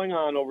lot going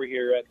on over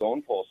here at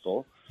Going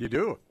Postal. You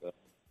do?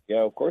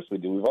 Yeah, of course we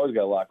do. We've always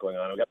got a lot going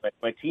on. I've got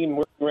my team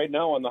working right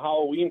now on the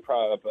Halloween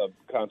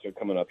concert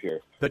coming up here.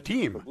 The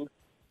team?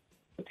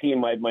 The team,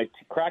 my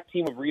crack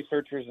team of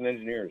researchers and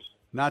engineers.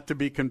 Not to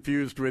be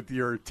confused with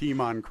your team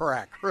on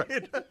crack,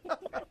 right?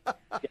 Yeah,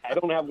 I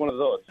don't have one of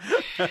those.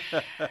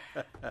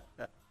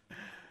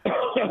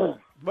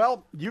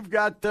 Well, you've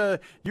got a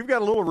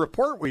little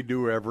report we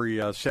do every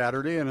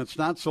Saturday, and it's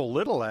not so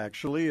little,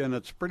 actually, and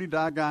it's pretty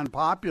doggone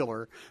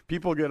popular.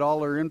 People get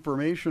all their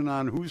information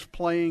on who's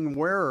playing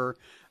where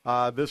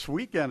this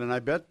weekend, and I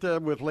bet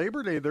with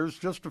Labor Day there's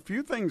just a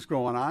few things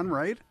going on,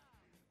 right?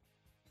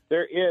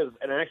 There is,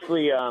 and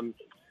actually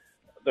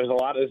there's a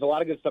lot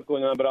of good stuff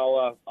going on, but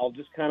I'll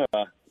just kind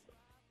of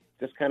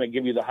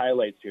give you the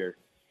highlights here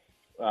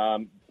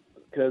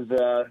because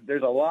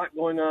there's a lot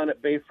going on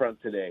at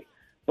Bayfront today.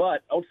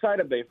 But outside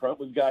of Bayfront,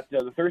 we've got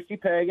the Thirsty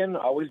Pagan,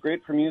 always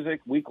great for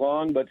music,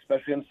 week-long, but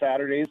especially on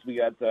Saturdays. We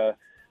got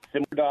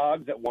Simmer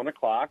Dogs at 1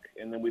 o'clock,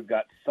 and then we've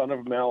got Son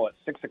of Mel at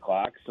 6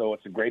 o'clock. So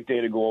it's a great day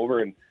to go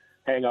over and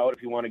hang out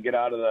if you want to get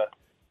out of the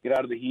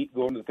heat,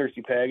 go into the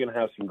Thirsty Pagan and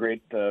have some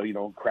great,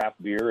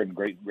 craft beer and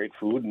great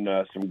food and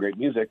some great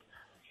music.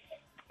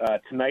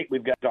 Tonight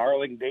we've got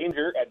Darling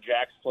Danger at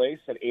Jack's Place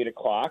at 8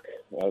 o'clock.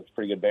 It's a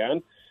pretty good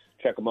band.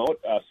 Check them out.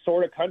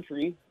 Sorta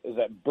Country is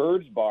at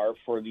Bird's Bar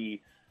for the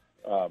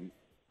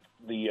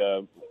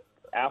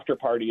after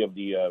party of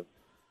the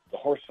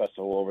horse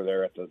festival over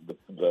there at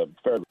the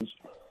fairgrounds.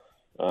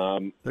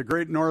 The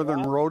Great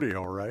Northern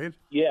Rodeo, right?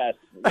 Yes,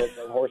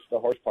 the horse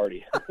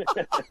party.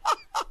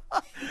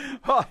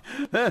 Oh,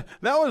 that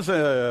was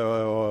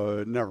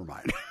never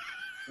mind.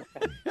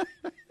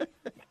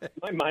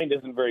 My mind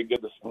isn't very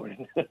good this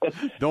morning.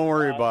 Don't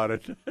worry about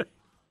it.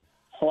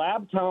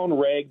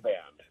 Slabtown Rag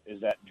Band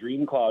is at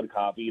Dream Cloud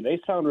Coffee. They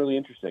sound really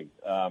interesting.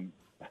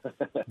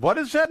 What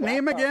is that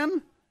name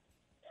again?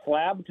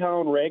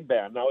 Slabtown Rag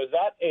Band. Now, is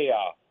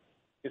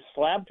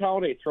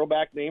Slabtown a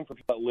throwback name for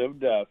people that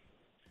lived down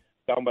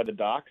by the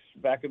docks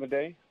back in the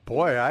day?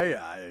 Boy,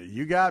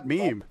 you got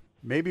me.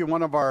 Maybe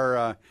one of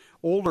our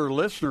older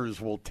listeners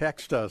will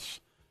text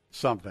us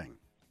something.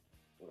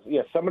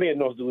 Yeah, somebody that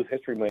knows Duluth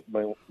history might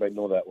know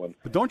that one.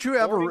 But don't you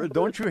have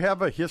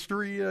a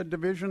history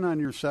division on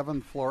your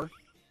 7th floor?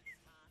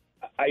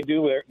 I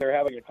do. They're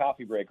having a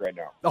coffee break right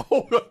now.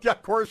 Oh, yeah,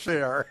 of course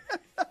they are.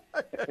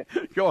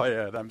 Go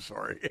ahead. I'm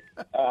sorry.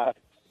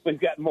 We've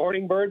got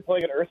Morning Bird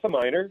playing at Ursa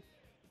Minor.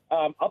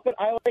 Up at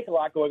Island Lake, a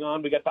lot going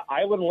on. We got the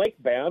Island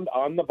Lake Band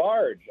on the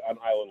barge on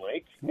Island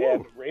Lake. Woo.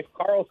 And Rafe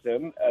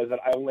Carlson is at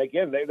Island Lake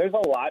Inn. There's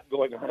a lot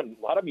going on,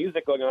 a lot of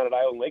music going on at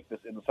Island Lake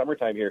in the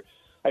summertime here.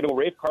 I know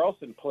Rafe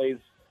Carlson plays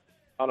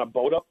on a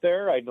boat up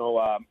there. I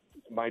know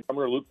my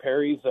drummer Luke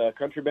Perry's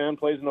country band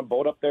plays in a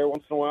boat up there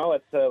once in a while.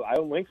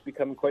 Island Lake's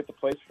becoming quite the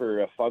place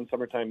for fun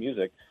summertime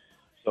music.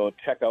 So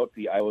check out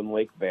the Island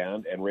Lake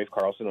Band and Rafe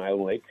Carlson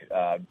Island Lake.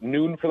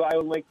 Noon for the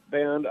Island Lake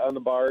Band on the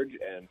barge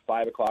and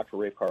 5 o'clock for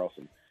Rafe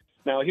Carlson.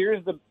 Now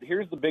here's the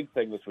big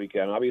thing this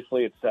weekend.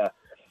 Obviously it's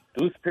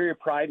Duluth Superior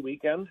Pride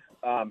weekend.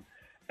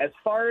 As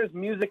far as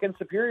music in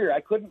Superior, I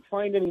couldn't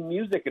find any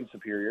music in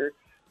Superior,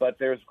 but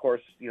there's of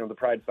course the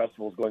Pride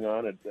Festival's going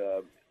on.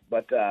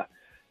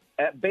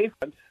 At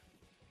Bayfront,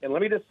 and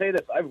let me just say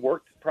this: I've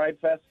worked Pride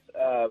Fest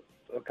a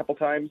couple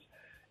times.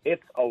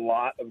 It's a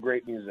lot of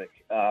great music.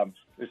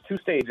 There's 2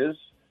 stages,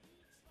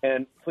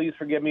 and please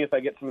forgive me if I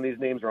get some of these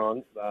names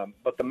wrong.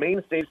 But the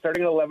main stage,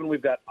 starting at 11,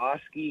 we've got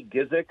Oski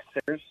Gizik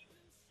singers.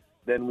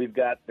 Then we've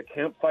got the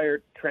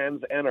Campfire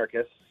Trans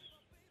Anarchists.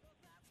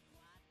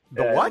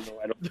 The what?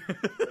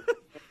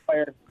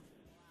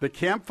 The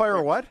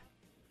Campfire what?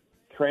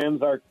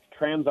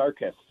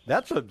 Transarchists.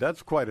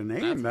 That's quite a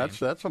name.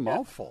 That's a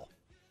mouthful.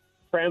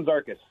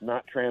 Transarchists,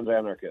 not trans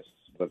anarchists.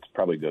 That's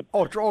probably good.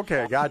 Oh,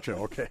 okay, gotcha.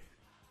 Okay.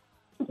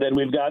 Then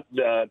we've got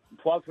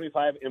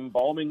 12:25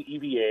 Embalming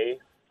EVA.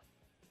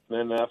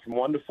 Then from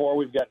 1 to 4,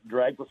 we've got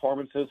drag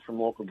performances from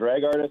local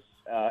drag artists.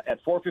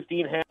 At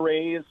 4:15, Hannah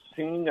Ray is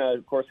singing.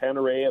 Of course,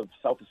 Hannah Ray of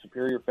South of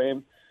Superior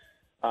fame.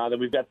 Then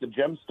we've got the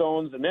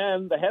Gemstones, and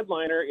then the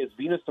headliner is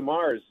Venus to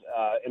Mars.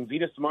 And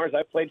Venus to Mars,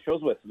 I've played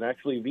shows with, and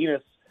actually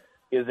Venus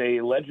is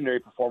a legendary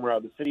performer out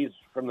of the cities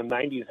from the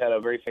 90s. Had a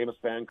very famous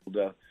band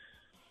called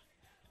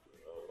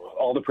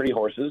All the Pretty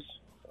Horses.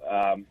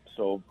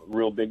 So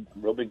real big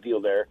deal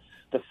there.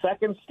 The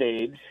second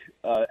stage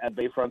at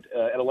Bayfront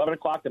at 11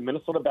 o'clock, the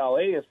Minnesota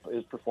Ballet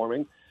is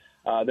performing.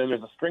 Then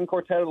there's a string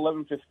quartet at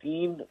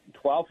 11:15.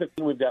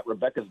 12:15, we've got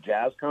Rebecca's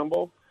Jazz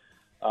Combo.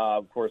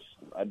 Of course,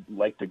 I'd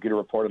like to get a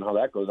report on how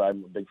that goes.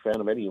 I'm a big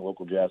fan of any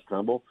local jazz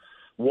combo.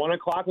 1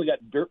 o'clock, we got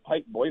Dirt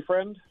Pike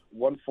Boyfriend.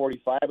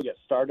 1:45, we got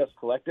Stardust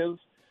Collective.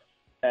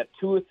 At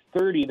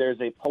 2:30,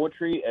 there's a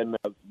poetry and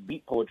a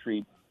beat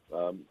poetry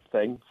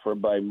thing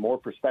by More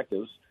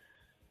Perspectives.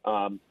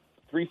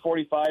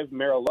 3:45,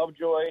 Mara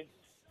Lovejoy.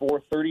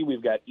 4:30,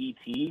 we've got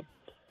E.T.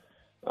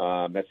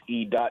 That's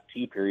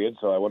E.T. period,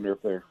 so I wonder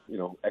if they're,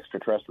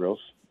 extraterrestrials.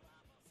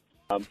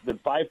 Then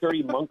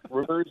 5:30, Monk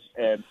Rivers,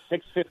 and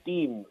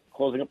 6:15,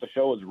 closing up the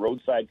show, is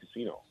Roadside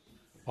Casino.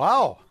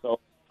 Wow. So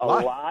a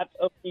lot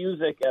of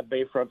music at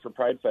Bayfront for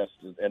Pride Fest.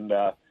 And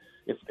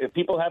if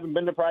people haven't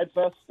been to Pride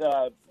Fest,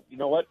 you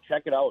know what?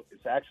 Check it out.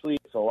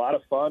 It's a lot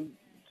of fun.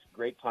 It's a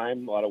great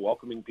time, a lot of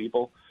welcoming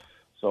people.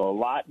 So a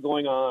lot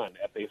going on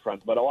at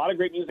Bayfront, but a lot of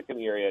great music in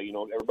the area.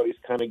 Everybody's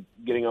kind of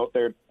getting out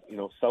there,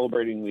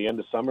 celebrating the end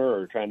of summer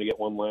or trying to get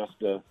one last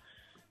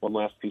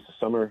piece of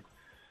summer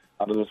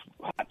out of this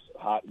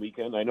hot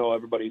weekend. I know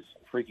everybody's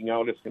freaking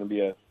out. It's going to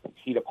be a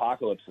heat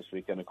apocalypse this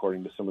weekend,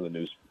 according to some of the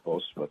news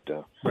posts. But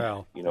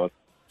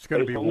it's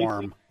going to be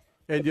warm.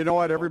 And you know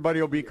what?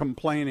 Everybody will be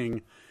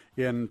complaining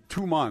in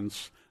 2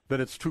 months that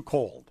it's too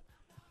cold.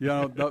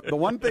 The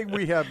one thing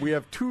we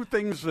have 2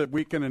 things that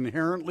we can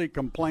inherently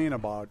complain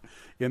about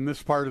in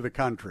this part of the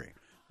country: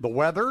 the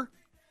weather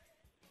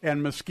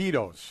and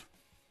mosquitoes.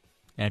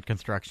 And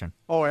construction.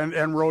 Oh,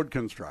 and road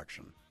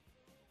construction.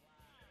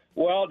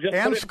 Well,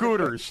 and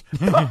scooters.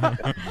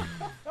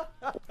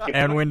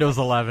 And Windows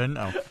 11.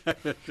 Oh.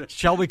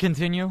 Shall we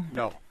continue?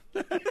 No.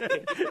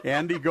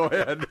 Andy, go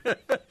ahead.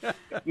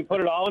 You put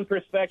it all in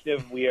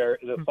perspective.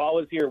 The fall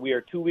is here. We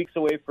are 2 weeks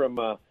away from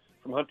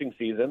hunting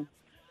season.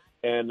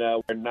 And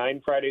we're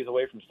 9 Fridays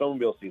away from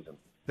snowmobile season.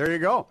 There you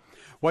go.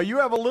 Well, you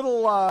have a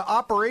little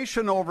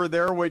operation over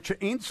there, which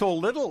ain't so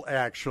little,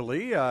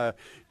 actually.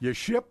 You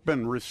ship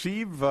and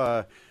receive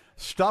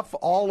stuff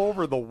all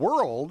over the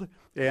world.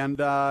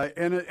 And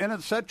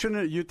it's such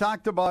you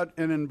talked about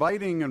an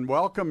inviting and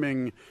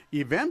welcoming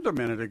event a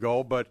minute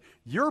ago, but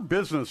your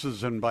business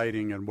is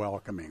inviting and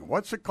welcoming.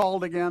 What's it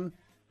called again?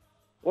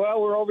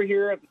 Well, we're over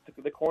here at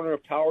the corner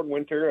of Tower and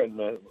Winter and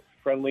the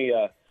friendly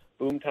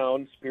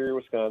Boomtown, Superior,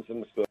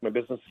 Wisconsin. My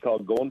business is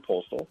called Going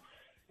Postal,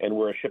 and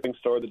we're a shipping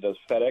store that does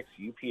FedEx,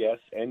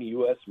 UPS, and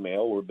U.S.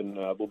 mail.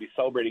 We'll be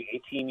celebrating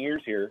 18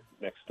 years here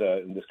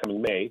in this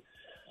coming May.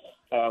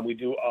 We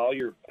do all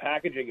your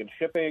packaging and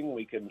shipping.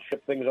 We can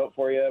ship things out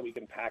for you. We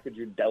can package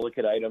your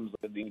delicate items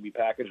that need to be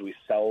packaged. We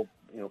sell,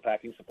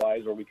 packing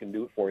supplies, or we can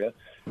do it for you.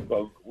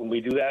 But when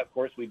we do that, of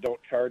course, we don't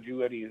charge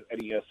you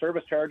any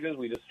service charges.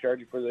 We just charge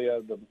you for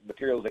the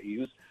materials that you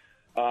use.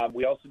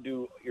 We also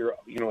do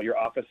your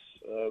office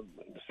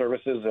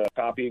services,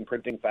 copying,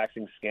 printing,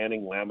 faxing,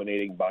 scanning,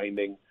 laminating,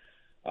 binding.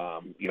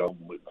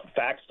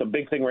 Fax. The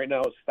big thing right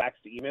now is fax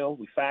to email.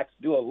 We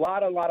do a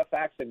lot of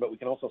faxing, but we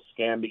can also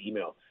scan to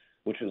email,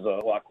 which is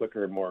a lot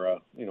quicker and more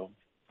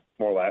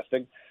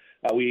lasting.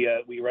 We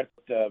rent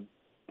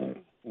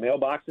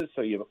mailboxes,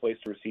 so you have a place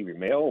to receive your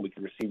mail. We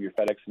can receive your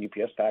FedEx and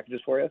UPS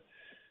packages for you.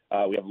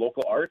 We have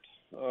local art.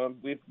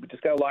 We've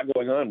just got a lot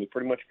going on. We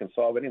pretty much can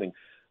solve anything.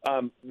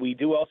 We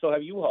do also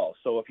have U-Haul,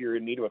 so if you're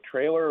in need of a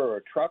trailer or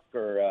a truck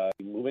or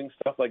moving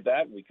stuff like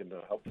that, we can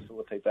help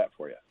facilitate that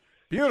for you.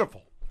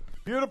 Beautiful.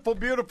 Beautiful,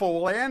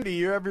 beautiful. Well, Andy,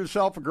 you have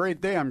yourself a great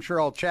day. I'm sure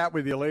I'll chat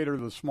with you later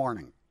this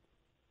morning.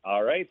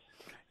 All right.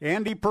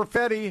 Andy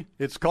Perfetti.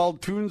 It's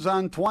called Tunes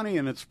on 20,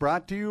 and it's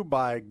brought to you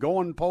by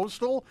Going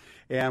Postal.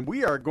 And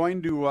we are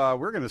going to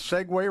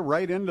segue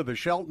right into the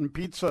Shelton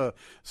Pizza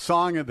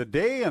Song of the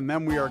Day, and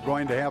then we are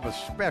going to have a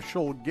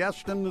special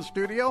guest in the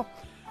studio.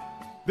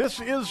 This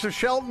is the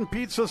Shelton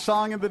Pizza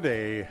Song of the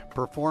Day,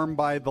 performed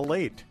by the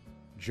late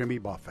Jimmy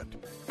Buffett.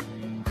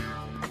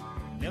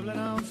 Nibbling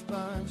on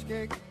sponge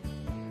cake,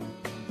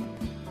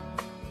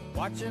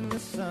 watching the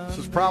sun. This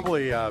is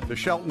probably the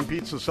Shelton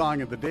Pizza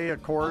Song of the Day,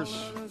 of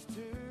course.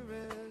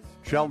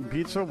 Shelton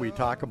Pizza, we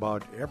talk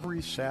about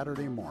every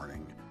Saturday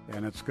morning,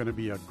 and it's going to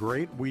be a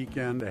great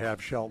weekend to have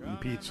Shelton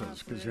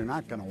Pizzas because you're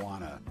not going to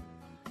want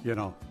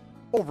to,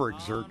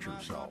 overexert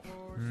yourself.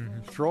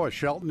 Mm-hmm. Throw a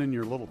Shelton in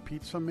your little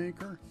pizza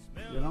maker,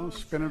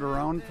 spin it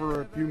around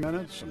for a few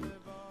minutes and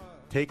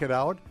take it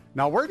out.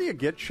 Now, where do you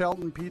get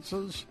Shelton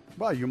pizzas?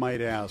 Well, you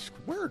might ask,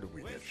 where do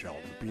we get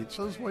Shelton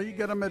pizzas? Well, you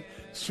get them at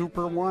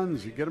Super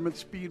Ones, you get them at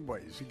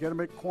Speedways, you get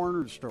them at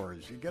corner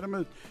stores, you get them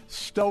at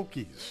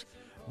Stokey's.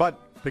 But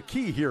the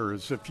key here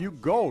is if you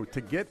go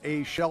to get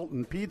a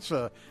Shelton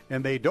pizza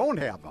and they don't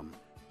have them,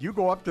 you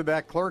go up to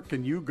that clerk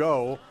and you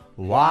go,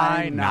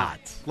 why not?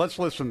 Let's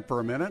listen for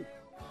a minute,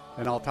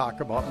 and I'll talk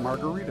about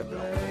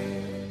Margaritaville.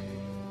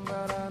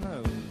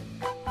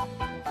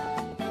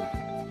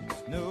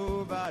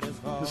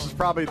 This is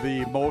probably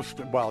the most,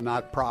 well,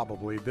 not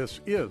probably,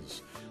 this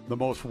is the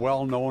most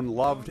well-known,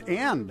 loved,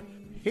 and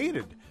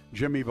hated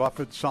Jimmy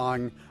Buffett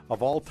song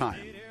of all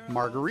time,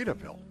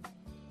 Margaritaville.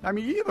 I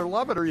mean, you either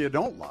love it or you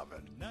don't love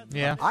it.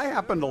 Yeah. I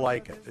happen to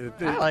like it.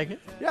 I like it.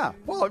 Yeah.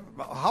 Well,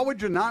 how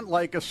would you not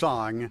like a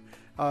song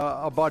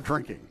about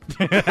drinking?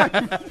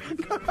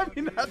 I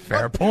mean,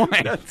 fair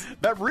point.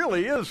 That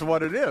really is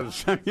what it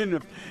is. I mean,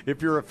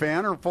 if you're a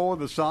fan or foe of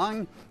the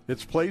song,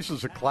 its place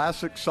as a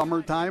classic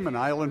summertime and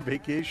island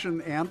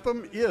vacation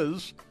anthem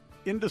is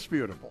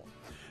indisputable.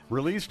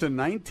 Released in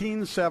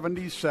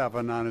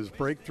 1977 on his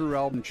breakthrough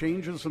album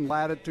Changes in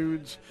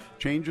Latitudes,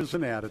 Changes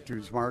in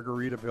Attitudes,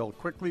 Margaritaville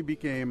quickly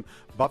became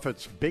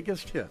Buffett's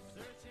biggest hit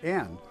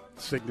and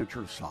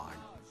signature song.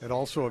 It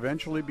also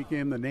eventually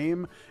became the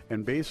name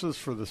and basis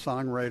for the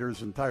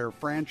songwriter's entire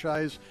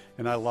franchise,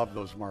 and I love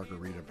those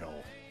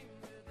Margaritaville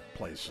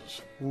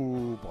places.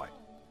 Ooh, boy.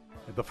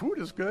 The food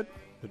is good.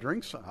 The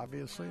drinks,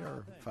 obviously,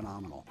 are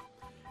phenomenal.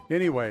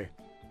 Anyway,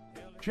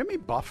 Jimmy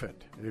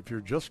Buffett, if you're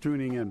just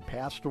tuning in,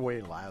 passed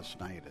away last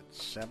night at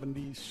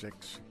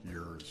 76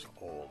 years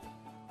old.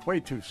 Way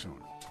too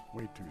soon.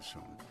 Way too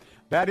soon.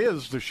 That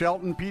is the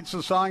Shelton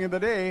Pizza Song of the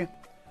Day.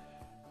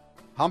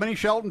 How many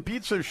Shelton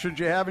pizzas should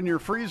you have in your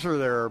freezer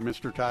there,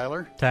 Mr.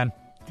 Tyler? 10.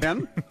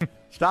 10?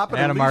 Stop and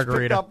at a least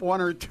margarita. Pick up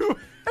one or two.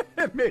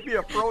 And maybe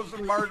a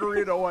frozen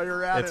margarita while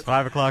you're at it. It's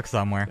 5 o'clock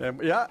somewhere.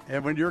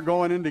 And when you're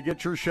going in to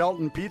get your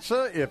Shelton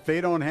pizza, if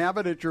they don't have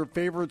it at your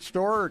favorite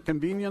store or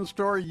convenience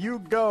store, you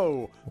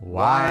go.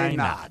 Why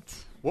not?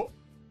 Whoa.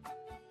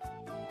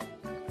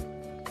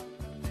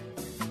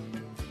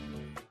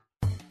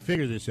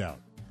 Figure this out.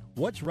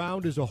 What's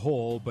round as a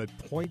whole but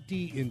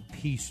pointy in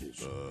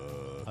pieces?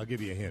 I'll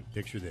give you a hint.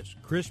 Picture this.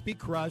 Crispy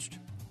crust,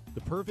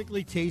 the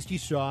perfectly tasty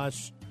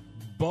sauce,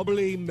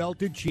 bubbly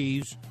melted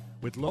cheese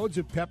with loads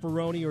of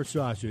pepperoni or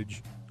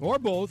sausage, or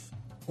both,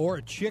 or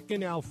a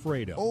chicken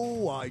Alfredo.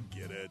 Oh, I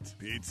get it.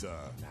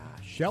 Pizza.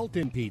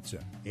 Shelton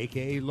Pizza,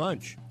 a.k.a.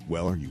 lunch.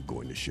 Well, are you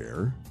going to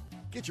share?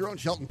 Get your own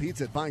Shelton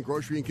Pizza at fine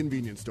grocery and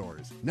convenience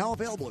stores. Now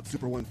available at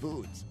Super One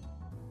Foods.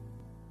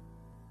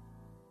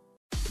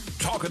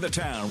 Talk of the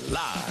Town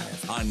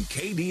live on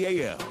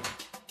KDAL.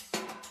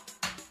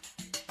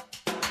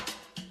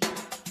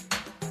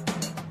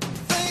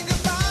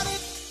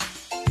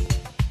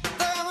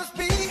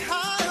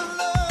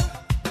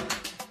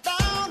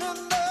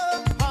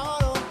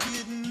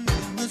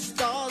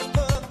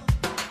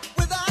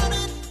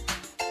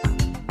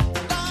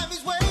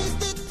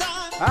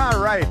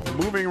 All right,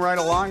 moving right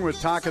along with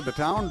Talk of the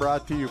Town,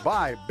 brought to you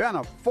by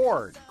Benna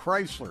Ford,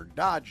 Chrysler,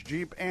 Dodge,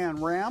 Jeep,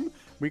 and Ram.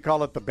 We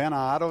call it the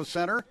Benna Auto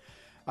Center.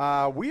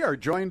 We are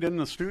joined in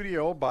the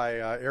studio by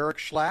Eric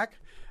Schlack,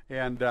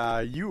 and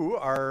you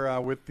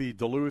are with the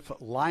Duluth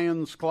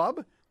Lions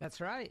Club. That's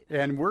right.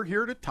 And we're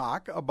here to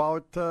talk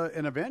about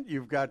an event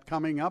you've got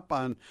coming up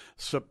on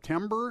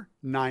September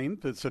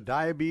 9th. It's a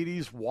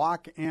diabetes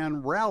walk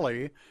and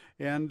rally.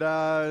 And,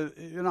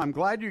 I'm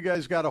glad you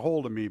guys got a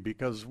hold of me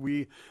because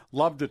we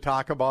love to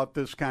talk about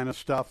this kind of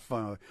stuff.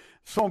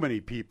 So many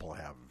people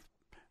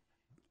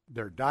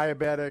they're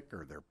diabetic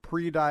or they're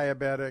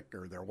pre-diabetic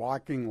or they're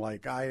walking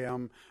like I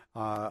am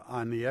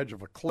on the edge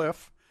of a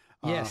cliff.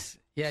 Yes.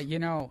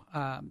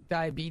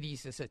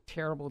 Diabetes is a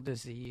terrible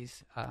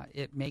disease.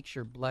 It makes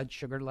your blood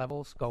sugar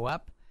levels go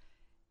up,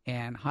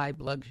 and high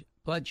blood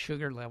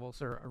sugar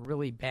levels are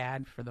really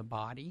bad for the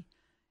body.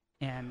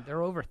 And there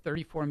are over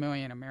 34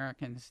 million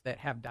Americans that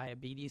have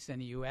diabetes in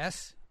the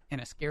U.S., and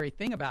a scary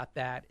thing about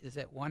that is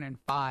that 1 in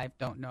 5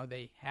 don't know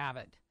they have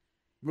it.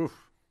 Oof.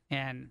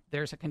 And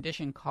there's a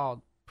condition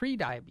called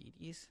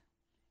prediabetes,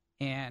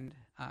 and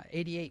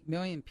 88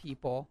 million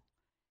people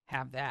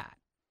have that.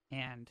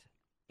 And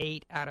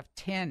 8 out of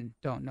 10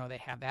 don't know they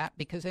have that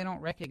because they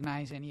don't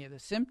recognize any of the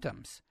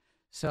symptoms.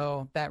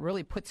 So that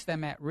really puts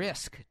them at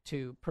risk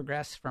to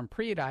progress from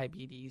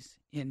prediabetes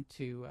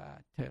into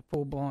to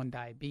full-blown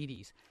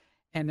diabetes.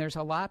 And there's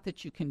a lot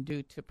that you can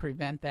do to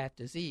prevent that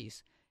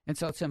disease. And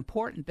so it's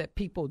important that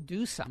people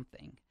do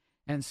something.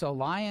 And so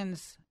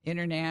Lions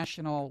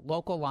International,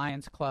 local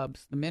Lions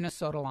clubs, the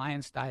Minnesota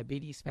Lions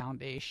Diabetes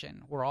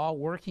Foundation, we're all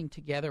working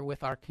together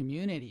with our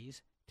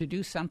communities to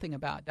do something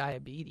about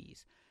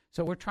diabetes.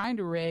 So we're trying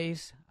to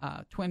raise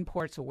Twin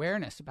Ports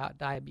awareness about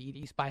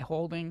diabetes by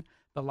holding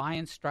the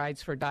Lions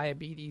Strides for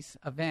Diabetes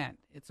event.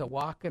 It's a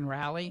walk and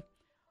rally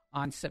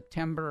on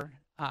September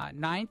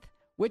 9th,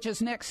 which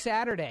is next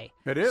Saturday.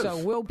 It is.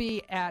 So we'll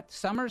be at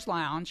Summers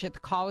Lounge at the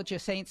College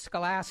of St.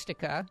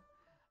 Scholastica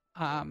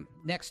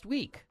next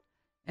week.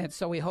 And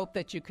so we hope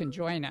that you can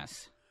join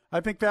us. I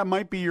think that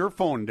might be your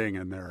phone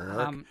dinging there,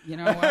 Eric. You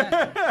know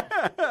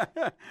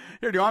what?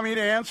 Here, do you want me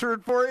to answer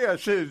it for you? I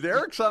said,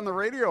 Eric's on the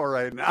radio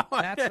right now.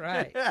 That's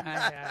right.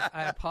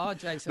 I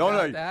apologize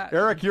about that.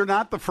 Eric, you're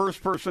not the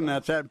first person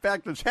that's had. In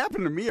fact, it's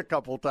happened to me a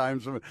couple of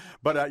times.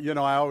 But,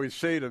 I always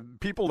say to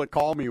people that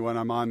call me when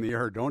I'm on the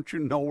air, don't you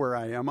know where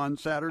I am on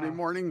Saturday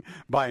morning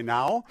by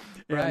now?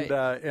 Right,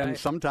 and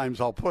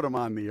sometimes I'll put them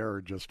on the air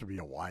just to be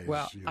a wise.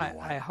 Well,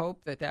 I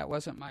hope that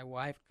wasn't my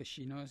wife because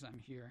she knows I'm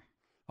here.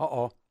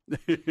 Uh-oh.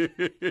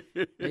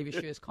 Maybe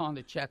she was calling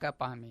to check up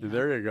on me.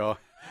 There you go.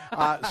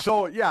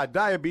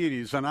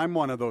 Diabetes, and I'm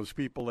one of those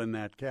people in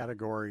that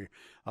category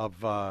of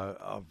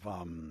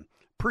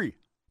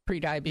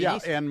pre-diabetes. Yeah,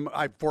 and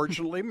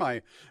fortunately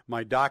my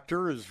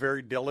doctor is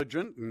very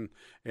diligent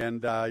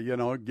and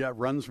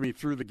runs me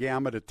through the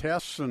gamut of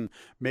tests and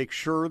makes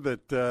sure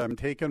that I'm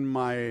taking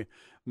my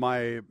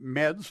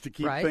meds to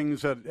keep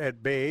things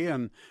at bay,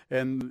 and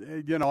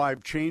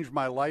I've changed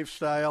my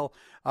lifestyle,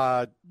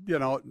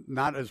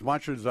 not as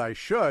much as I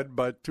should,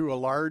 but to a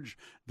large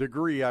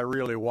degree I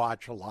really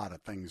watch a lot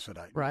of things that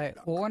I do. Right.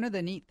 Well, one of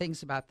the neat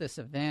things about this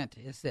event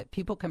is that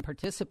people can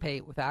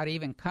participate without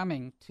even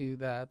coming to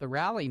the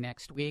rally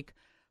next week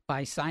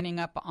by signing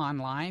up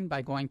online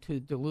by going to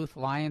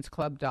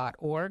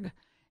DuluthLionsClub.org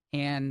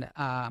and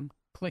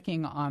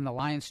clicking on the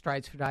Lions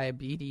Strides for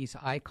Diabetes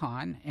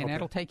icon, and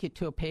that'll take you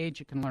to a page.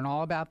 You can learn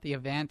all about the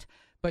event,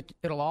 but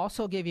it'll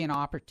also give you an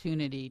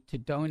opportunity to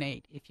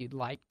donate if you'd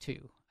like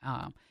to.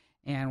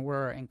 And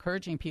we're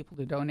encouraging people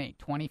to donate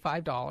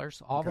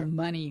 $25. All the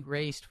money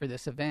raised for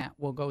this event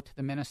will go to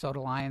the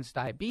Minnesota Lions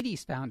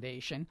Diabetes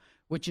Foundation,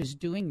 which is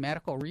doing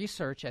medical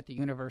research at the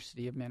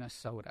University of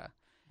Minnesota.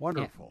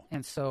 Wonderful.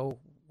 And so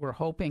we're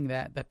hoping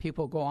that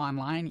people go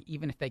online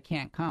even if they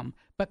can't come.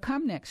 But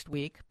come next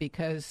week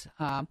because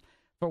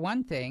for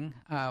one thing,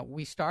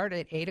 we start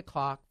at 8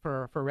 o'clock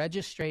for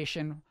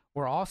registration.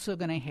 We're also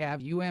going to have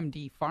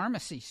UMD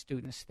pharmacy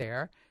students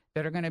there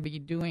that are going to be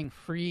doing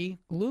free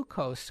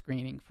glucose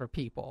screening for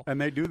people.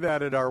 And they do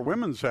that at our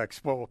Women's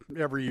Expo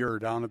every year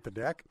down at the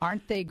deck.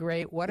 Aren't they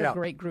great? What a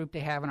great group to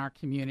have in our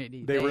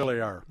community. They really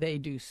are. They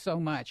do so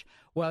much.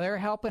 Well, they're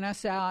helping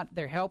us out.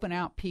 They're helping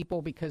out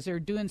people because they're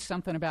doing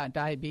something about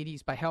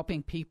diabetes by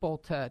helping people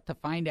to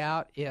find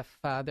out if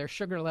their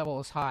sugar level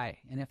is high.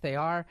 And if they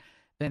are,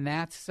 then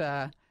that's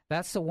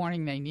the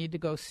warning. They need to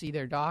go see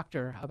their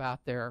doctor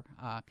about their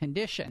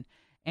condition.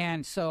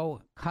 And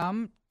so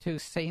come to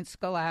St.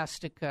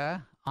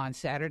 Scholastica on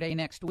Saturday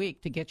next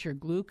week to get your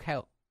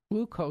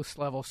glucose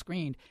level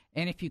screened.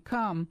 And if you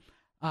come,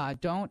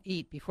 don't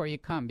eat before you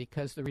come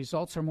because the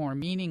results are more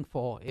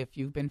meaningful if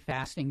you've been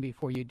fasting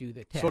before you do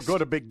the test. So go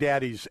to Big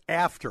Daddy's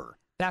after.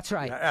 That's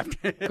right.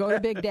 Go to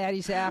Big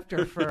Daddy's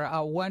after for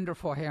a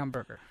wonderful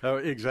hamburger. Oh,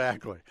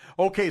 exactly.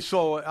 Okay,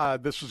 so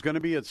this is going to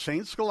be at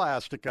St.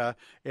 Scholastica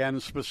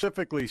and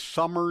specifically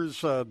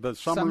Summers, the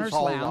Summers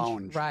Hall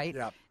Lounge. Right.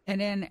 Yep. And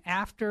then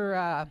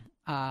after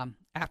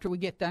we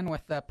get done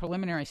with the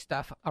preliminary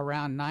stuff,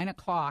 around 9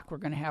 o'clock, we're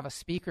going to have a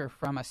speaker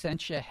from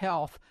Essentia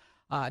Health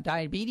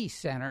Diabetes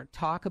Center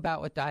talk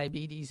about what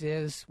diabetes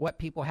is, what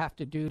people have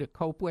to do to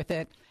cope with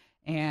it.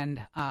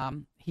 And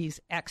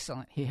he's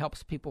excellent. He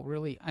helps people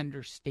really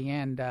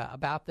understand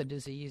about the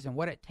disease and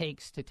what it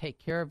takes to take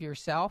care of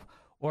yourself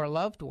or a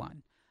loved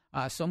one.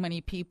 So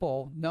many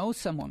people know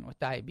someone with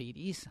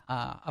diabetes,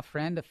 a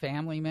friend, a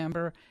family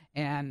member,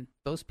 and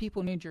those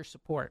people need your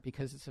support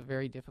because it's a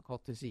very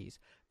difficult disease.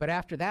 But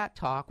after that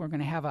talk, we're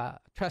going to have a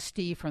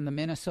trustee from the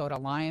Minnesota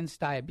Lions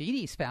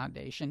Diabetes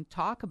Foundation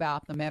talk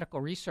about the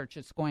medical research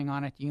that's going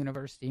on at the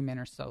University of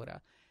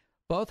Minnesota.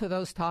 Both of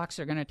those talks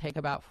are going to take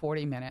about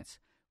 40 minutes.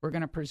 We're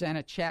going to present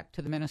a check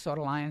to the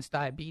Minnesota Lions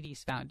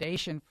Diabetes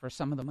Foundation for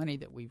some of the money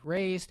that we've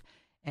raised,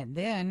 and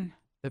then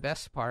the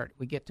best part,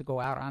 we get to go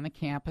out on the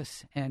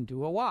campus and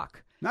do a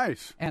walk.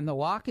 Nice. And the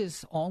walk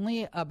is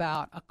only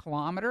about a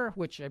kilometer,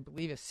 which I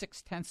believe is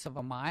 0.6 of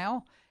a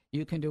mile.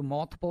 You can do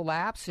multiple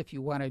laps if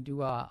you want to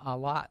do a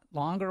lot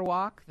longer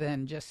walk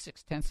than just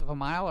 0.6 of a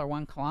mile or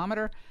 1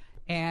 kilometer.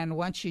 And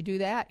once you do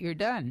that, you're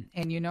done.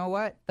 And you know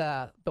what?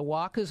 The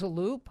walk is a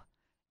loop,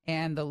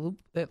 and the loop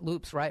that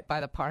loops right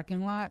by the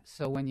parking lot.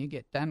 So when you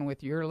get done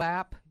with your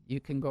lap, You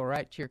can go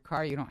right to your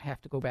car. You don't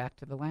have to go back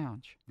to the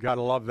lounge.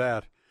 Gotta love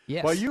that.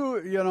 Yes. Well,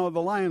 you know,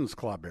 the Lions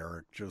Club,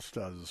 Eric, just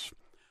does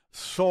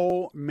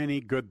so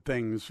many good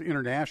things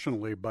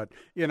internationally, but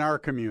in our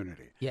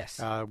community. Yes.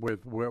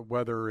 With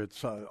whether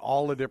it's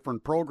all the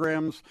different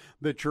programs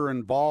that you're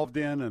involved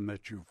in and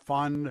that you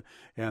fund,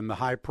 and the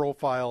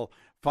high-profile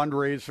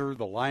fundraiser,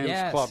 the Lions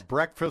Yes. Club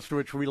Breakfast,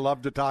 which we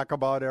love to talk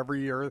about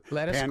every year.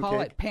 Let us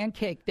call it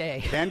Pancake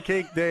Day.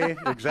 Pancake Day,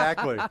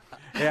 exactly.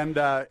 And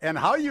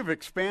how you've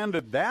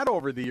expanded that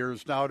over the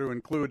years now to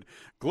include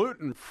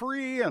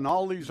gluten-free and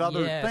all these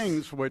other Yes.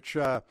 things, which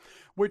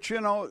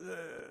you know,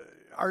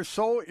 are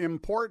so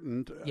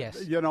important,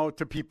 Yes. you know,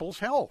 to people's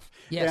health.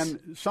 Yes.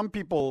 And some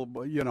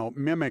people, you know,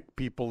 mimic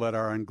people that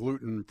are on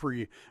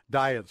gluten-free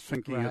diets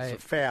thinking it's Right. a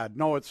fad.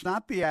 No, it's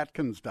not the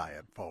Atkins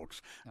diet,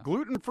 folks.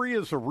 Gluten-free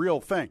is a real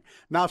thing.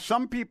 Now,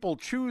 some people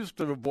choose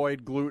to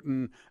avoid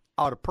gluten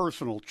out of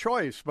personal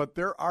choice, but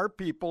there are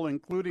people,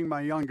 including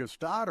my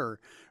youngest daughter,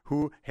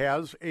 who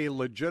has a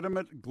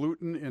legitimate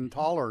gluten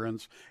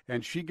intolerance,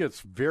 and she gets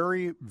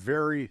very,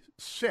 very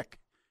sick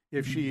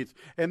if she eats.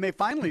 And they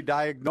finally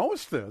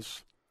diagnosed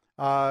this,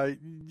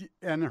 and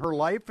her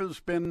life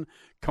has been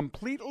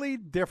completely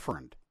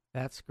different.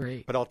 That's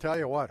great. But I'll tell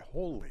you what,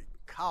 holy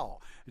cow.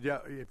 Yeah,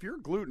 if you're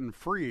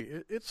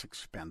gluten-free, it's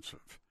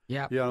expensive.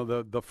 Yeah. You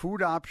know, the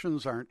food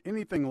options aren't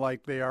anything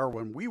like they are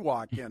when we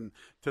walk in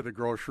to the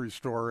grocery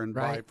store and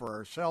buy Right. for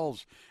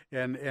ourselves,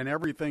 and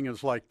everything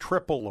is like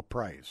triple the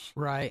price.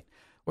 Right.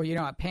 Well, you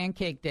know, at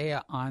Pancake Day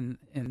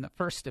in the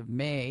 1st of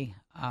May,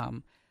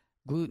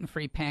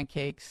 gluten-free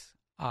pancakes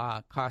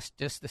cost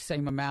just the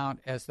same amount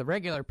as the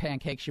regular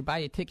pancakes. You buy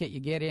a ticket, you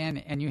get in,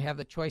 and you have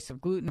the choice of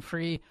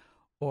gluten-free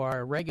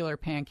or regular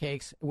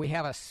pancakes. We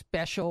have a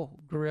special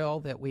grill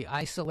that we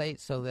isolate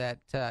so that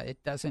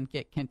it doesn't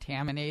get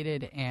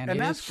contaminated, and it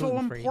that's is so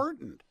gluten-free.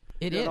 important.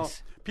 It You know,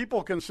 is.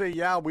 people can say,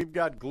 yeah, we've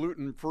got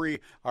gluten-free,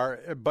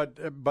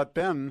 but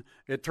then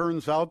it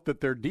turns out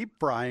that they're deep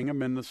frying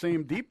them in the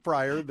same deep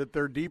fryer that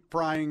they're deep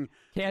frying.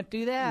 Can't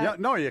do that. Yeah,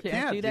 no, you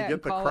can't. Do You that get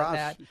and the call it cross.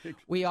 that.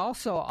 We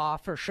also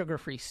offer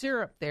sugar-free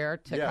syrup there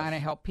to Yes. kind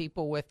of help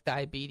people with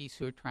diabetes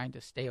who are trying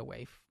to stay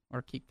away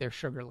or keep their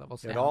sugar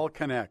levels down. It all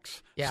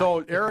connects. Yeah, So,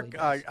 it really Eric,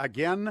 does.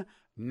 again,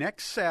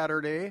 next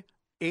Saturday,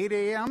 8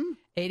 a.m.?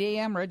 8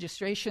 a.m.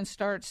 registration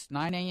starts,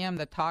 9 a.m.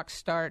 the talks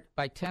start.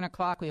 By 10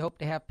 o'clock, we hope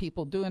to have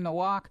people doing the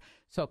walk.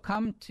 So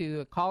come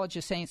to College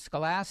of St.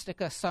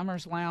 Scholastica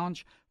Summers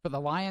Lounge for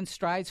the Lion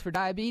Strides for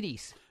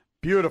Diabetes.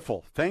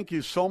 Beautiful. Thank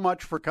you so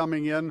much for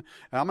coming in.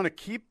 I'm going to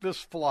keep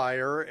this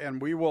flyer,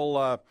 and we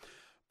will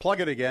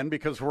plug it again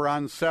because we're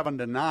on 7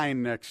 to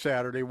 9 next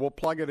Saturday. We'll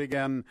plug it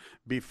again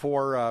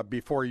before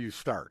you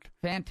start.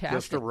 Fantastic.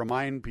 Just to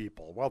remind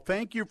people. Well,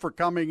 thank you for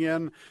coming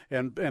in,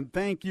 and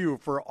thank you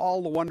for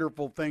all the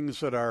wonderful things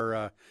that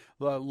our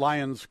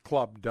Lions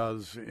Club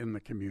does in the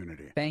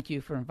community. Thank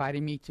you for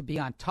inviting me to be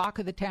on Talk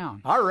of the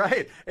Town. All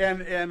right.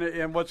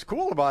 And what's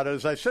cool about it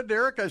is I said to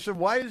Eric, I said,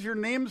 why does your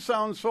name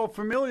sound so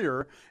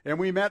familiar? And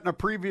we met in a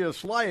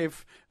previous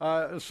life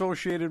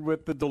associated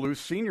with the Duluth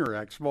Senior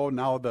Expo,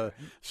 now the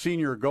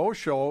Senior Go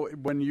Show,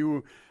 when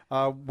you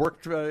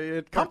worked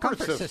at Comfort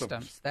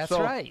Systems. That's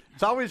So right.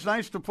 It's always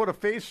nice to put a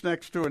face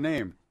next to a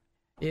name.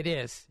 It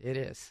is. It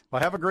is.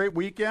 Well, have a great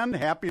weekend.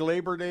 Happy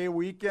Labor Day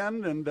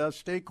weekend, and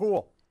stay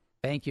cool.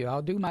 Thank you.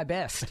 I'll do my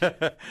best.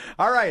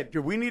 All right.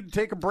 Do we need to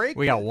take a break?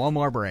 We got one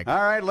more break.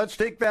 All right, let's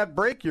take that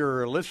break.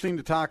 You're listening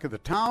to Talk of the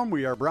Town.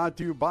 We are brought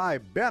to you by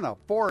Benna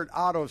Ford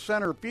Auto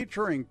Center,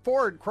 featuring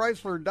Ford,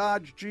 Chrysler,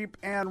 Dodge, Jeep,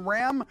 and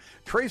Ram.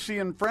 Tracy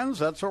and Friends,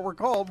 that's what we're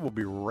called. We'll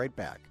be right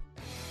back.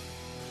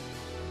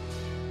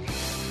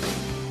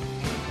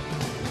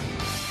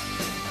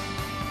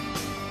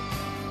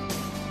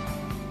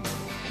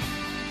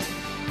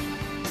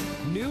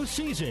 New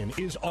season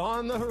is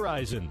on the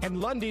horizon, and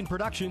Lundin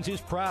Productions is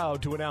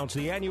proud to announce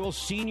the annual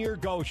Senior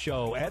Go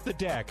Show at the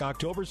Deck,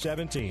 October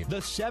 17th.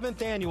 The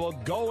 7th annual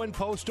Go and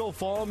Postal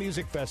Fall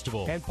Music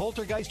Festival and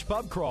Poltergeist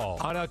Pub Crawl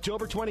on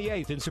October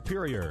 28th in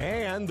Superior.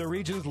 And the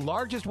region's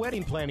largest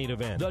wedding planning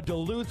event, the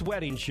Duluth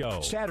Wedding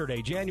Show,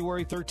 Saturday,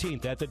 January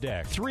 13th at the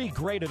Deck. 3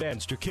 great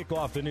events to kick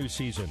off the new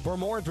season. For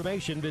more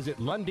information, visit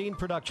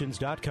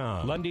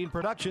LundinProductions.com. Lundin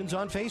Productions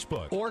on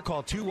Facebook, or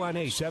call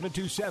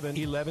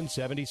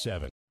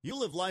 218-727-1177. You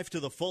live life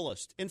to the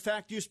fullest. In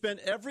fact, you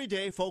spend every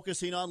day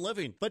focusing on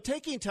living. But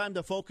taking time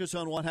to focus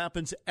on what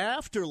happens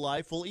after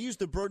life will ease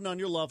the burden on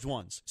your loved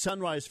ones.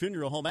 Sunrise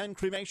Funeral Home and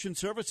Cremation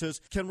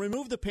Services can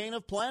remove the pain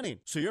of planning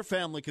so your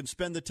family can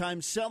spend the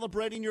time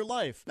celebrating your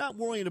life, not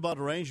worrying about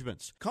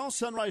arrangements. Call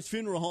Sunrise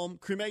Funeral Home,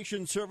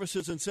 Cremation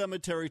Services, and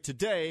Cemetery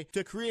today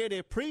to create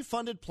a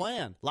pre-funded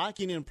plan,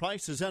 locking in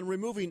prices and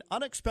removing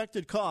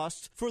unexpected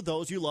costs for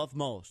those you love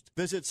most.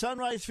 Visit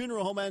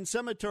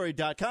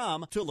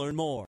sunrisefuneralhomeandcemetery.com to learn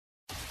more.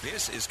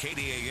 This is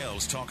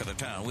KDAL's Talk of the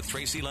Town with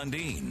Tracy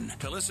Lundeen.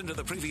 To listen to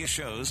the previous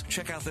shows,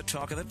 check out the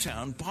Talk of the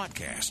Town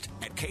podcast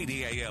at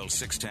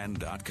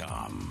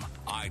KDAL610.com,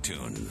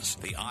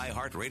 iTunes, the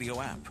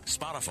iHeartRadio app,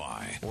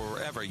 Spotify, or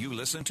wherever you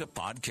listen to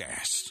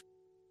podcasts.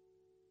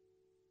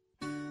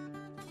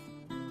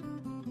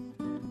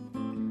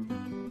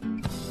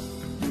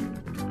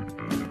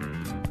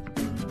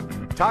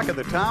 Talk of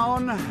the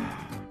Town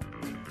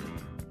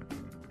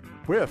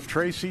with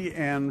Tracy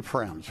and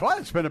friends. Well,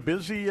 it's been a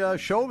busy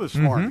show this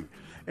morning,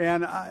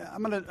 and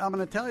I'm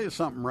gonna tell you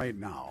something right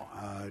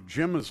now.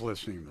 Jim is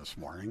listening this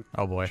morning.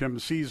 Oh boy, Jim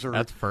Caesar.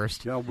 That's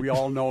first. You know, we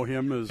all know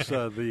him as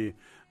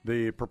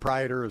the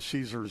proprietor of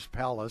Caesar's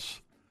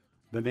Palace,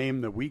 the name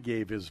that we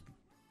gave his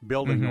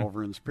building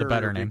over in Superior, the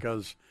better name,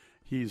 because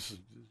he's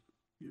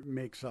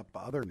makes up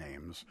other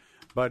names.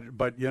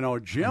 But you know,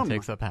 Jim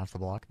takes up half the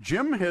block.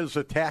 Jim has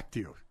attacked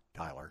you,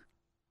 Tyler.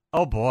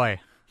 Oh boy,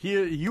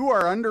 you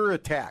are under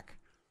attack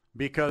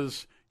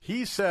because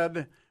he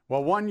said,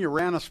 well, one, you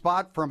ran a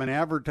spot from an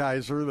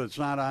advertiser that's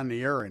not on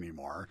the air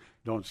anymore.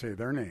 Don't say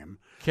their name.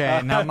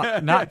 Okay,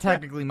 not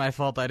technically my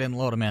fault. I didn't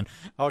load them in.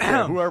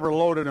 Okay, whoever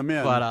loaded them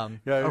in. But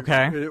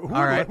okay, all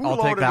right, who I'll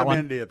loaded take that them one.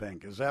 in, do you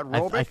think? Is that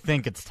Robic? I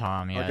think it's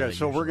Tom. Yeah. Okay,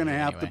 so we're going to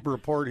have to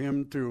report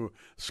him to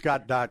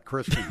Scott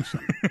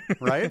Christensen,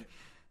 right?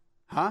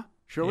 Huh?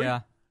 Should we?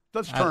 Yeah.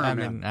 Let's turn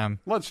him in.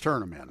 Let's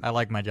turn him in. I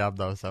like my job,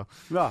 though, so.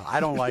 No, I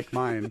don't like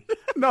mine.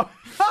 No.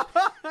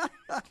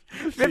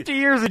 50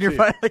 years and you're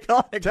finally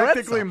calling it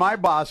Technically, my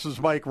boss is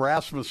Mike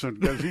Rasmussen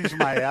because he's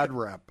my ad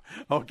rep.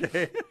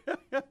 Okay.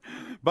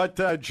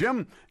 But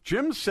Jim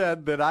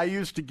said that I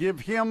used to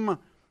give him,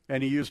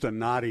 and he used a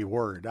naughty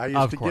word, I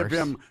used to give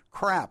him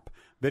crap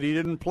that he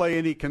didn't play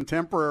any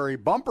contemporary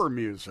bumper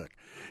music.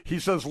 He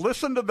says,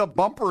 listen to the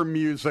bumper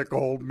music,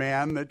 old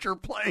man, that you're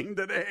playing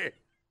today.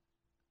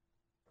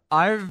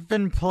 I've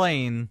been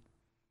playing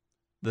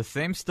the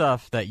same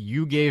stuff that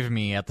you gave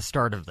me at the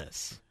start of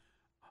this.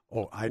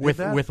 Oh, I did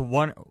that? with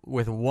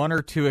one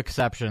or two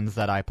exceptions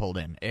that I pulled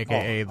in,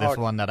 aka this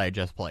one that I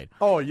just played.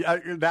 Oh, yeah,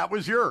 that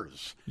was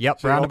yours.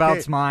 Yep, So,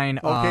 Roundabout's okay. mine.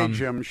 Okay,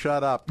 Jim,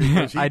 shut up.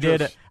 Because I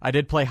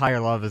did play Higher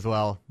Love as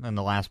well in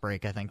the last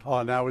break, I think. Oh,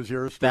 and that was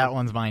yours too? That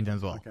one's mine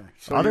as well. Okay.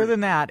 So Other than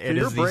that, it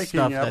is you're the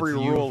stuff breaking every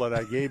that's rule that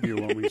I gave you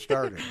when we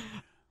started.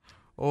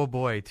 Oh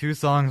boy, 2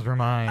 songs were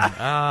mine.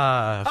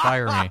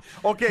 Fire me.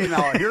 Okay,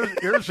 now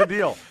here's the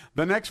deal.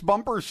 The next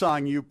bumper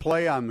song you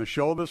play on the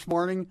show this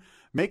morning,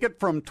 make it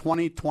from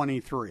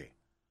 2023.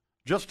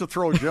 Just to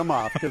throw Jim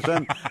off, because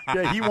then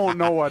he won't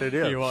know what it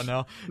is. He won't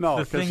know. No,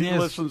 The because thing he is,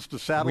 listens to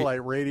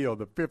satellite radio,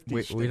 the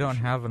 50s. We don't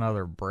have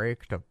another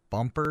break to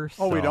bumper.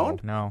 Oh, we so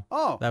don't? No.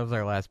 Oh. That was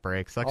our last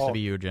break. Sucks to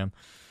be you, Jim.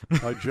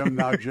 Jim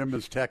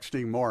is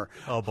texting more.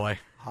 Oh, boy.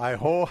 Hi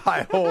ho,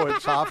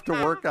 it's off to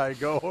work I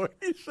go.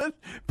 He said,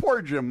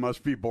 poor Jim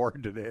must be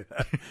bored today.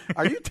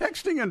 Are you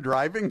texting and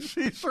driving,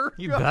 Caesar?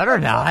 You better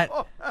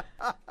not.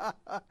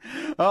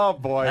 Oh,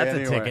 boy. That's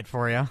anyway. a ticket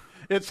for you.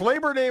 It's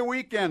Labor Day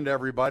weekend,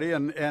 everybody,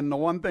 and the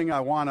one thing I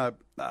want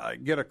to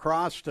get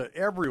across to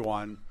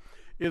everyone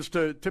is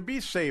to be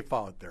safe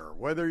out there,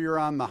 whether you're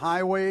on the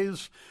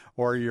highways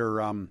or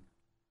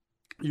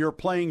you're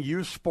playing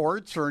youth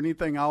sports or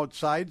anything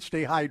outside.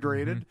 Stay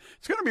hydrated.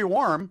 It's going to be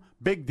warm.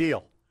 Big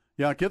deal.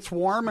 Yeah, it gets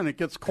warm and it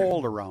gets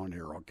cold around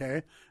here,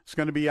 okay? It's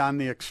going to be on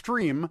the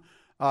extreme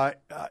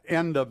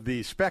end of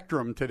the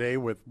spectrum today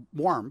with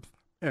warmth,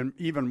 and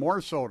even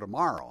more so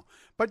tomorrow.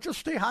 But just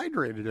stay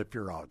hydrated if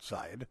you're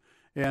outside.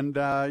 And,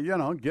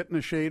 get in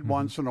the shade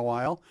once in a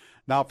while.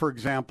 Now, for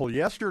example,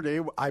 yesterday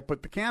I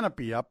put the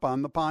canopy up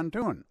on the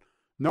pontoon.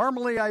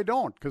 Normally I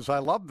don't because I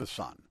love the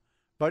sun.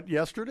 But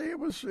yesterday it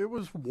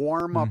was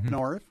warm up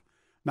north.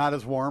 Not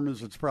as warm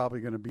as it's probably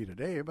going to be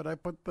today, but I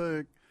put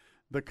the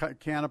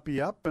canopy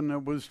up, and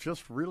it was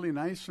just really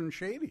nice and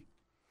shady.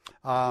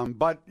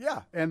 But,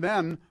 yeah, and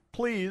then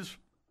please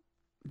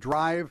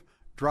drive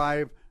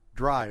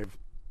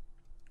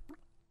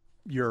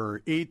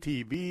your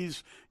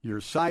ATVs, your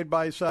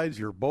side-by-sides,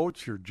 your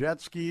boats, your jet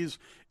skis,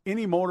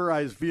 any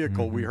motorized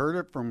vehicle. We heard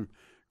it from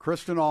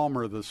Kristen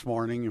Almer this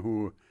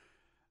morning,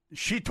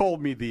 she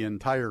told me the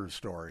entire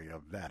story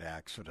of that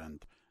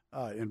accident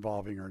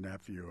involving her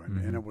nephew,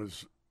 and it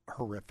was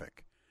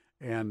horrific.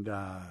 And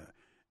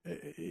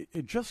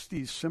it just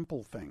these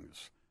simple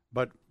things.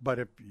 But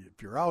if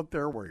you're out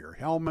there, wear your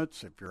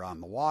helmets. If you're on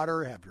the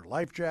water, have your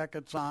life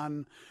jackets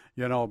on.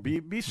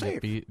 Be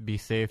safe. Be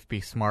safe. Be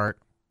smart.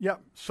 Yeah,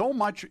 so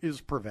much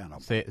is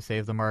preventable.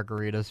 Save the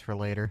margaritas for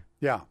later.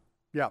 Yeah.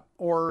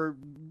 Or,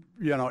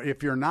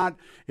 if you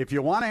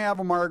want to have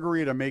a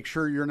margarita, make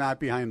sure you're not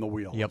behind the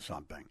wheel of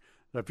something.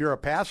 If you're a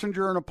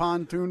passenger in a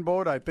pontoon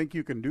boat, I think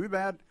you can do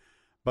that,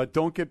 but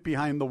don't get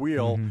behind the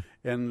wheel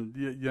and,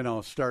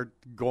 start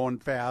going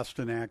fast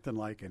and acting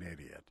like an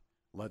idiot.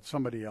 Let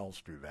somebody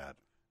else do that.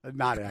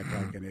 Not act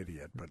like an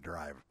idiot, but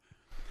drive.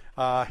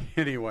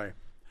 Anyway.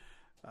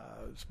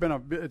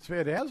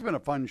 It has been a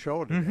fun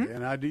show today.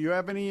 And do you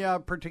have any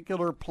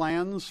particular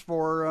plans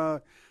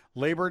for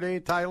Labor Day,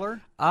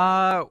 Tyler?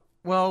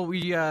 Well,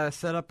 we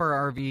set up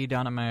our RV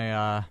down at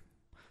my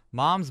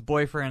mom's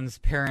boyfriend's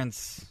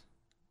parents'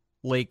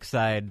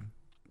 lakeside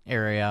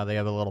area. They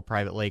have a little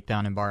private lake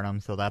down in Barnum,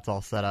 so that's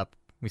all set up.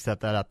 We set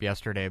that up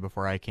yesterday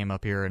before I came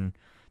up here and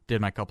did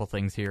my couple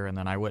things here, and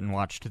then I went and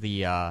watched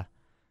the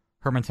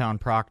Hermantown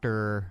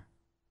Proctor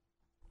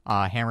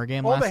Hammer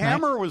game last night. Oh, the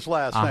Hammer was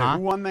last night.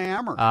 Who won the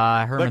Hammer?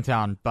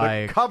 Hermantown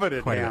by the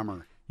coveted quite a bit.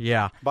 Hammer.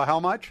 Yeah. By how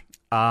much?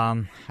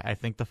 I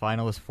think the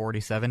final was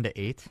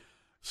 47-8.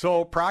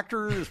 So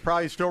Proctor is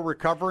probably still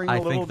recovering a I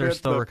little think they're bit.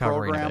 still The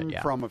recovering a program bit,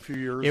 yeah. from a few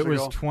years It ago.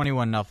 was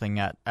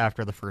 21-0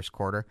 after the first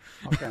quarter.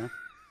 Okay.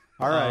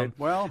 All right.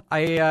 Well,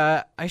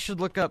 I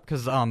should look up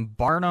because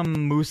Barnum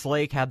Moose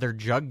Lake had their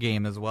jug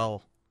game as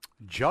well.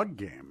 Jug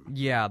game.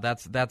 Yeah,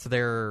 that's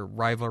their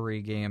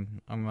rivalry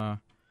game.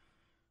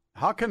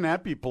 How can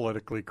that be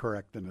politically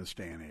correct in this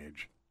day and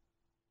age?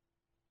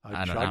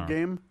 A jug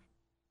game?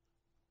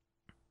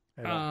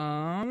 What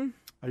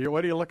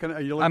are you looking at?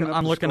 Are you looking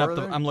I'm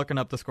looking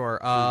up the score.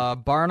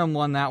 Barnum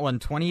won that one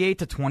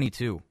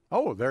 28-22.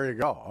 Oh, there you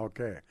go.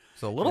 Okay.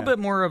 So a little bit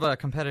more of a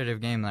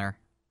competitive game there,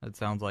 it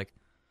sounds like.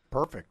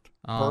 Perfect.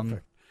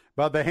 Perfect.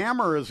 But the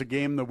Hammer is a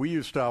game that we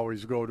used to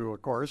always go to,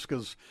 of course,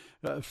 because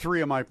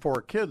 3 of my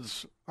 4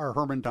 kids are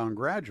Hermantown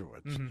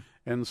graduates. Mm-hmm.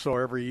 And so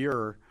every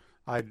year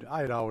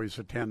I'd always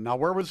attend. Now,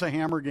 where was the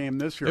Hammer game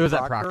this year? It was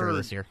at Proctor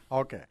this year.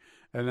 Okay.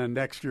 And then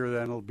next year,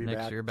 then it'll be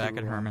back to, at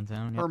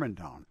Hermantown. Yep.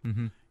 Hermantown.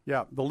 Mm-hmm.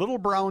 Yeah, the Little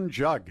Brown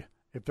Jug.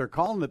 If they're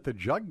calling it the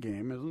jug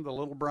game, isn't the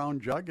Little Brown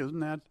Jug?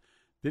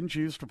 Didn't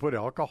you used to put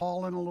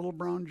alcohol in a Little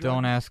Brown Jug?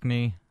 Don't ask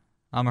me.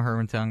 I'm a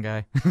Hermantown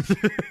guy.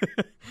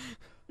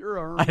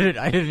 You're a I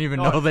didn't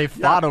even know they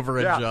fought over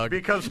a jug.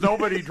 Because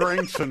nobody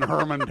drinks in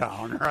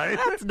Hermantown, right?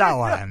 That's not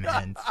what I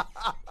meant.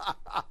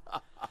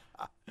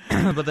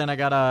 But then I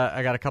got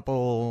a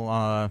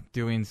couple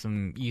doing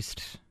some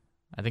East.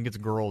 I think it's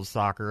girls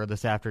soccer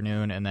this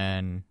afternoon, and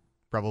then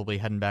probably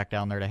heading back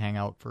down there to hang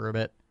out for a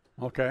bit.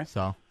 Okay.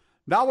 So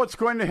now what's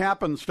going to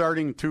happen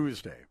starting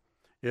Tuesday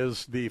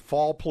is the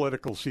fall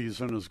political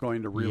season is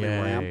going to really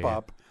ramp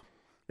up.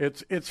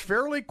 It's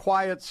fairly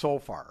quiet so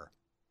far,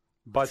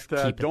 but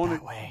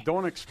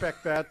don't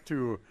expect that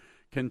to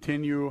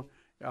continue.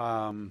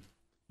 I'm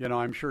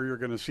sure you're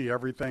going to see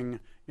everything,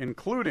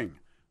 including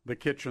the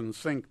kitchen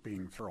sink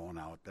being thrown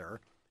out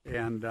there,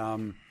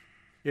 and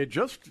it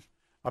just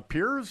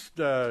appears,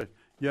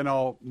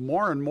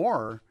 more and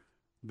more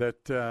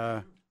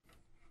that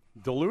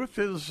Duluth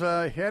is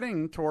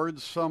heading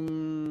towards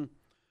some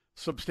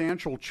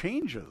substantial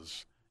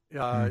changes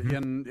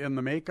in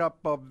the makeup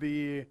of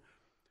the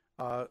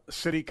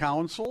city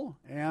council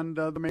and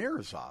the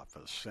mayor's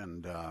office.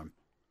 And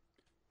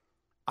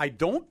I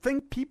don't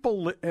think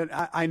people,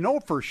 I know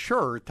for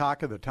sure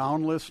Talk of the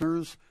Town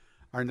listeners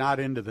are not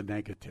into the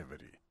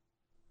negativity.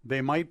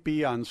 They might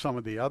be on some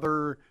of the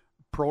other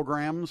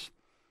programs,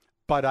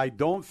 but I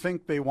don't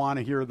think they want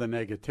to hear the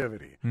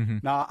negativity. Mm-hmm.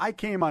 Now, I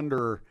came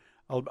under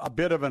a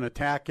bit of an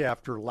attack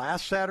after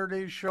last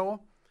Saturday's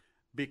show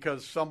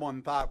because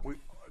someone thought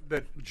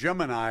that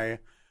Jim and I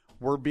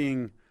were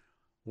being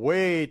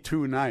way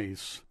too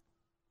nice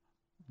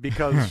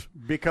because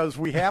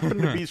we happen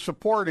to be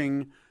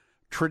supporting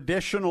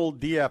traditional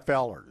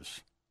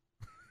DFLers,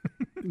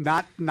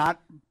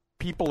 not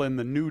people in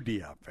the new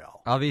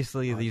DFL.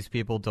 Obviously, these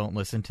people don't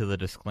listen to the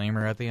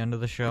disclaimer at the end of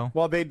the show.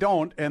 Well, they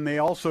don't, and they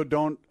also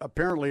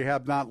apparently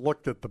have not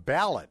looked at the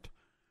ballot.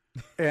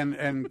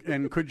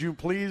 And could you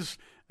please,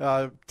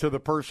 to the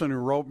person who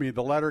wrote me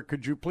the letter,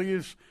 could you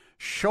please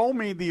show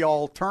me the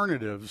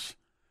alternatives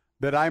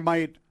that I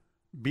might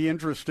be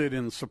interested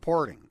in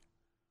supporting?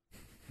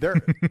 There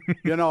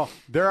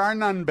are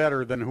none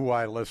better than who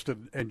I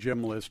listed and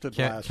Jim listed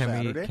last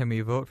Saturday. Can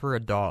we vote for a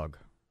dog?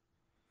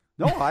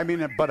 No, I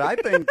mean, but I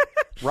think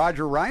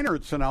Roger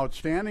Reinert's an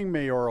outstanding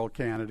mayoral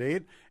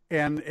candidate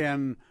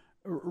and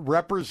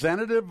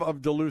representative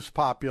of Duluth's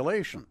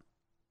population.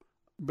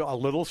 A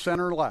little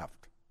center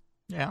left.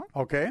 Yeah.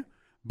 Okay.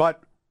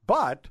 But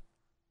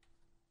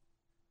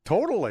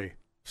totally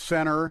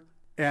center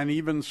and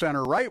even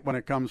center right when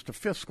it comes to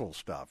fiscal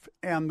stuff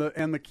and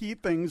the key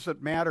things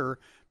that matter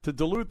to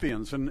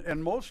Duluthians.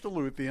 And most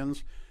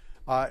Duluthians,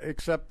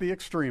 except the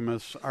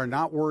extremists, are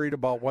not worried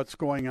about what's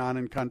going on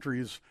in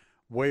countries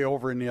way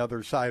over in the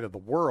other side of the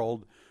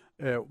world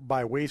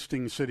by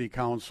wasting city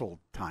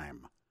council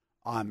time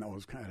on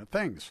those kind of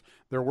things.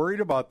 They're worried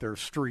about their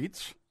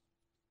streets.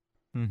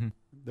 Mm-hmm.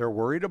 They're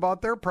worried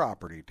about their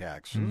property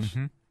taxes,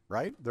 Mm-hmm.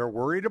 right? They're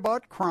worried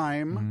about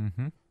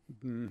crime,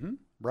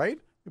 right?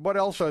 What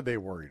else are they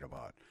worried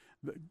about?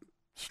 The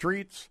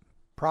streets,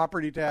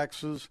 property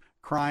taxes,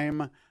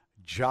 crime,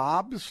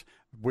 jobs,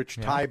 which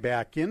tie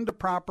back into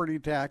property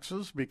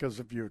taxes, because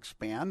if you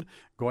expand,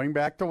 going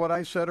back to what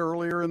I said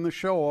earlier in the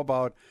show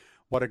about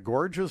what a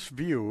gorgeous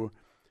view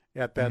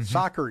at that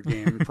soccer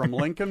game from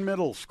Lincoln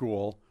Middle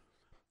School,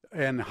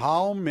 and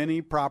how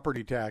many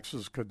property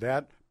taxes could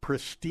that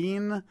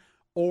pristine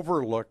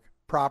overlook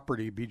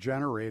property be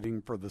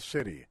generating for the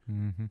city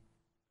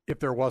if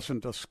there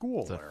wasn't a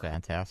school there? It's a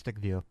fantastic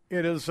view.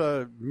 It is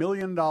a $1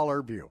 million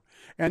view.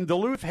 And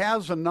Duluth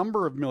has a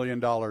number of $1 million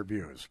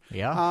views.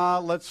 Yeah.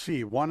 Let's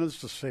see. One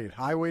is the State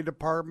Highway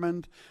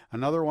Department.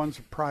 Another one's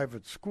a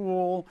private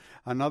school.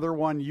 Another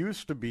one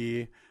used to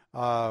be,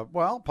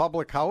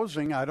 public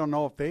housing. I don't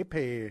know if they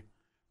pay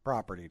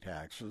property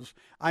taxes.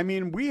 I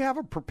mean, we have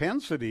a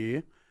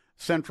propensity.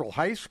 Central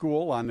High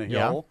School on the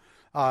hill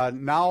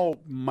now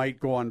might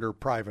go under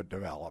private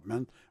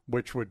development,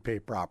 which would pay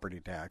property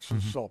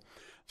taxes.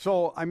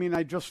 So, I mean,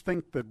 I just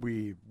think that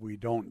we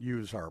don't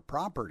use our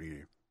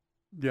property,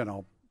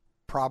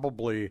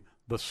 probably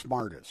the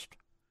smartest.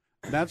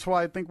 And that's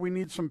why I think we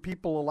need some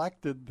people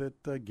elected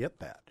that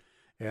get that.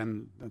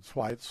 And that's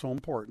why it's so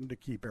important to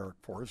keep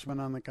Eric Forsman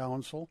on the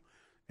council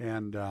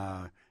and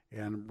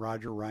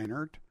Roger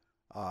Reinhardt,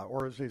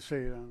 or as they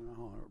say,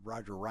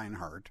 Roger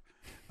Reinhardt,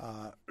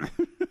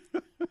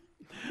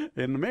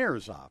 in the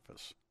mayor's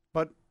office.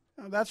 But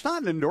that's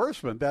not an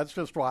endorsement. That's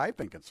just why I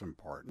think it's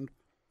important.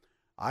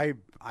 I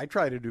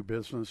try to do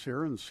business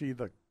here and see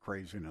the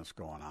craziness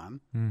going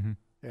on. Mm-hmm.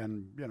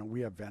 And, we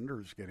have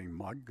vendors getting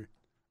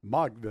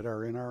mugged that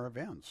are in our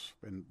events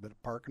and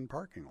that park in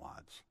parking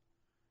lots.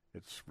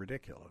 It's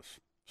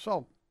ridiculous.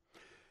 So,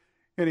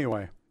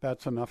 anyway,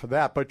 that's enough of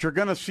that. But you're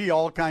going to see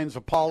all kinds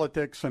of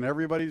politics, and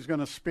everybody's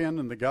going to spin,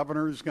 and the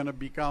governor's going to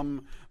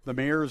become the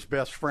mayor's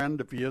best friend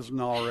if he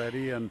isn't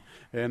already,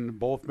 and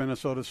both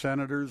Minnesota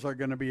senators are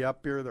going to be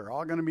up here. They're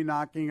all going to be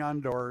knocking on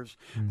doors.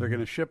 Mm-hmm. They're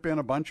going to ship in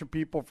a bunch of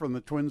people from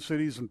the Twin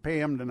Cities and pay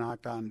them to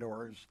knock on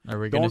doors.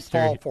 Don't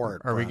fall for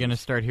it. Are we going to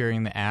start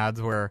hearing the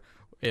ads where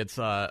it's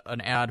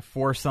an ad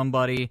for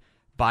somebody,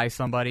 by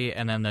somebody,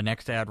 and then the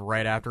next ad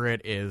right after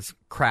it is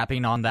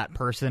crapping on that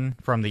person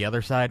from the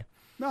other side?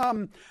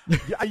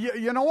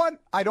 You know what?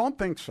 I don't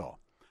think so.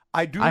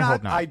 I do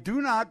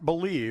not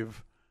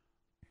believe.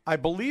 I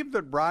believe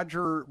that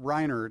Roger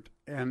Reinhardt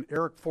and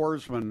Eric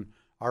Forsman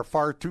are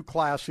far too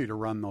classy to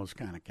run those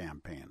kind of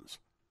campaigns.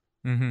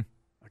 Mm-hmm.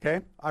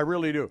 Okay? I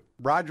really do.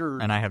 Roger.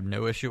 And I have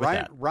no issue with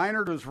that.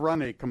 Reinhardt has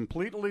run a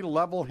completely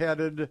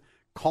level-headed,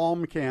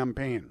 calm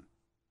campaign.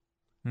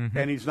 Mm-hmm.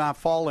 And he's not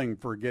falling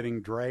for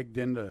getting dragged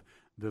into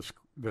this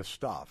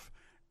stuff.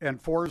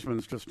 And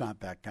Forsman's just not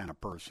that kind of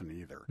person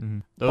either.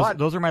 Mm-hmm.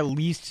 Those are my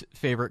least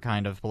favorite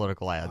kind of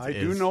political ads. I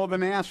do know the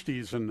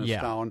nasties in this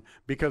town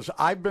because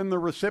I've been the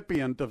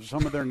recipient of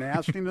some of their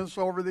nastiness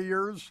over the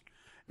years.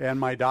 And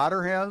my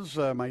daughter has,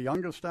 my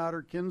youngest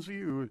daughter, Kinsey,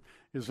 who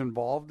is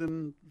involved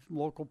in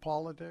local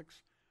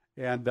politics.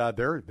 And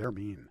they're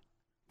mean.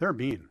 They're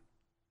mean.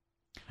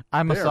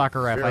 I'm a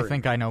soccer ref. I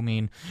think I know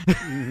mean.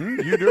 Mm-hmm,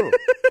 you do.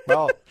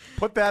 Well,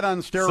 put that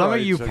on steroids. Some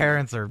of you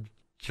parents are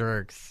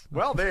jerks.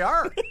 Well, they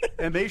are,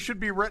 and they should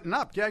be written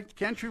up.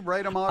 Can't you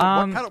write them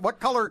out? What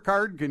color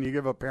card can you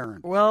give a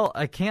parent? Well,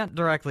 I can't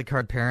directly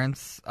card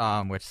parents,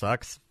 which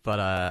sucks, but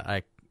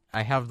I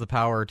have the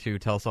power to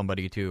tell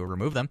somebody to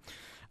remove them.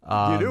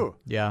 You do?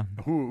 Yeah.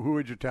 Who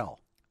would you tell?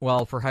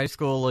 Well, for high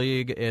school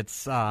league,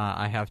 it's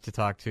I have to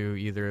talk to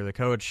either the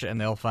coach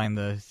and they'll find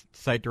the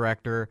site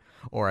director,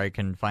 or I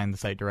can find the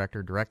site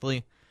director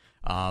directly.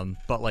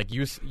 But like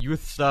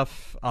youth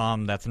stuff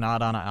that's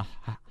not on a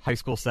high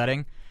school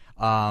setting,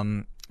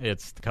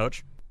 it's the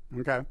coach.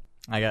 Okay.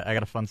 I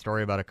got a fun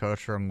story about a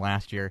coach from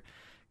last year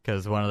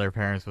because one of their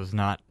parents was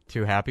not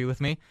too happy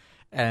with me,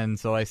 and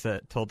so I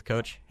told the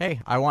coach, "Hey,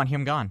 I want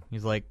him gone."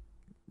 He's like,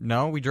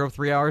 "No, we drove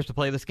 3 hours to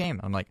play this game."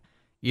 I'm like,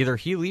 "Either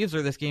he leaves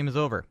or this game is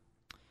over."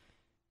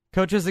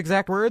 Coach's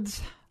exact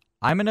words: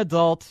 "I'm an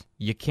adult.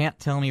 You can't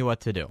tell me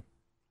what to do."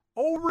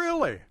 Oh,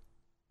 really?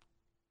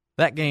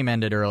 That game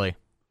ended early,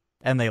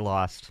 and they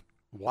lost.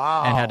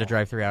 Wow. And had to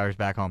drive 3 hours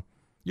back home.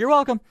 You're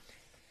welcome.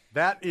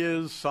 That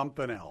is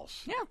something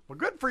else. Yeah. Well,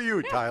 good for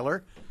you,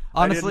 Tyler.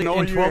 Honestly, I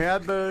didn't know you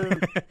had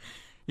the...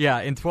 Yeah,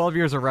 in 12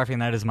 years of reffing,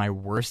 that is my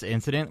worst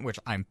incident, which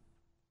I'm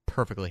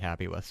perfectly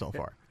happy with so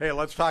far. Hey,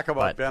 let's talk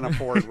about Benna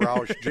Ford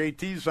Roush.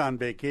 JT's on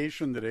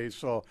vacation today,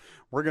 so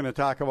we're going to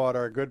talk about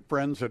our good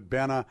friends at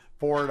Benna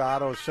Ford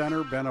Auto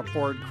Center, Benna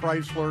Ford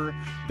Chrysler,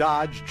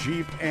 Dodge,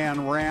 Jeep,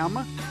 and Ram,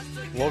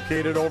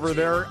 located over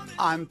there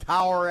on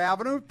Tower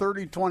Avenue,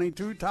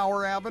 3022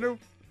 Tower Avenue.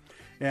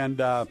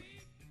 And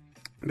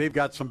they've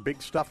got some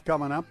big stuff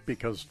coming up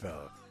because the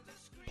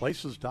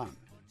place is done.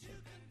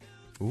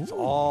 Ooh. It's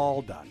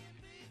all done.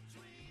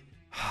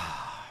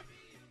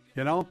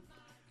 You know,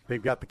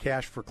 they've got the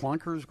cash for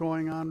clunkers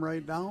going on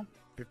right now.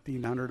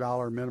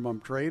 $1,500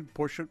 minimum trade.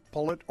 Push it,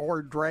 pull it,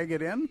 or drag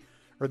it in.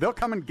 Or they'll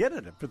come and get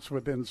it if it's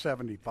within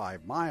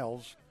 75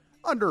 miles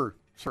under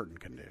certain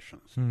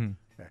conditions. Mm-hmm.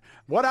 Okay.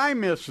 What I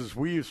miss is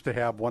we used to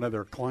have one of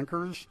their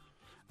clunkers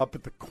up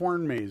at the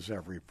corn maze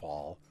every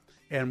fall,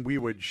 and we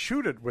would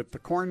shoot it with the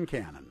corn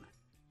cannon.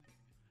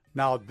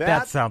 Now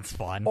that sounds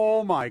fun.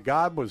 Oh my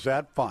God, was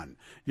that fun!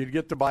 You'd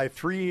get to buy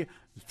three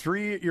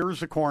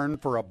ears of corn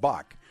for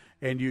 $1,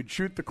 and you'd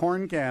shoot the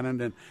corn cannon,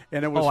 and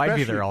it was. Oh, I'd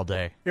be there all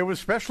day. It was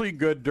especially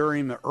good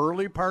during the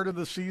early part of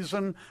the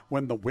season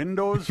when the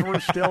windows were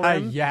still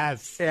in.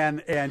 Yes,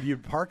 and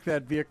you'd park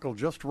that vehicle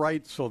just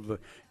right so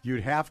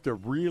you'd have to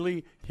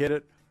really hit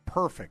it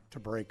perfect to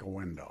break a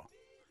window.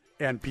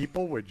 And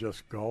people would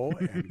just go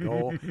and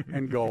go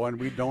and go, and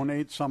we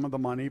donate some of the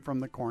money from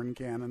the corn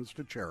cannons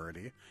to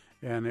charity,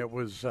 and it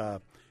was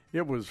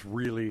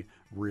really,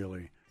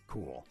 really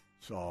cool.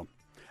 So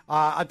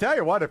I'll tell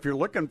you what, if you're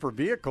looking for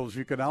vehicles,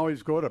 you can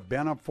always go to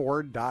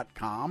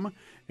bennaford.com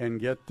and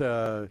get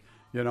a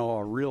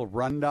real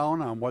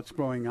rundown on what's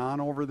going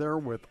on over there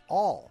with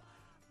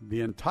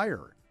the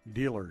entire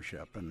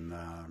dealership. And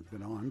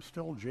I'm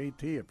still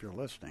JT if you're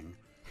listening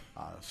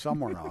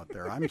somewhere out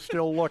there. I'm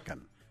still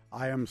looking.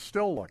 I am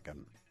still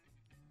looking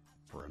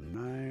for a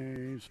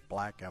nice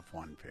black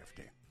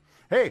F-150.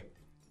 Hey,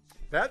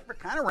 that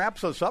kind of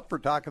wraps us up for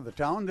Talk of the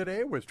Town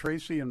today with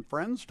Tracy and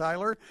friends.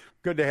 Tyler,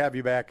 good to have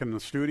you back in the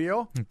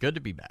studio. Good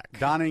to be back.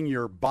 Donning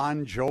your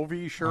Bon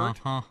Jovi shirt.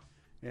 Uh-huh.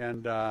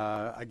 And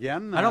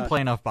again, I don't play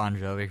enough Bon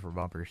Jovi for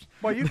bumpers.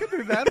 Well, you can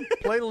do that.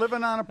 Play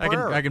 "Living on a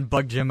Prayer." I can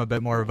bug Jim a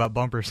bit more about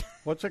bumpers.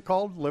 What's it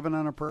called? "Living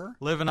on a Prayer."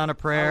 Living on a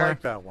Prayer. I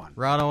like that one.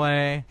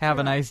 Runaway. Have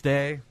a nice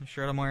day. The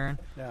shirt I'm wearing.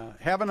 Yeah.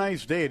 Have a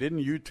nice day. Didn't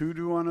you two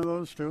do one of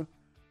those too?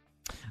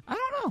 I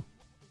don't know.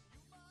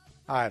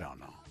 I don't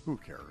know. Who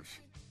cares?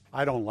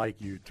 I don't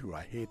like you two.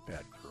 I hate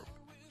that group.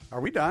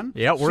 Are we done?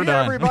 Yeah, we're See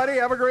done. Everybody,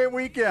 have a great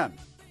weekend.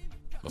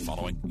 The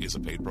following is a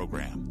paid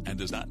program and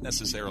does not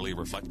necessarily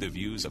reflect the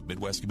views of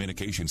Midwest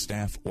Communication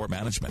staff or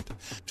management.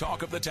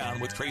 Talk of the Town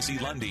with Tracy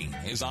Lundeen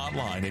is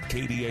online at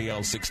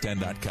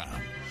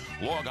KDAL610.com.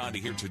 Log on to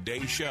hear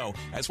today's show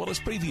as well as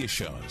previous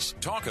shows.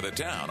 Talk of the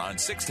Town on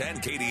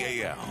 610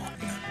 KDAL.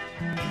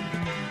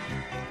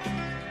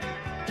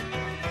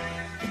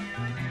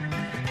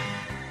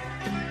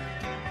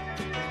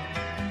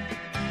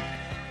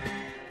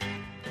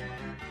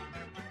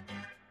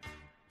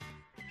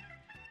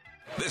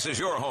 This is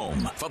your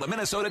home for the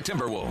Minnesota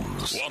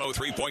Timberwolves.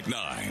 103.9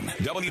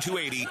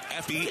 W280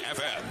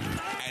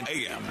 FBFM and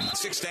AM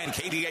 610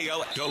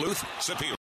 KDAL Duluth Superior.